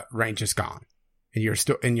 $20 range is gone, and you're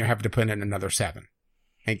having to put in another 7.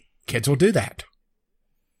 And kids will do that.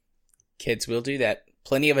 Kids will do that.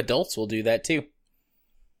 Plenty of adults will do that too.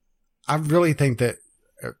 I really think that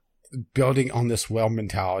building on this well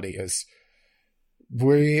mentality is,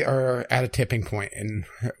 we are at a tipping point, and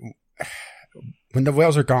when the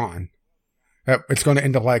whales are gone, it's going to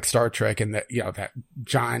end up like Star Trek, and that that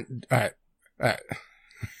giant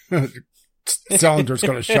cylinder's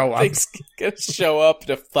going to show up. It's going to show up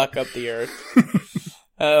to fuck up the Earth.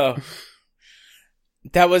 Oh,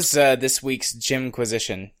 that was this week's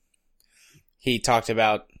Jimquisition. He talked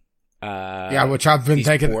about which I've been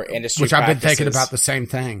thinking practices. about the same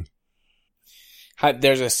thing.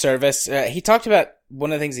 There's a service. He talked about,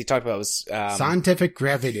 one of the things he talked about was scientific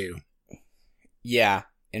revenue. Yeah,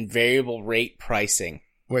 and variable rate pricing.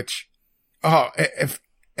 Which, if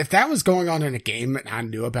that was going on in a game and I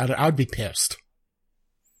knew about it, I would be pissed.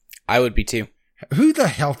 I would be too. Who the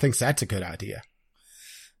hell thinks that's a good idea?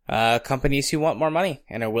 Companies who want more money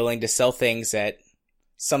and are willing to sell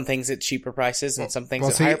some things at cheaper prices and some things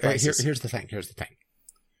at higher prices. Here's the thing.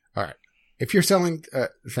 All right. If you're selling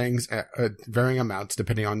things at varying amounts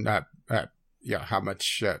depending on how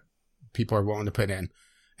much people are willing to put in,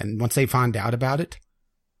 and once they find out about it,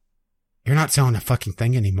 you're not selling a fucking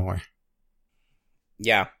thing anymore.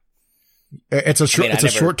 Yeah. It's a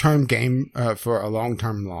short-term game for a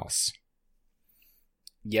long-term loss.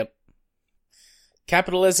 Yep.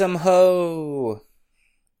 Capitalism, ho!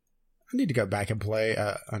 I need to go back and play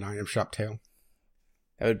an Item Shop Tale.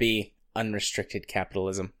 That would be unrestricted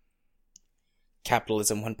capitalism.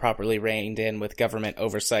 Capitalism, when properly reined in with government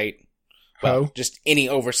oversight. Well, just any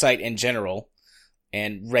oversight in general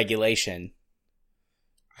and regulation.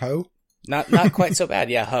 Ho? Not quite so bad.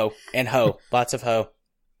 Yeah, ho. And ho. Lots of ho.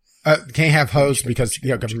 Can't have hoes because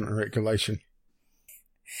government regulation.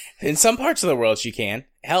 In some parts of the world you can.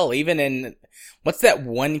 Hell, even in, what's that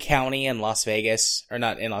one county in Las Vegas? Or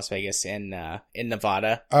not in Las Vegas, in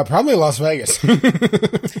Nevada? Probably Las Vegas.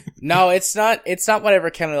 No, it's not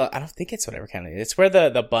whatever county. I don't think it's whatever county. It's where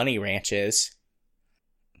the bunny ranch is.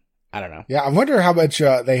 I don't know. Yeah, I wonder how much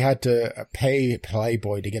they had to pay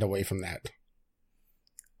Playboy to get away from that.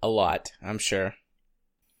 A lot, I'm sure.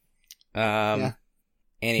 Yeah.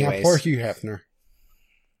 Anyways. Yeah, poor Hugh Hefner.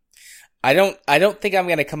 I don't think I'm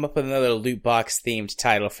going to come up with another loot box themed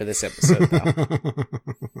title for this episode,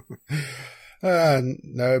 though.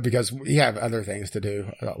 No, because we have other things to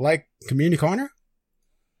do. Like Community Corner?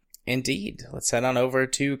 Indeed. Let's head on over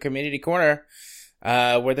to Community Corner.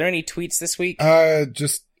 Were there any tweets this week?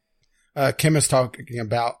 Just Kim is talking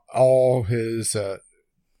about all his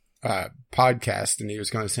podcasts, and he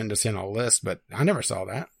was going to send us in a list, but I never saw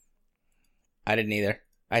that. I didn't either.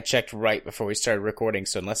 I checked right before we started recording,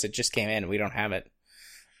 so unless it just came in, we don't have it.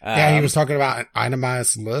 Yeah, he was talking about an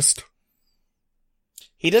itemized list.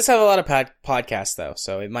 He does have a lot of podcasts, though,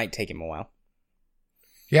 so it might take him a while.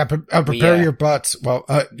 Yeah, prepare your butts. Well,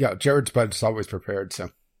 Jared's butt is always prepared,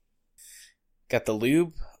 so. Got the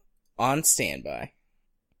lube on standby.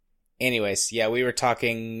 Anyways, yeah, we were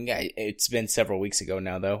talking, it's been several weeks ago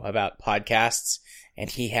now, though, about podcasts, and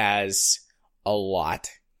he has a lot.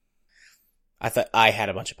 I thought I had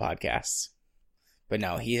a bunch of podcasts. But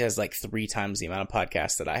no, he has like 3 times the amount of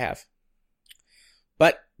podcasts that I have.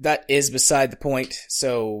 But that is beside the point.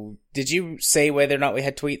 So, did you say whether or not we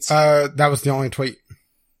had tweets? That was the only tweet.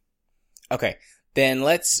 Okay. Then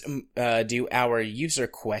let's do our user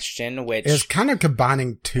question, which is kind of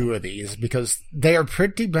combining 2 of these because they are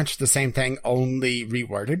pretty much the same thing, only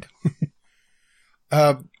reworded.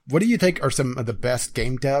 What do you think are some of the best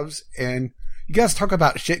game devs? And you guys talk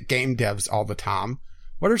about shit game devs all the time.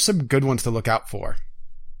 What are some good ones to look out for?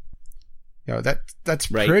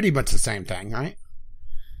 That's right. Pretty much the same thing, right?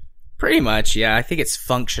 Pretty much, yeah. I think it's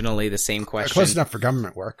functionally the same question. Close enough for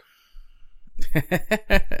government work.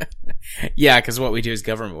 Yeah, because what we do is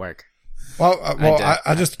government work. Well,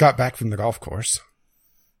 I just got back from the golf course.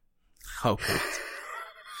 Oh,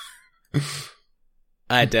 God.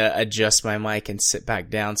 I had to adjust my mic and sit back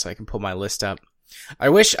down so I can pull my list up.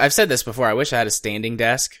 I've said this before, I wish I had a standing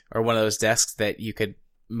desk or one of those desks that you could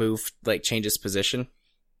move, like change its position.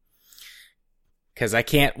 Because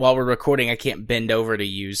while we're recording, I can't bend over to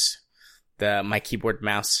use my keyboard and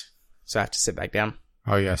mouse. So I have to sit back down.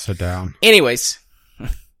 Oh yeah, sit down. Anyways,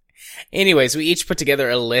 we each put together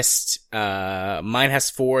a list. Mine has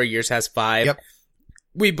 4, yours has 5. Yep.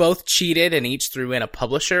 We both cheated and each threw in a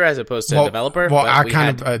publisher as opposed to a developer. Well, I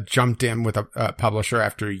kind of jumped in with a publisher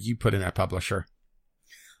after you put in a publisher.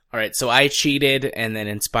 All right, so I cheated and then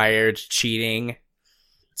inspired cheating.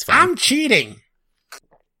 It's fine. I'm cheating.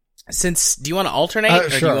 Do you want to alternate or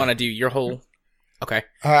sure. do you want to do your whole? Okay.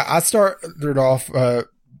 I started off,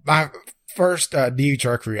 my first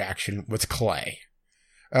knee-jerk reaction was Clay.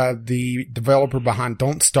 The developer behind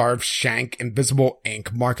Don't Starve, Shank, Invisible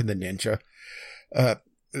Ink, Mark and the Ninja.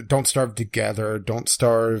 Don't Starve Together, Don't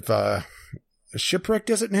Starve, Shipwrecked,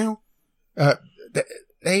 is it now?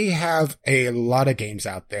 They have a lot of games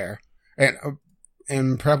out there,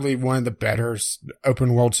 and probably one of the better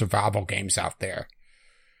open world survival games out there.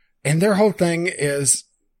 And their whole thing is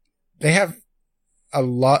they have a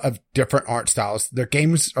lot of different art styles. Their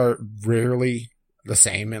games are rarely the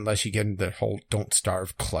same unless you get into the whole Don't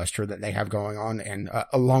Starve cluster that they have going on. And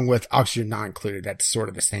along with Oxygen Not Included, that's sort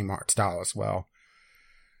of the same art style as well.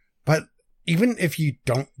 But even if you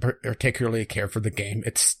don't particularly care for the game,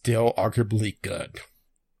 it's still arguably good.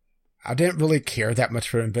 I didn't really care that much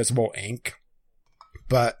for Invisible Ink,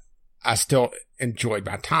 but I still enjoyed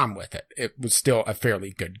my time with it. It was still a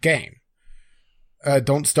fairly good game.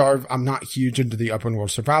 Don't Starve, I'm not huge into the open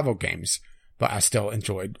world survival games, but I still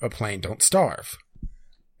enjoyed playing Don't Starve.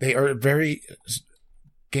 They are very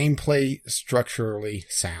gameplay structurally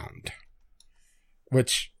sound,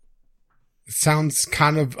 which sounds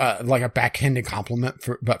kind of like a backhanded compliment,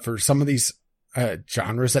 but for some of these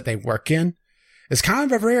genres that they work in, it's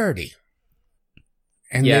kind of a rarity.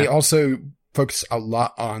 And they also focus a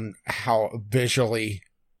lot on how visually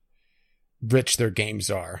rich their games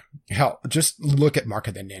are. Hell, just look at Mark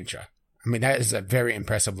of the Ninja. I mean, that is a very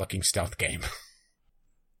impressive looking stealth game.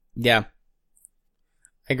 Yeah.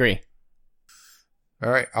 I agree. All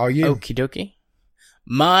right, all you. Okie dokie.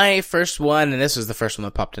 My first one, and this was the first one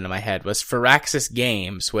that popped into my head, was Firaxis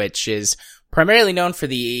Games, which is primarily known for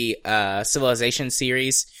the Civilization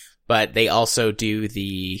series, but they also do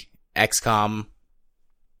the XCOM,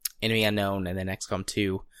 Enemy Unknown, and then XCOM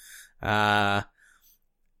 2.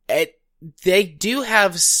 They do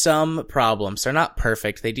have some problems. They're not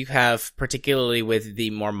perfect. They do have, particularly with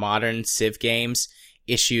the more modern Civ games,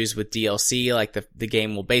 issues with DLC. Like the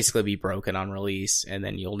game will basically be broken on release, and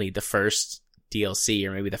then you'll need the first DLC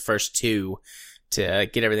or maybe the first two to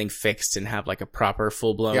get everything fixed and have like a proper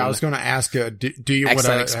full-blown. Yeah, I was going to ask, do you want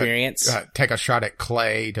to experience? Take a shot at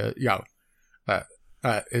Clay to,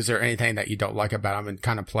 is there anything that you don't like about them and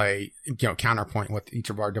kind of play, counterpoint with each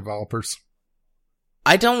of our developers?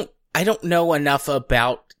 I don't know enough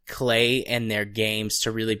about Clay and their games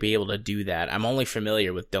to really be able to do that. I'm only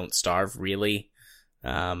familiar with Don't Starve, really.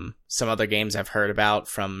 Some other games I've heard about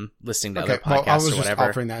from listening to other podcasts or whatever. I was just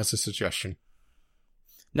offering that as a suggestion.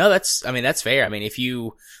 No, that's fair. I mean, if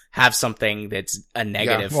you have something that's a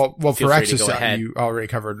negative, well, Firaxis that you already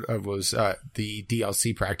covered was the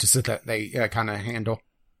DLC practices that they kind of handle.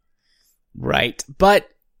 Right. But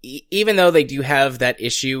even though they do have that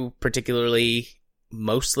issue, particularly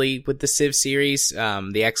mostly with the Civ series, the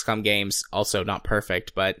XCOM games also not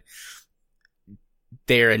perfect, but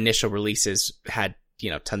their initial releases had,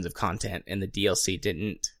 tons of content, and the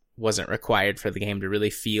DLC wasn't required for the game to really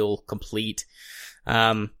feel complete.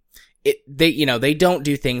 They don't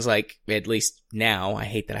do things like, at least now, I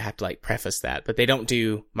hate that I have to preface that, but they don't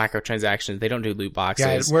do microtransactions, they don't do loot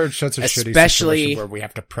boxes. Yeah, we're in such a shitty situation where we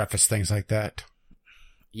have to preface things like that.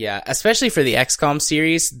 Yeah, especially for the XCOM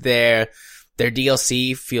series, their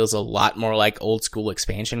DLC feels a lot more like old school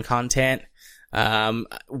expansion content.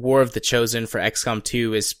 War of the Chosen for XCOM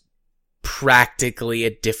 2 is practically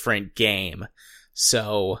a different game.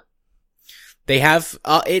 So they have,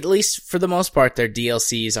 at least for the most part, their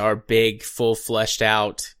DLCs are big, full fleshed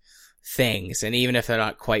out things. And even if they're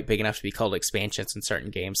not quite big enough to be called expansions in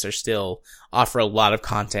certain games, they still offer a lot of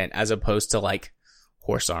content as opposed to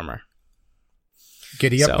horse armor.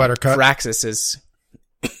 Giddy up, Buttercup. Firaxis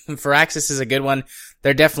is a good one.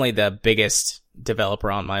 They're definitely the biggest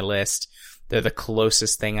developer on my list. They're the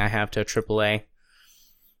closest thing I have to a AAA.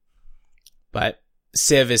 But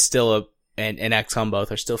Civ is still and XCOM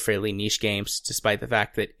both are still fairly niche games, despite the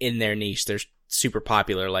fact that in their niche they're super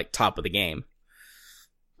popular, top of the game.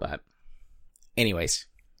 But anyways,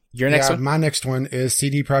 your next one? My next one is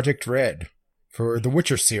CD Projekt Red for the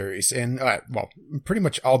Witcher series, and pretty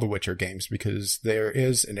much all the Witcher games, because there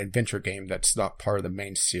is an adventure game that's not part of the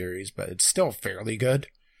main series, but it's still fairly good.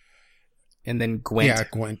 And then Gwent. Yeah,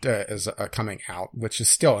 Gwent is coming out, which is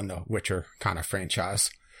still in the Witcher kind of franchise.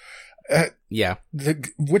 The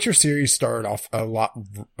Witcher series started off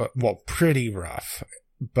pretty rough,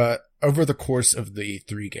 but over the course of the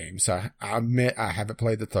 3 games, I admit I haven't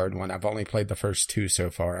played the third one. I've only played the first 2 so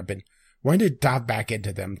far. I've been wanting to dive back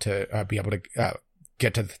into them to be able to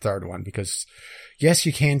get to the third one, because yes,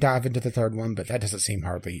 you can dive into the third one, but that doesn't seem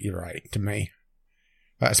hardly right to me.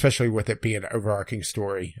 Especially with it being an overarching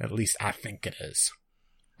story, at least I think it is.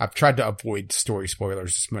 I've tried to avoid story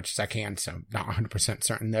spoilers as much as I can, so I'm not 100%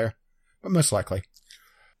 certain there, but most likely.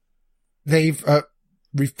 They've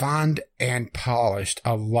refined and polished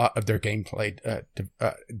a lot of their gameplay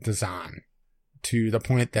design to the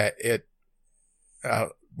point that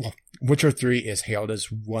Witcher 3 is hailed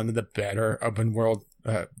as one of the better open world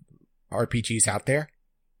RPGs out there,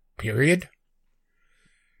 period.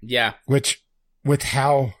 Yeah. Which, with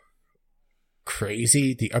how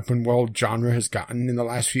crazy the open world genre has gotten in the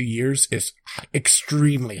last few years, is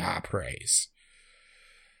extremely high praise.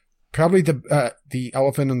 probably the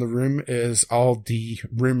elephant in the room is all the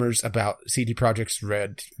rumors about CD Projekt's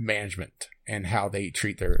Red management and how they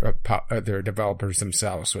treat their developers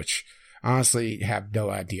themselves, which honestly have no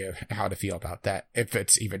idea how to feel about that, if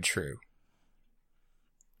it's even true.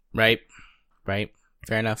 Right.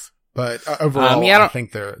 Fair enough. But overall, I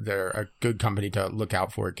think they're a good company to look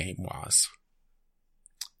out for game-wise.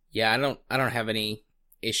 Yeah, I don't have any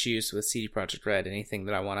issues with CD Projekt Red. Anything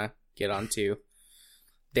that I want to get onto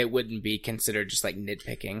that wouldn't be considered just like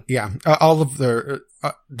nitpicking. Yeah, all of their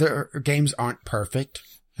games aren't perfect,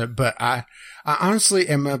 but I honestly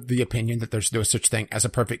am of the opinion that there's no such thing as a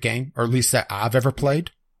perfect game, or at least that I've ever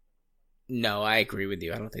played. No, I agree with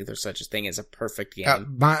you. I don't think there's such a thing as a perfect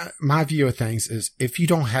game. My view of things is if you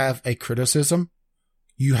don't have a criticism,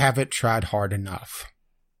 you haven't tried hard enough.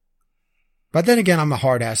 But then again, I'm a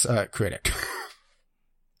hard-ass critic.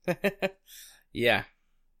 Yeah.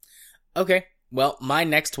 Okay. Well, my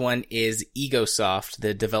next one is Egosoft,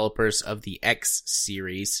 the developers of the X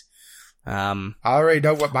series. I already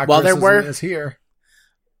know what my criticism is here.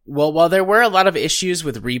 Well, while there were a lot of issues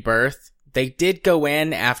with Rebirth, they did go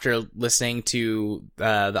in after listening to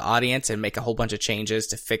the audience and make a whole bunch of changes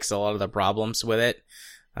to fix a lot of the problems with it.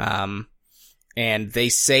 And they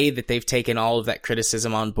say that they've taken all of that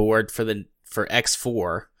criticism on board for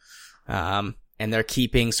X4. And they're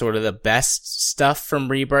keeping sort of the best stuff from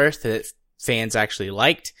Rebirth that fans actually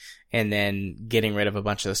liked, and then getting rid of a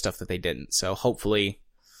bunch of the stuff that they didn't. So hopefully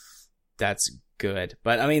that's good.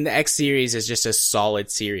 But I mean, the X series is just a solid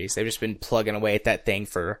series. They've just been plugging away at that thing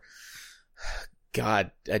for, God,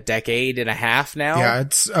 a decade and a half now. Yeah,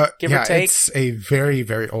 it's a very,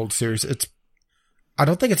 very old series. I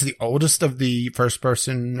don't think it's the oldest of the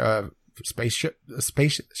first-person spaceship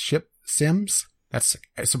sims. That's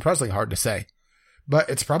surprisingly hard to say, but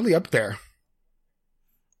it's probably up there.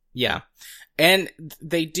 Yeah, and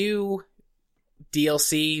they do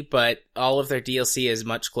DLC, but all of their DLC is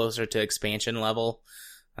much closer to expansion level.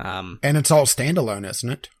 And it's all standalone, isn't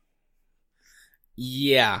it?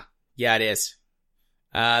 Yeah, it is.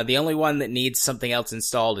 The only one that needs something else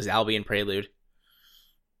installed is Albion Prelude.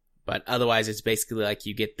 But otherwise, it's basically like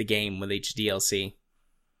you get the game with each DLC.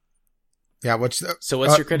 Yeah, so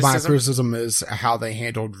what's your criticism? My criticism is how they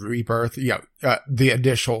handled Rebirth, the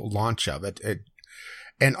initial launch of it.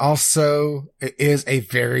 And also, it is a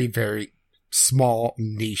very, very small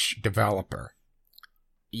niche developer.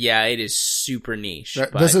 Yeah, it is super niche.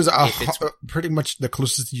 This is pretty much the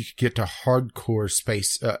closest you could get to hardcore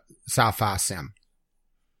space sci-fi sim.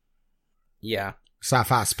 Yeah.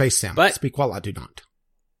 Sci-fi space sim. But speak while I do not.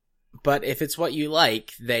 But if it's what you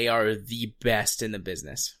like, they are the best in the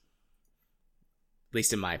business. At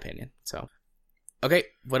least in my opinion. So, okay,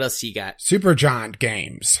 what else you got? Supergiant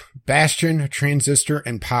Games. Bastion, Transistor,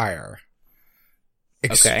 and Pyre.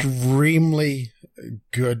 Extremely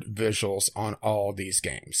good visuals on all these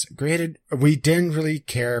games. Granted, we didn't really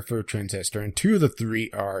care for Transistor, and 2 of the 3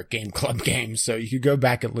 are Game Club games, so you could go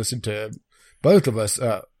back and listen to both of us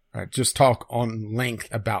just talk on length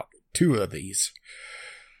about 2 of these.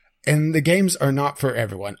 And the games are not for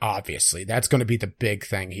everyone, obviously. That's going to be the big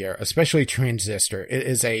thing here, especially Transistor. It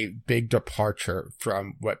is a big departure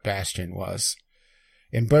from what Bastion was,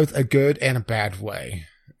 in both a good and a bad way.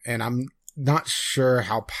 And I'm not sure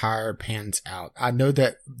how Pyre pans out. I know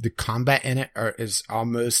that the combat in it is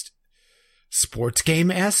almost sports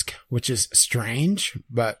game-esque, which is strange,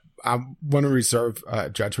 but I want to reserve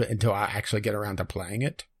judgment until I actually get around to playing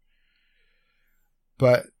it.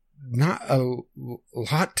 But not a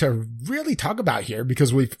lot to really talk about here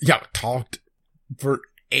because we've talked for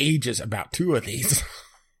ages about 2 of these.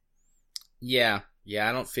 Yeah,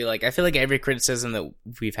 I feel like every criticism that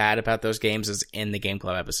we've had about those games is in the Game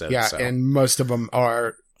Club episode. Yeah, so. And most of them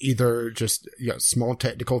are either just small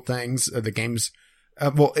technical things. The games,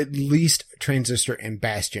 at least Transistor and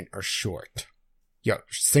Bastion are short.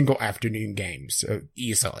 Single afternoon games,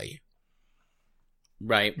 easily.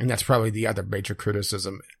 Right. And that's probably the other major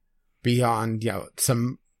criticism. Beyond,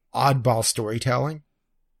 some oddball storytelling,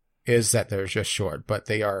 is that they're just short, but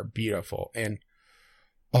they are beautiful. And,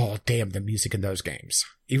 oh, damn, the music in those games.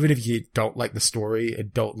 Even if you don't like the story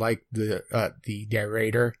and don't like the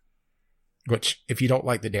narrator, which, if you don't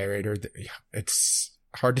like the narrator, it's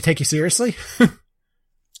hard to take you seriously.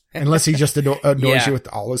 Unless he just annoys you with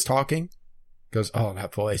all his talking. Goes, oh,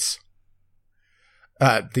 that voice.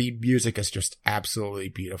 The music is just absolutely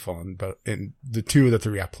beautiful in the 2 of the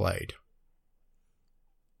 3 I played.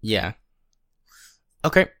 Yeah.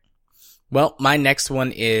 Okay. Well, my next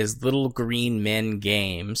one is Little Green Men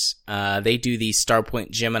Games. They do the Starpoint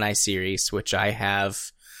Gemini series, which I have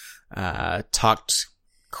talked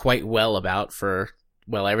quite well about for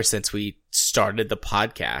ever since we started the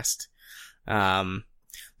podcast.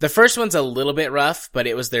 The first one's a little bit rough, but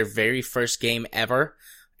it was their very first game ever,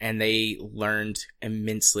 and they learned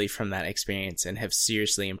immensely from that experience and have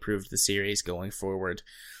seriously improved the series going forward.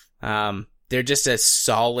 They're just a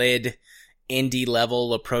solid indie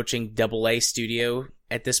level approaching AA studio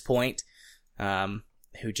at this point,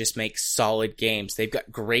 who just makes solid games. They've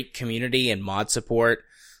got great community and mod support.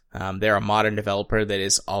 They're a modern developer that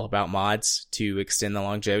is all about mods to extend the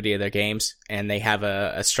longevity of their games, and they have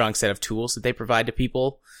a strong set of tools that they provide to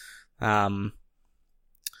people.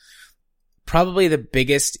 Probably the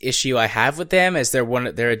biggest issue I have with them is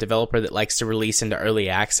they're a developer that likes to release into early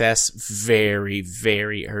access very,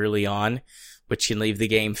 very early on, which can leave the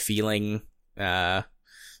game feeling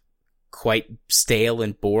quite stale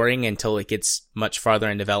and boring until it gets much farther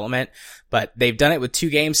in development. But they've done it with 2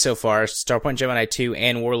 games so far, Starpoint Gemini 2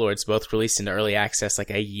 and Warlords, both released into early access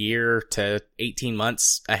like a year to 18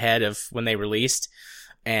 months ahead of when they released.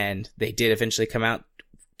 And they did eventually come out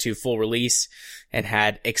to full release and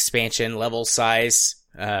had expansion level size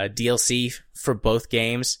DLC for both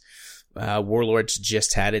games. Warlords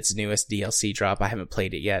just had its newest DLC drop. I haven't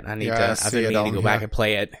played it yet. I've been meaning to go back and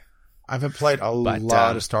play it. I haven't played a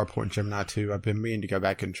lot of Starpoint Gemini 2. I've been meaning to go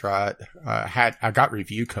back and try it. I got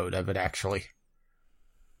review code of it actually.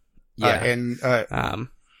 Yeah.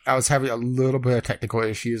 I was having a little bit of technical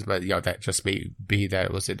issues, but that just be that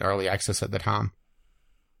it was in early access at the time.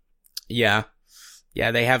 Yeah.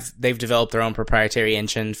 Yeah, they've developed their own proprietary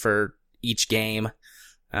engine for each game.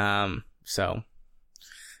 So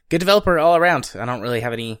good developer all around. I don't really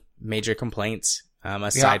have any major complaints.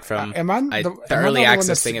 Aside from the early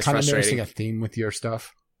access thing is frustrating. A theme with your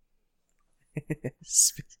stuff.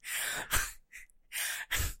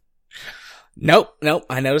 Nope.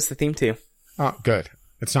 I noticed the theme too. Oh, good.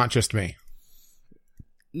 It's not just me.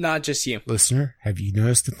 Not just you. Listener, have you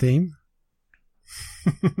noticed the theme?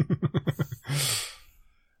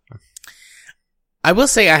 I will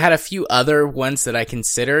say I had a few other ones that I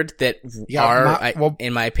considered that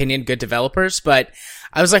in my opinion, good developers, but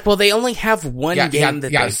I was like, well, they only have one game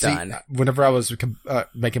that they've done. Whenever I was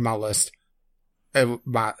making my list,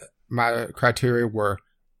 my criteria were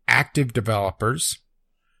active developers,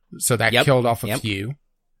 so that killed off a few.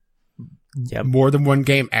 Yep. More than one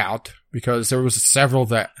game out, because there was several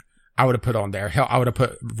that I would have put on there. Hell, I would have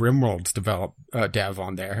put RimWorld's dev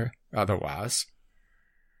on there otherwise.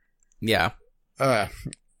 Yeah.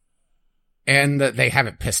 And they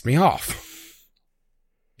haven't pissed me off.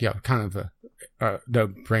 Kind of a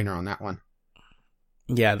no-brainer on that one.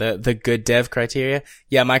 Yeah, the good dev criteria.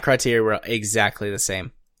 Yeah, my criteria were exactly the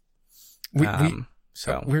same. We're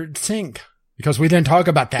in sync because we didn't talk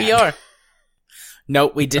about that. We are.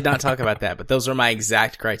 Nope, we did not talk about that, but those were my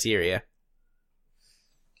exact criteria.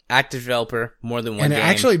 Active developer, more than one game. And it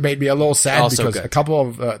actually made me a little sad also because good. A couple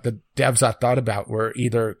of the devs I thought about were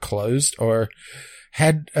either closed or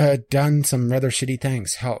had done some rather shitty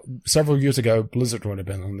things. Hell, several years ago, Blizzard would have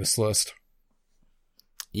been on this list.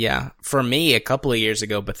 Yeah, for me, a couple of years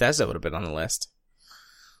ago, Bethesda would have been on the list.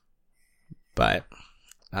 But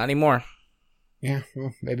not anymore. Yeah,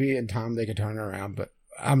 well, maybe in time they could turn it around, but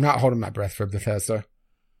I'm not holding my breath for Bethesda.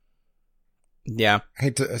 Yeah. I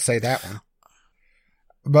hate to say that one.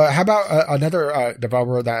 But how about another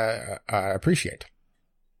developer that I appreciate?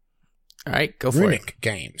 All right, go for Runic it.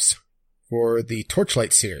 Games for the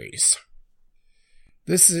Torchlight series.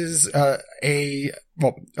 This is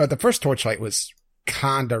the first Torchlight was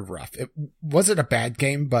kind of rough. It wasn't a bad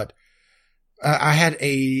game, but I had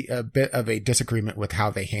a bit of a disagreement with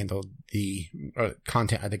how they handled the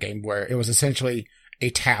content of the game, where it was essentially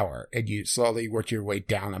a tower, and you slowly work your way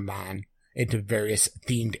down a mine into various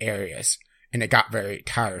themed areas. And it got very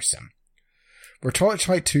tiresome. For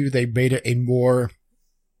Torchlight 2, they made it a more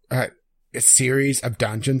a series of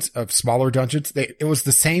dungeons, of smaller dungeons. It was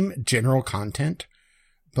the same general content,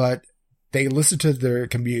 but they listened to their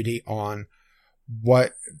community on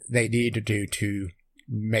what they needed to do to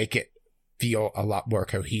make it feel a lot more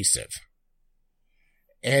cohesive.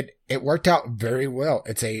 And it worked out very well.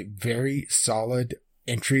 It's a very solid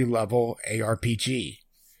entry-level ARPG.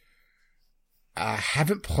 I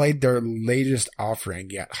haven't played their latest offering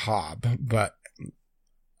yet, Hob, but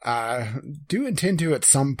I do intend to at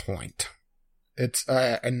some point. It's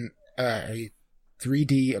a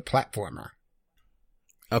 3D platformer.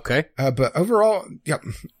 Okay. But overall,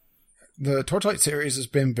 the Torchlight series has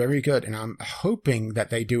been very good, and I'm hoping that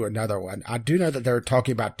they do another one. I do know that they're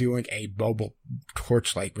talking about doing a mobile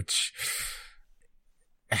Torchlight, which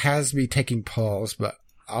has me taking pause, but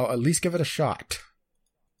I'll at least give it a shot.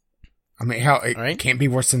 I mean, it can't be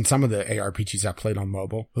worse than some of the ARPGs I played on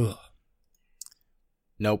mobile. Ugh.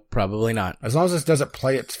 Nope, probably not. As long as it doesn't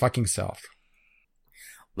play its fucking self.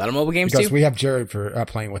 A lot of mobile games Because too. we have Jared for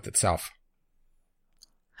playing with itself.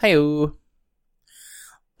 Hi-oh.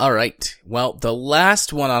 All right. Well, the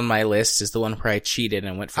last one on my list is the one where I cheated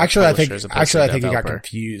and went for Actually, I publisher as think opposed to you got developer.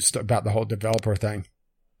 confused about the whole developer thing.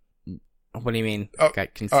 What do you mean? Oh,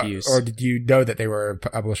 Got confused. Or did you know that they were a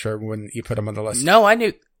publisher when you put them on the list? No, I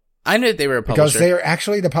knew that they were a publisher. Because they are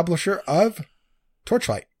actually the publisher of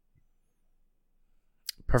Torchlight.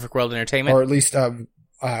 Perfect World Entertainment? Or at least, I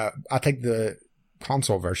think the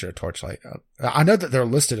console version of Torchlight. I know that they're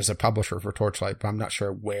listed as a publisher for Torchlight, but I'm not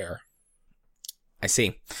sure where. I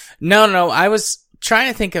see. No, I was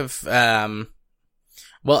trying to think of, well,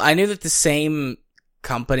 I knew that the same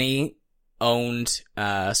company owned,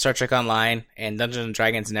 Star Trek Online and Dungeons and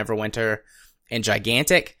Dragons Neverwinter and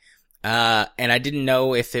Gigantic. And I didn't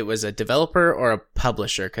know if it was a developer or a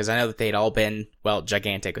publisher, cause I know that they'd all been, well,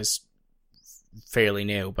 Gigantic was fairly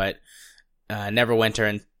new, but, Neverwinter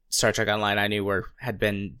and Star Trek Online I knew had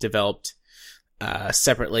been developed,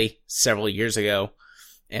 separately several years ago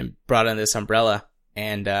and brought under this umbrella.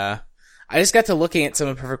 And, I just got to looking at some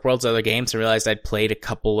of Perfect World's other games and realized I'd played a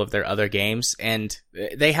couple of their other games, and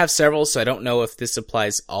they have several, so I don't know if this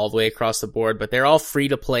applies all the way across the board, but they're all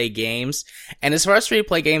free-to-play games. And as far as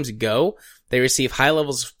free-to-play games go, they receive high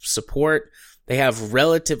levels of support. They have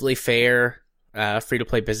relatively fair,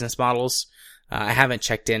 free-to-play business models. I haven't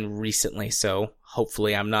checked in recently, so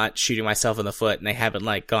hopefully I'm not shooting myself in the foot and they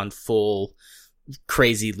haven't gone full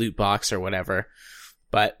crazy loot box or whatever.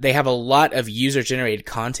 But they have a lot of user-generated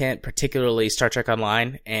content, particularly Star Trek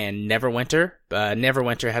Online and Neverwinter.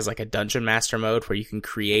 Neverwinter has a dungeon master mode where you can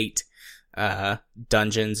create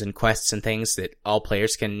dungeons and quests and things that all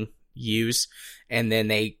players can use. And then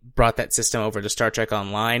they brought that system over to Star Trek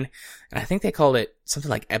Online. And I think they called it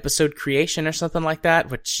something like episode creation or something like that,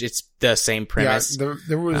 which it's the same premise. Yeah,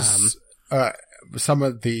 there was some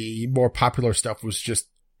of the more popular stuff was just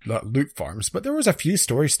loot farms, but there was a few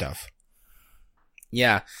story stuff.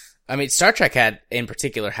 Yeah. I mean, Star Trek in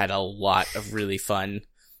particular had a lot of really fun,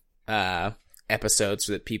 episodes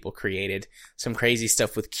that people created. Some crazy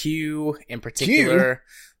stuff with Q in particular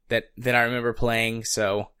that I remember playing.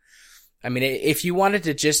 So, I mean, if you wanted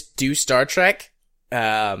to just do Star Trek,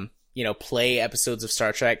 play episodes of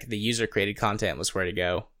Star Trek, the user created content was where to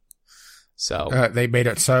go. So, they made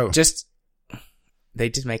it so. They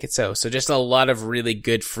did make it so. So just a lot of really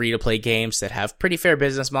good free to play games that have pretty fair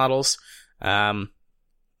business models.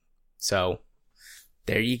 So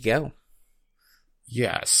there you go.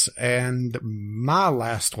 Yes. And my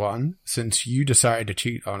last one, since you decided to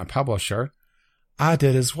cheat on a publisher, I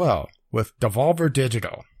did as well with Devolver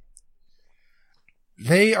Digital.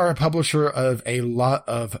 They are a publisher of a lot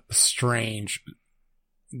of strange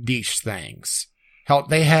niche things. Hell,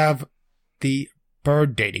 they have the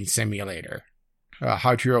bird dating simulator,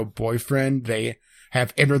 Hydro Boyfriend. They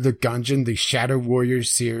have Enter the Gungeon, the Shadow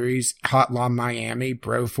Warriors series, Hotline Miami,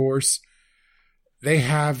 Broforce. They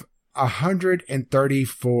have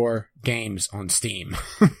 134 games on Steam.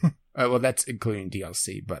 Well, that's including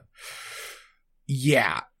DLC, but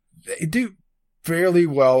yeah, they do fairly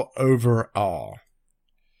well overall.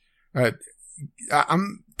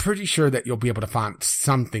 I'm pretty sure that you'll be able to find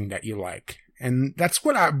something that you like. And that's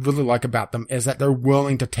what I really like about them, is that they're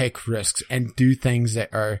willing to take risks and do things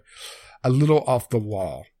that are a little off the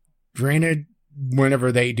wall. Granted,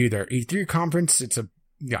 whenever they do their E3 conference, it's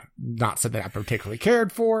not something I particularly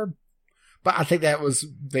cared for, but I think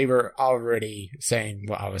they were already saying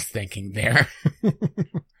what I was thinking there.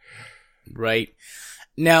 Right.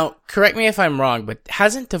 Now, correct me if I'm wrong, but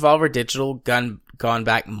hasn't Devolver Digital gone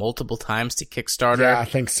back multiple times to Kickstarter? Yeah, I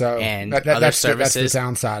think so. And other services? That's the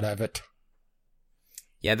downside of it.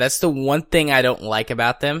 Yeah, that's the one thing I don't like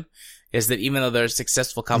about them, is that even though they're a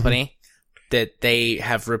successful company, that they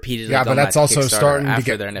have repeatedly but that's also starting to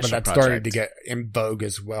get, their initial but that's project. starting to get in vogue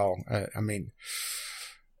as well.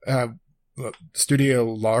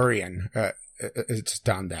 Studio Larian, it's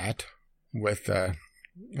done that with,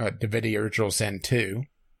 Divinity Original Sin 2.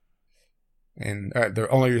 And, the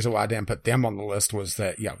only reason why I didn't put them on the list was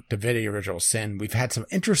that, Divinity Original Sin, we've had some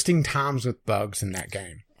interesting times with bugs in that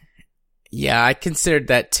game. Yeah, I considered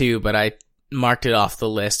that too, but I marked it off the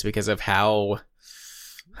list because of how,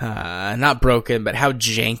 not broken, but how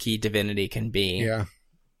janky Divinity can be. Yeah.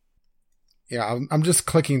 Yeah, I'm just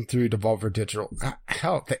clicking through Devolver Digital.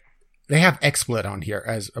 Hell, they have XSplit on here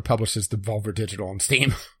as publishes Devolver Digital on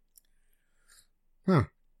Steam. Huh.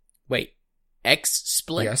 Wait,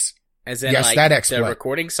 XSplit? Yes. As in, that XSplit. The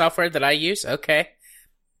recording software that I use? Okay.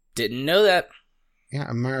 Didn't know that. Yeah,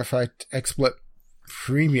 as a matter of fact, XSplit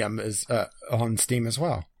Premium is on Steam as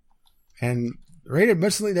well. And Rated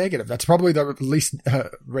mostly negative. That's probably the least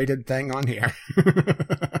rated thing on here.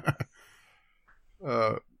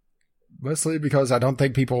 Mostly because I don't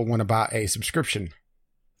think people want to buy a subscription.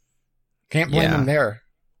 Can't blame them there.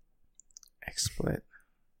 XSplit.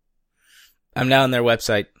 I'm now on their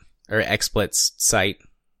website, or XSplit's site.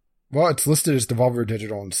 Well, it's listed as Devolver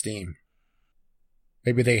Digital on Steam.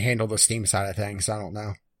 Maybe they handle the Steam side of things. I don't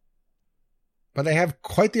know. But they have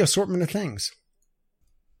quite the assortment of things.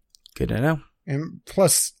 Good to know. And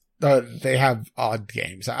plus, they have odd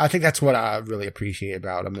games. I think that's what I really appreciate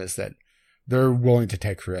about them, is that they're willing to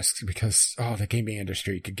take risks, because, the gaming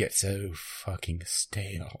industry could get so fucking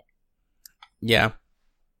stale. Yeah.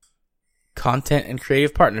 Content and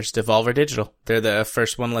creative partners, Devolver Digital. They're the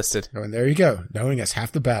first one listed. Oh, and there you go. Knowing is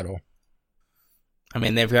half the battle. I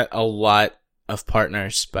mean, they've got a lot of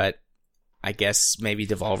partners, but I guess maybe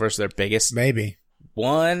Devolver's their biggest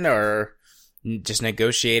one, or just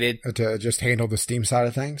negotiated. To just handle the Steam side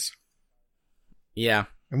of things? Yeah.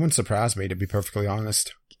 It wouldn't surprise me, to be perfectly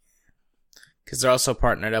honest. Because they're also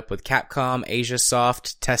partnered up with Capcom,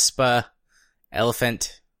 Asiasoft, Tespa,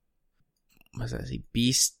 Elephant... What was that?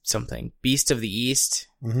 Beast of the East,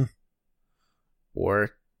 or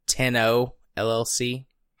 10-0 LLC.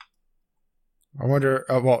 I wonder.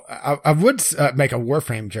 I would make a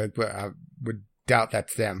Warframe joke, but I would doubt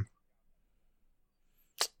that's them.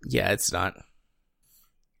 Yeah, it's not.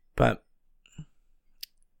 But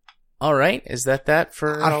all right, is that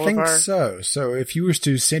for all of our? I think so. So if you were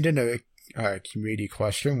to send in a community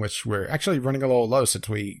question, which we're actually running a little low since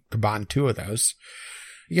we combined two of those.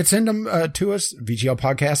 You can send them to us,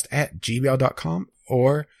 vglpodcast@gmail.com,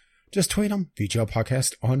 or just tweet them,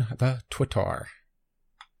 VGL on the Twitter.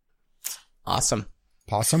 Awesome.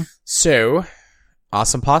 Possum? So,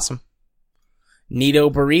 awesome possum. Neato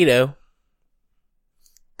burrito.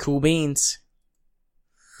 Cool beans.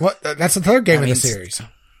 What? That's the third game in the series.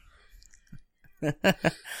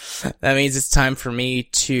 That means it's time for me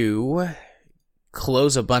to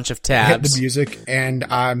close a bunch of tabs. Hit the music, and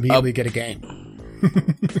I immediately get a game.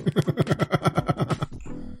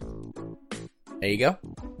 There you go.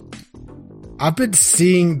 I've been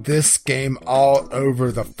seeing this game all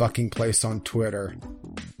over the fucking place on Twitter.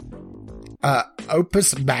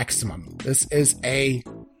 Opus Maximum. This is a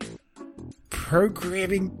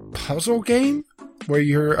programming puzzle game where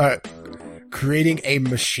you're creating a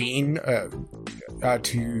machine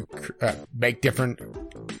to make different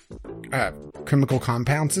chemical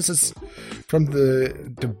compounds. This is from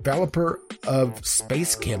the developer of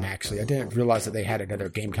Space Kim, actually. I didn't realize that they had another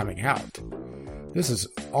game coming out. This is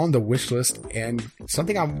on the wish list and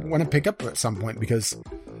something I want to pick up at some point, because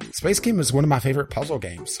Space Kim is one of my favorite puzzle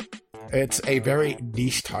games. It's a very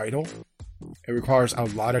niche title. It requires a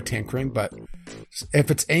lot of tinkering, but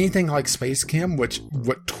if it's anything like Space Kim, which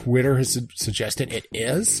what Twitter has suggested it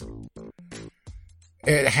is,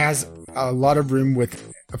 it has a lot of room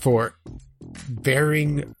for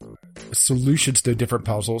varying solutions to different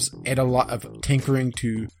puzzles and a lot of tinkering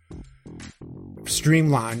to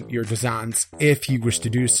streamline your designs if you wish to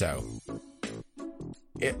do so.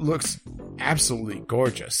 It looks absolutely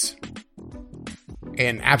gorgeous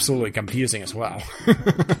and absolutely confusing as well.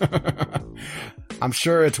 I'm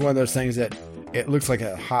sure it's one of those things that it looks like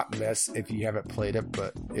a hot mess if you haven't played it,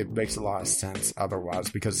 but it makes a lot of sense otherwise,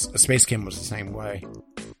 because Space Kim was the same way.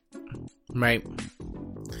 Right.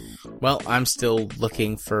 Well, I'm still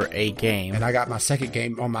looking for a game. And I got my second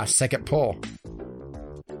game on my second pull.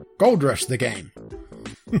 Gold Rush, the game.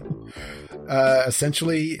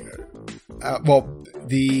 Essentially,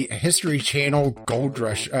 the History Channel Gold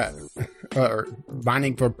Rush, or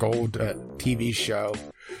Mining for Gold TV show,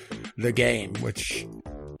 the game, which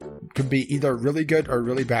could be either really good or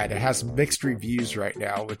really bad. It has mixed reviews right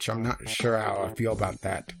now, which I'm not sure how I feel about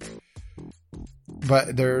that. But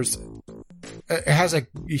it has a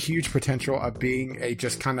huge potential of being a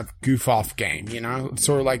just kind of goof off game, you know,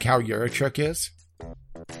 sort of like how Euro Truck is.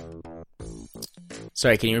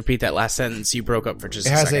 Sorry, can you repeat that last sentence? You broke up for just a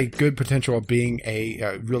second. It has a good potential of being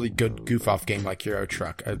a really good goof off game like Euro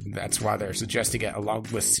Truck. That's why they're suggesting it along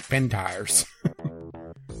with Spin Tires.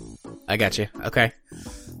 I got you. Okay.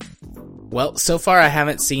 Well, so far I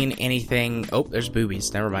haven't seen anything. Oh, there's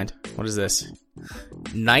boobies. Never mind. What is this?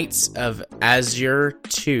 Knights of Azure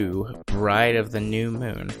 2, Bride of the New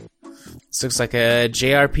Moon. This looks like a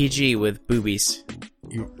JRPG with boobies.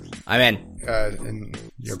 I'm in. And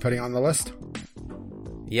you're putting on the list?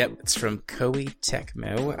 Yep, it's from Koei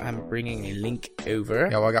Tecmo. I'm bringing a link over.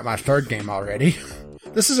 Yeah, well, I got my third game already.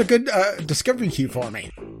 This is a good discovery queue for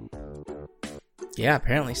me. Yeah,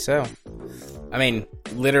 apparently so. I mean,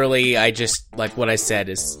 literally, I just, like what I said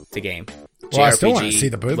is the game. Well, I still want to see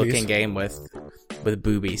the boobies. Looking game with with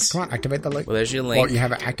boobies. Come on, activate the link. Well, there's your link. Well, you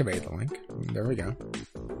haven't activated the link. There we go.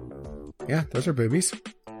 Yeah, those are boobies.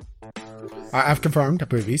 I've confirmed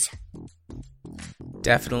boobies.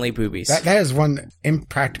 Definitely boobies. That is one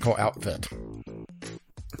impractical outfit.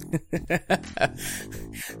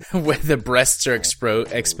 Where the breasts are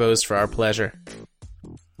exposed for our pleasure.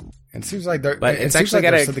 It seems like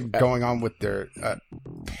there's something going on with their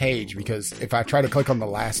page, because if I try to click on the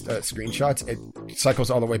last screenshots, it cycles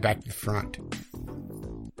all the way back to the front.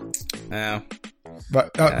 Oh.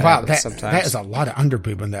 But wow, that is a lot of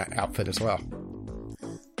underboob in that outfit as well.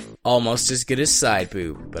 Almost as good as side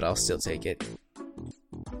boob, but I'll still take it.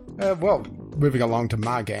 Well, moving along to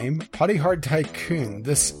my game, Party Hard Tycoon.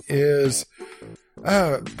 This is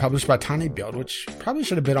published by Tiny Build, which probably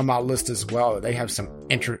should have been on my list as well. They have some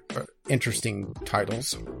interesting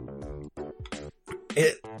titles.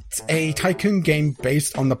 It's a tycoon game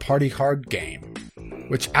based on the Party Hard game,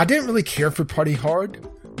 which I didn't really care for Party Hard,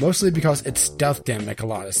 mostly because its stealth didn't make a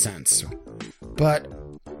lot of sense. But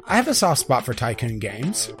I have a soft spot for tycoon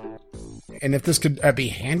games, and if this could be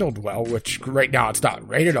handled well, which right now it's not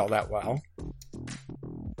rated all that well,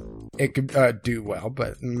 it could do well,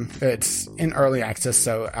 but it's in early access,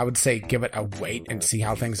 so I would say give it a wait and see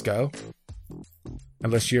how things go.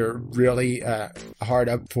 Unless you're really hard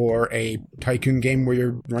up for a tycoon game where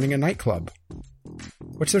you're running a nightclub.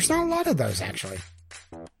 Which there's not a lot of those, actually.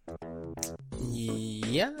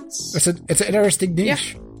 Yes. It's an interesting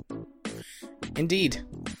niche. Yeah. Indeed.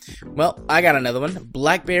 Well, I got another one.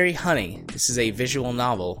 Blackberry Honey. This is a visual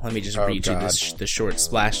novel. Let me just read you the short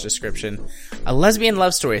splash description. A lesbian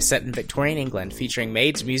love story set in Victorian England, featuring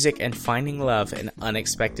maids, music, and finding love in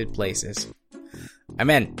unexpected places. I'm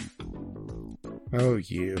in. Oh,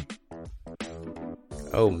 you.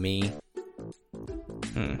 Oh, me.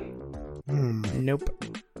 Nope.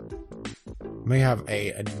 May have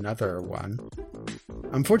another one.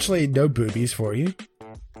 Unfortunately, no boobies for you.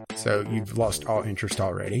 So you've lost all interest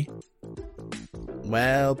already.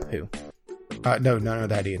 Well, poo. No, none of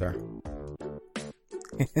that either.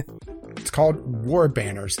 It's called War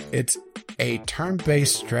Banners. It's a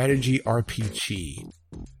turn-based strategy RPG.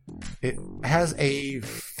 It has a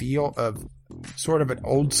feel of sort of an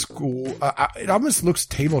old school... it almost looks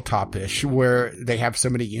tabletop-ish, where they have so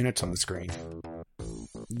many units on the screen.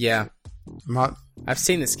 Yeah. I've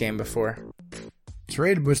seen this game before. It's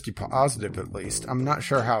rated mostly positive, at least. I'm not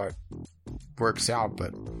sure how it works out,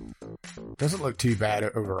 but it doesn't look too bad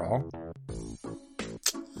overall.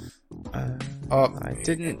 I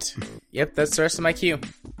didn't. Yep, that's the rest of my queue.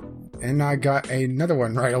 And I got another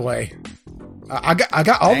one right away. I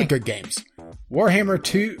got all the good games. Warhammer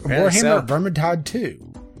 2, Warhammer Vermintide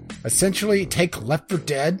 2. Essentially, take Left 4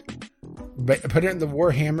 Dead, but put it in the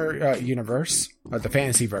Warhammer universe, the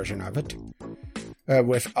fantasy version of it,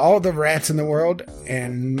 with all the rats in the world,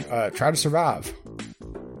 and try to survive.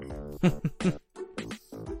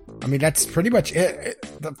 I mean, that's pretty much it.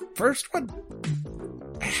 The first one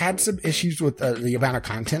had some issues with the amount of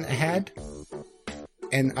content it had,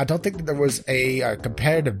 and I don't think that there was a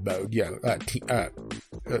competitive mode.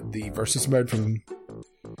 The versus mode from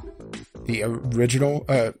the original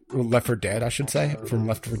Left 4 Dead, I should say, from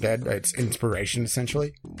Left 4 Dead. It's inspiration,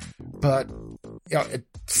 essentially. But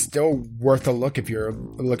it's still worth a look if you're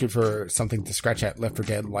looking for something to scratch at Left 4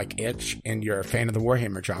 Dead like itch, and you're a fan of the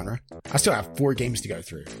Warhammer genre. I still have 4 games to go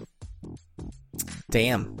through.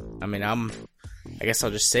 Damn. I mean, I guess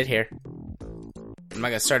I'll just sit here. I'm not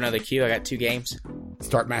gonna start another queue. I got 2 games.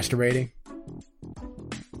 Start masturbating?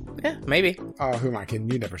 Yeah, maybe. Oh, who am I kidding?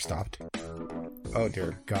 You never stopped. Oh,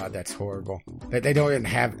 dear God, that's horrible. They don't even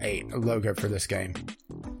have a logo for this game.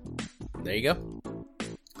 There you go.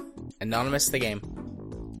 Anonymous the game.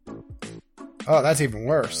 Oh, that's even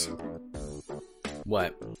worse.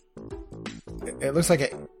 What? It looks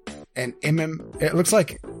like an It looks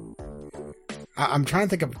like... I'm trying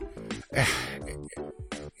to think of...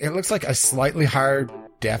 It looks like a slightly higher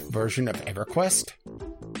def version of EverQuest,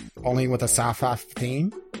 only with a sci-fi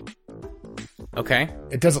theme. Okay.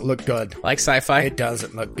 It doesn't look good. Like sci-fi? It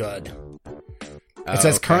doesn't look good. It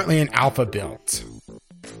says currently in alpha build.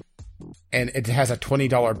 And it has a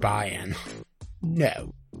 $20 buy-in.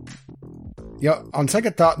 No. On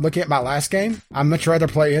second thought, looking at my last game, I'd much rather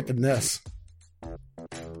play it than this.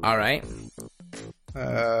 Alright.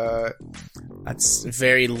 That's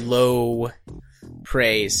very low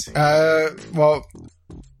praise. Well,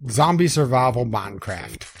 zombie survival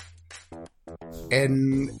Minecraft.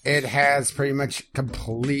 And it has pretty much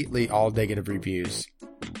completely all negative reviews.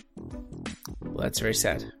 Well, that's very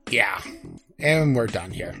sad. Yeah. And we're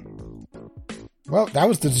done here. Well, that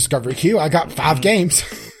was the Discovery Queue. I got 5 games.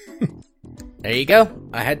 There you go.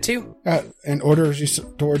 I had 2. And order is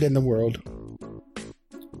restored in the world.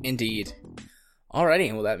 Indeed.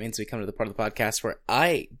 Alrighty, well that means we come to the part of the podcast where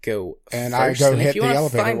I go and first. I go hit the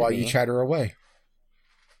elevator while you chatter away.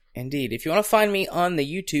 Indeed. If you want to find me on the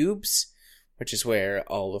YouTubes, which is where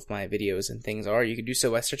all of my videos and things are, you can do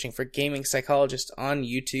so by searching for Gaming Psychologist on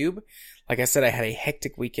YouTube. Like I said, I had a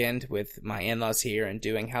hectic weekend with my in-laws here and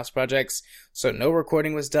doing house projects, so no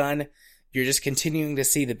recording was done. You're just continuing to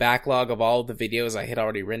see the backlog of all the videos I had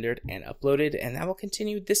already rendered and uploaded, and that will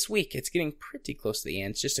continue this week. It's getting pretty close to the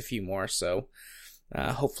end, just a few more, so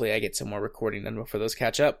hopefully I get some more recording done before those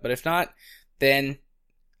catch up. But if not, then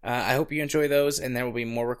I hope you enjoy those, and there will be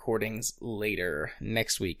more recordings later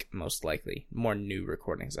next week, most likely. More new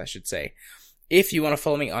recordings, I should say. If you want to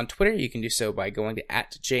follow me on Twitter, you can do so by going to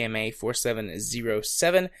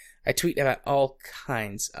 @JMA4707. I tweet about all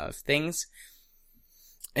kinds of things.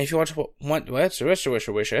 And if you if you want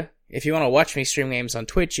to watch me stream games on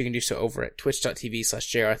Twitch, you can do so over at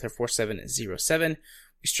twitch.tv/jarthur4707.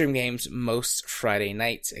 We stream games most Friday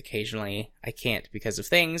nights. Occasionally, I can't because of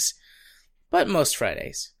things, but most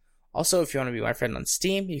Fridays. Also, if you want to be my friend on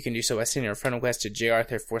Steam, you can do so by sending a friend request to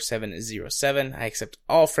jarthur4707. I accept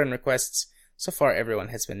all friend requests. So far, everyone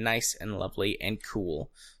has been nice and lovely and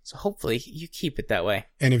cool. So hopefully, you keep it that way.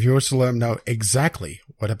 And if you wish to let them know exactly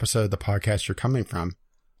what episode of the podcast you're coming from,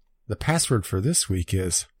 the password for this week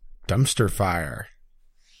is Dumpster Fire.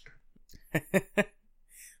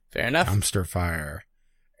 Fair enough. Dumpster Fire.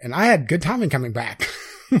 And I had good timing coming back.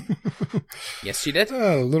 Yes, you did.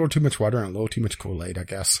 A little too much water and a little too much Kool-Aid, I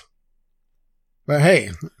guess. But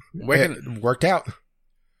hey, it worked out.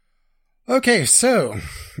 Okay, so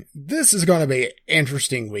this is going to be an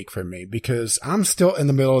interesting week for me because I'm still in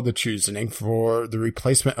the middle of the choosing for the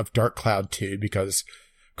replacement of Dark Cloud 2 because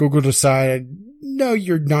Google decided, no,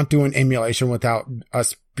 you're not doing emulation without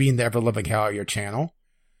us being the ever-living hell of your channel.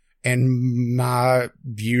 And my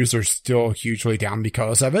views are still hugely down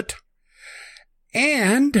because of it.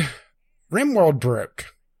 And RimWorld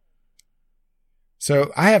broke.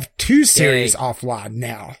 So I have 2 series offline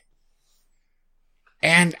now.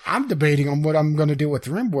 And I'm debating on what I'm going to do with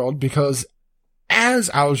RimWorld because as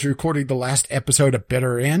I was recording the last episode of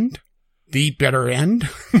Bitter End, a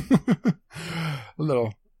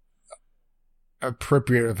little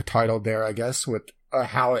appropriate of a title there, I guess, with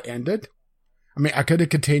how it ended. I mean, I could have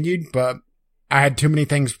continued, but I had too many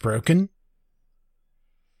things broken.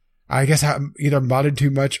 I guess I either modded too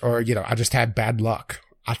much or, I just had bad luck.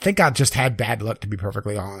 I think I just had bad luck, to be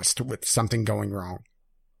perfectly honest, with something going wrong.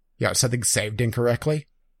 Something saved incorrectly.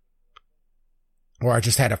 Or I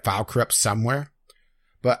just had a file corrupt somewhere.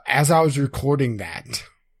 But as I was recording that,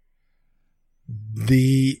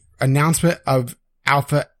 the announcement of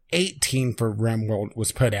Alpha 18 for RimWorld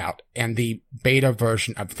was put out, and the beta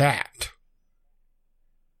version of that.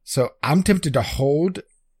 So I'm tempted to hold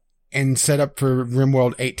and set up for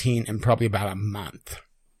RimWorld 18 in probably about a month.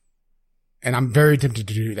 And I'm very tempted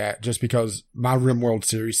to do that just because my RimWorld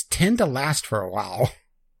series tend to last for a while.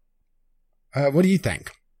 What do you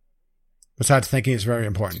think? Besides thinking it's very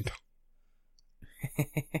important.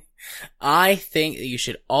 I think that you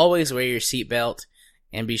should always wear your seatbelt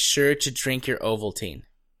and be sure to drink your Ovaltine.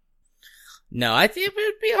 No, I think it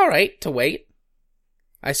would be alright to wait.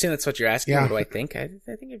 I assume that's what you're asking. Yeah. What do I think? I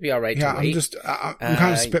think it'd be alright to wait. I'm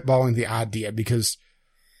kind of spitballing the idea because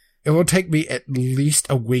it will take me at least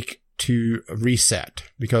a week to reset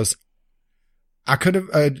because I could have,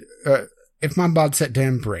 if my mod set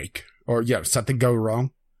didn't break or, something go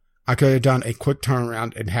wrong, I could have done a quick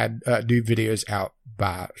turnaround and had new videos out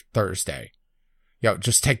by Thursday.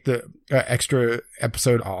 Just take the extra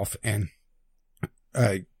episode off and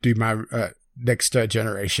do my next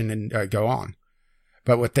generation and go on.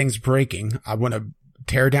 But with things breaking, I want to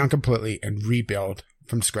tear down completely and rebuild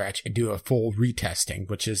from scratch and do a full retesting,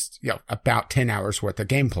 which is, about 10 hours worth of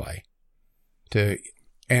gameplay. I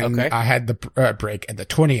had the break at the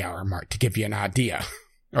 20-hour mark to give you an idea.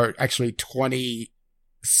 Or actually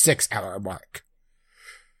 26-hour mark.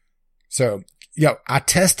 So, I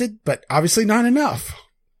tested, but obviously not enough.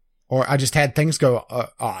 Or I just had things go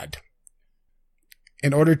odd.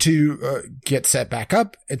 In order to get set back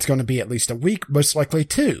up, it's going to be at least a week, most likely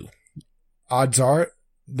 2. Odds are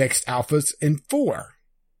next alpha's in 4.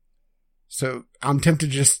 So I'm tempted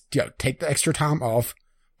to just take the extra time off,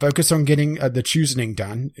 focus on getting the choosing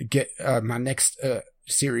done, get my next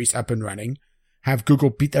series up and running, have Google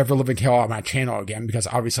beat the ever-living hell out of my channel again because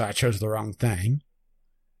obviously I chose the wrong thing.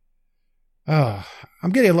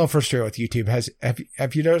 I'm getting a little frustrated with YouTube.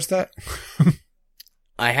 Have you noticed that?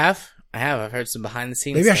 I have. I've heard some behind the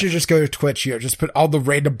scenes Maybe stuff. I should just go to Twitch here. Just put all the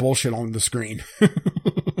random bullshit on the screen.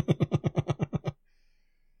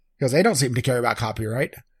 Because they don't seem to care about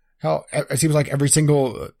copyright. Hell, it seems like every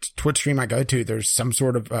single Twitch stream I go to, there's some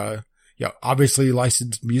sort of, obviously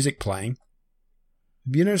licensed music playing.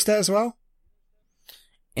 Have you noticed that as well?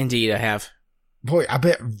 Indeed, I have. Boy, I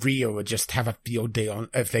bet Rio would just have a field day on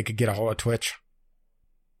if they could get a hold of Twitch.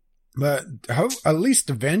 But at least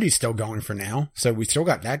Divinity's still going for now, so we still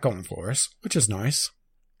got that going for us, which is nice.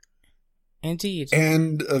 Indeed.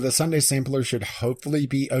 And the Sunday Sampler should hopefully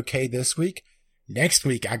be okay this week. Next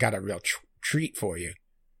week, I got a real treat for you.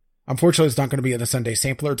 Unfortunately, it's not going to be the Sunday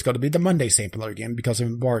Sampler. It's going to be the Monday Sampler again because of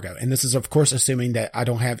embargo. And this is, of course, assuming that I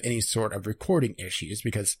don't have any sort of recording issues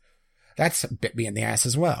because that's bit me in the ass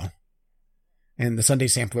as well. And the Sunday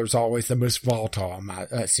Sampler is always the most volatile in my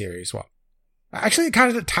series. Well, actually, it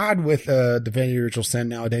kind of tied with Divinity Original Sin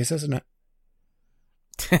nowadays, isn't it?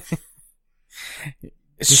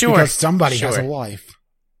 Just sure. Because somebody has a life.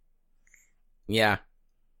 Yeah.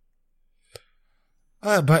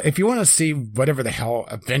 But if you want to see whatever the hell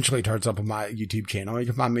eventually turns up on my YouTube channel, you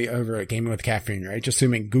can find me over at Gaming with Caffeine Rage,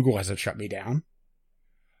 assuming Google hasn't shut me down.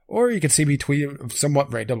 Or you can see me tweet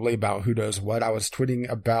somewhat randomly about who knows what. I was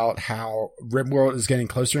tweeting about how RimWorld is getting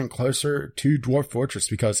closer and closer to Dwarf Fortress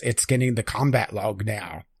because it's getting the combat log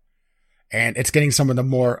now. And it's getting some of the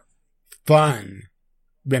more fun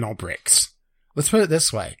mental breaks. Let's put it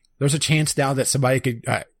this way. There's a chance now that somebody could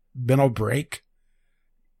mental break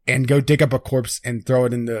and go dig up a corpse and throw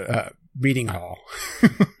it in the meeting hall.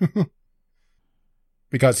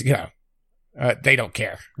 Because, they don't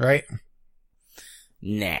care, right?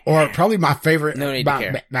 Nah. Or probably my favorite, no need to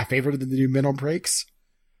care. My favorite of the new mental breaks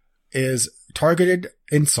is targeted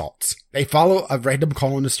insults. They follow a random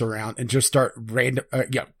colonist around and just start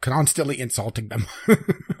constantly insulting them.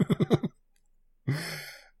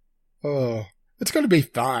 Oh, it's going to be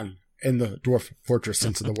fun in the Dwarf Fortress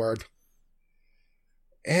sense of the word.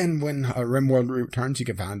 And when RimWorld returns, you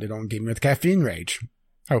can find it on Gaming with Caffeine Rage.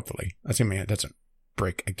 Hopefully. Assuming it doesn't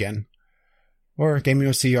break again. Or Gaming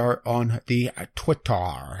with CR on the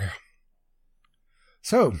Twitter.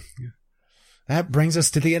 So, that brings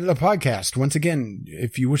us to the end of the podcast. Once again,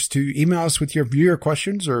 if you wish to email us with your viewer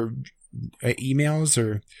questions or emails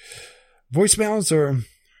or voicemails or...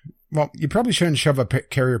 Well, you probably shouldn't shove a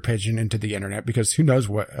carrier pigeon into the internet because who knows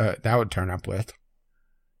what that would turn up with.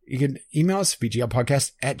 You can email us,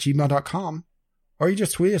 vglpodcast@gmail.com, or you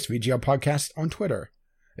just tweet us, VGLPodcast, on Twitter.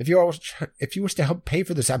 If you wish to help pay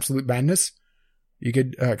for this absolute madness, you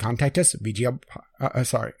could contact us,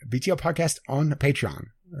 VGLPodcast on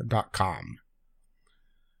Patreon.com.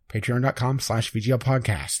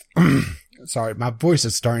 Patreon.com/VGLPodcast. Sorry, my voice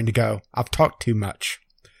is starting to go. I've talked too much.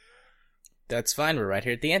 That's fine. We're right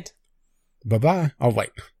here at the end. Bye-bye. Oh, wait.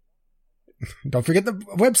 Don't forget the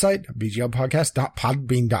website,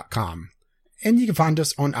 bglpodcast.podbean.com. And you can find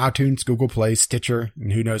us on iTunes, Google Play, Stitcher,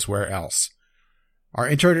 and who knows where else. Our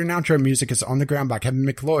intro and outro music is On the Ground by Kevin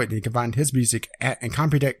McLeod, and you can find his music at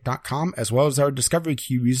incompetech.com, as well as our Discovery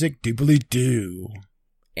Queue music, Doobly-Doo.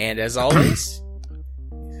 And as always,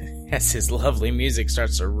 as his lovely music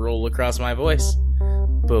starts to roll across my voice,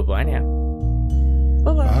 bye-bye now.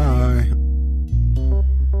 Bye-bye. Bye.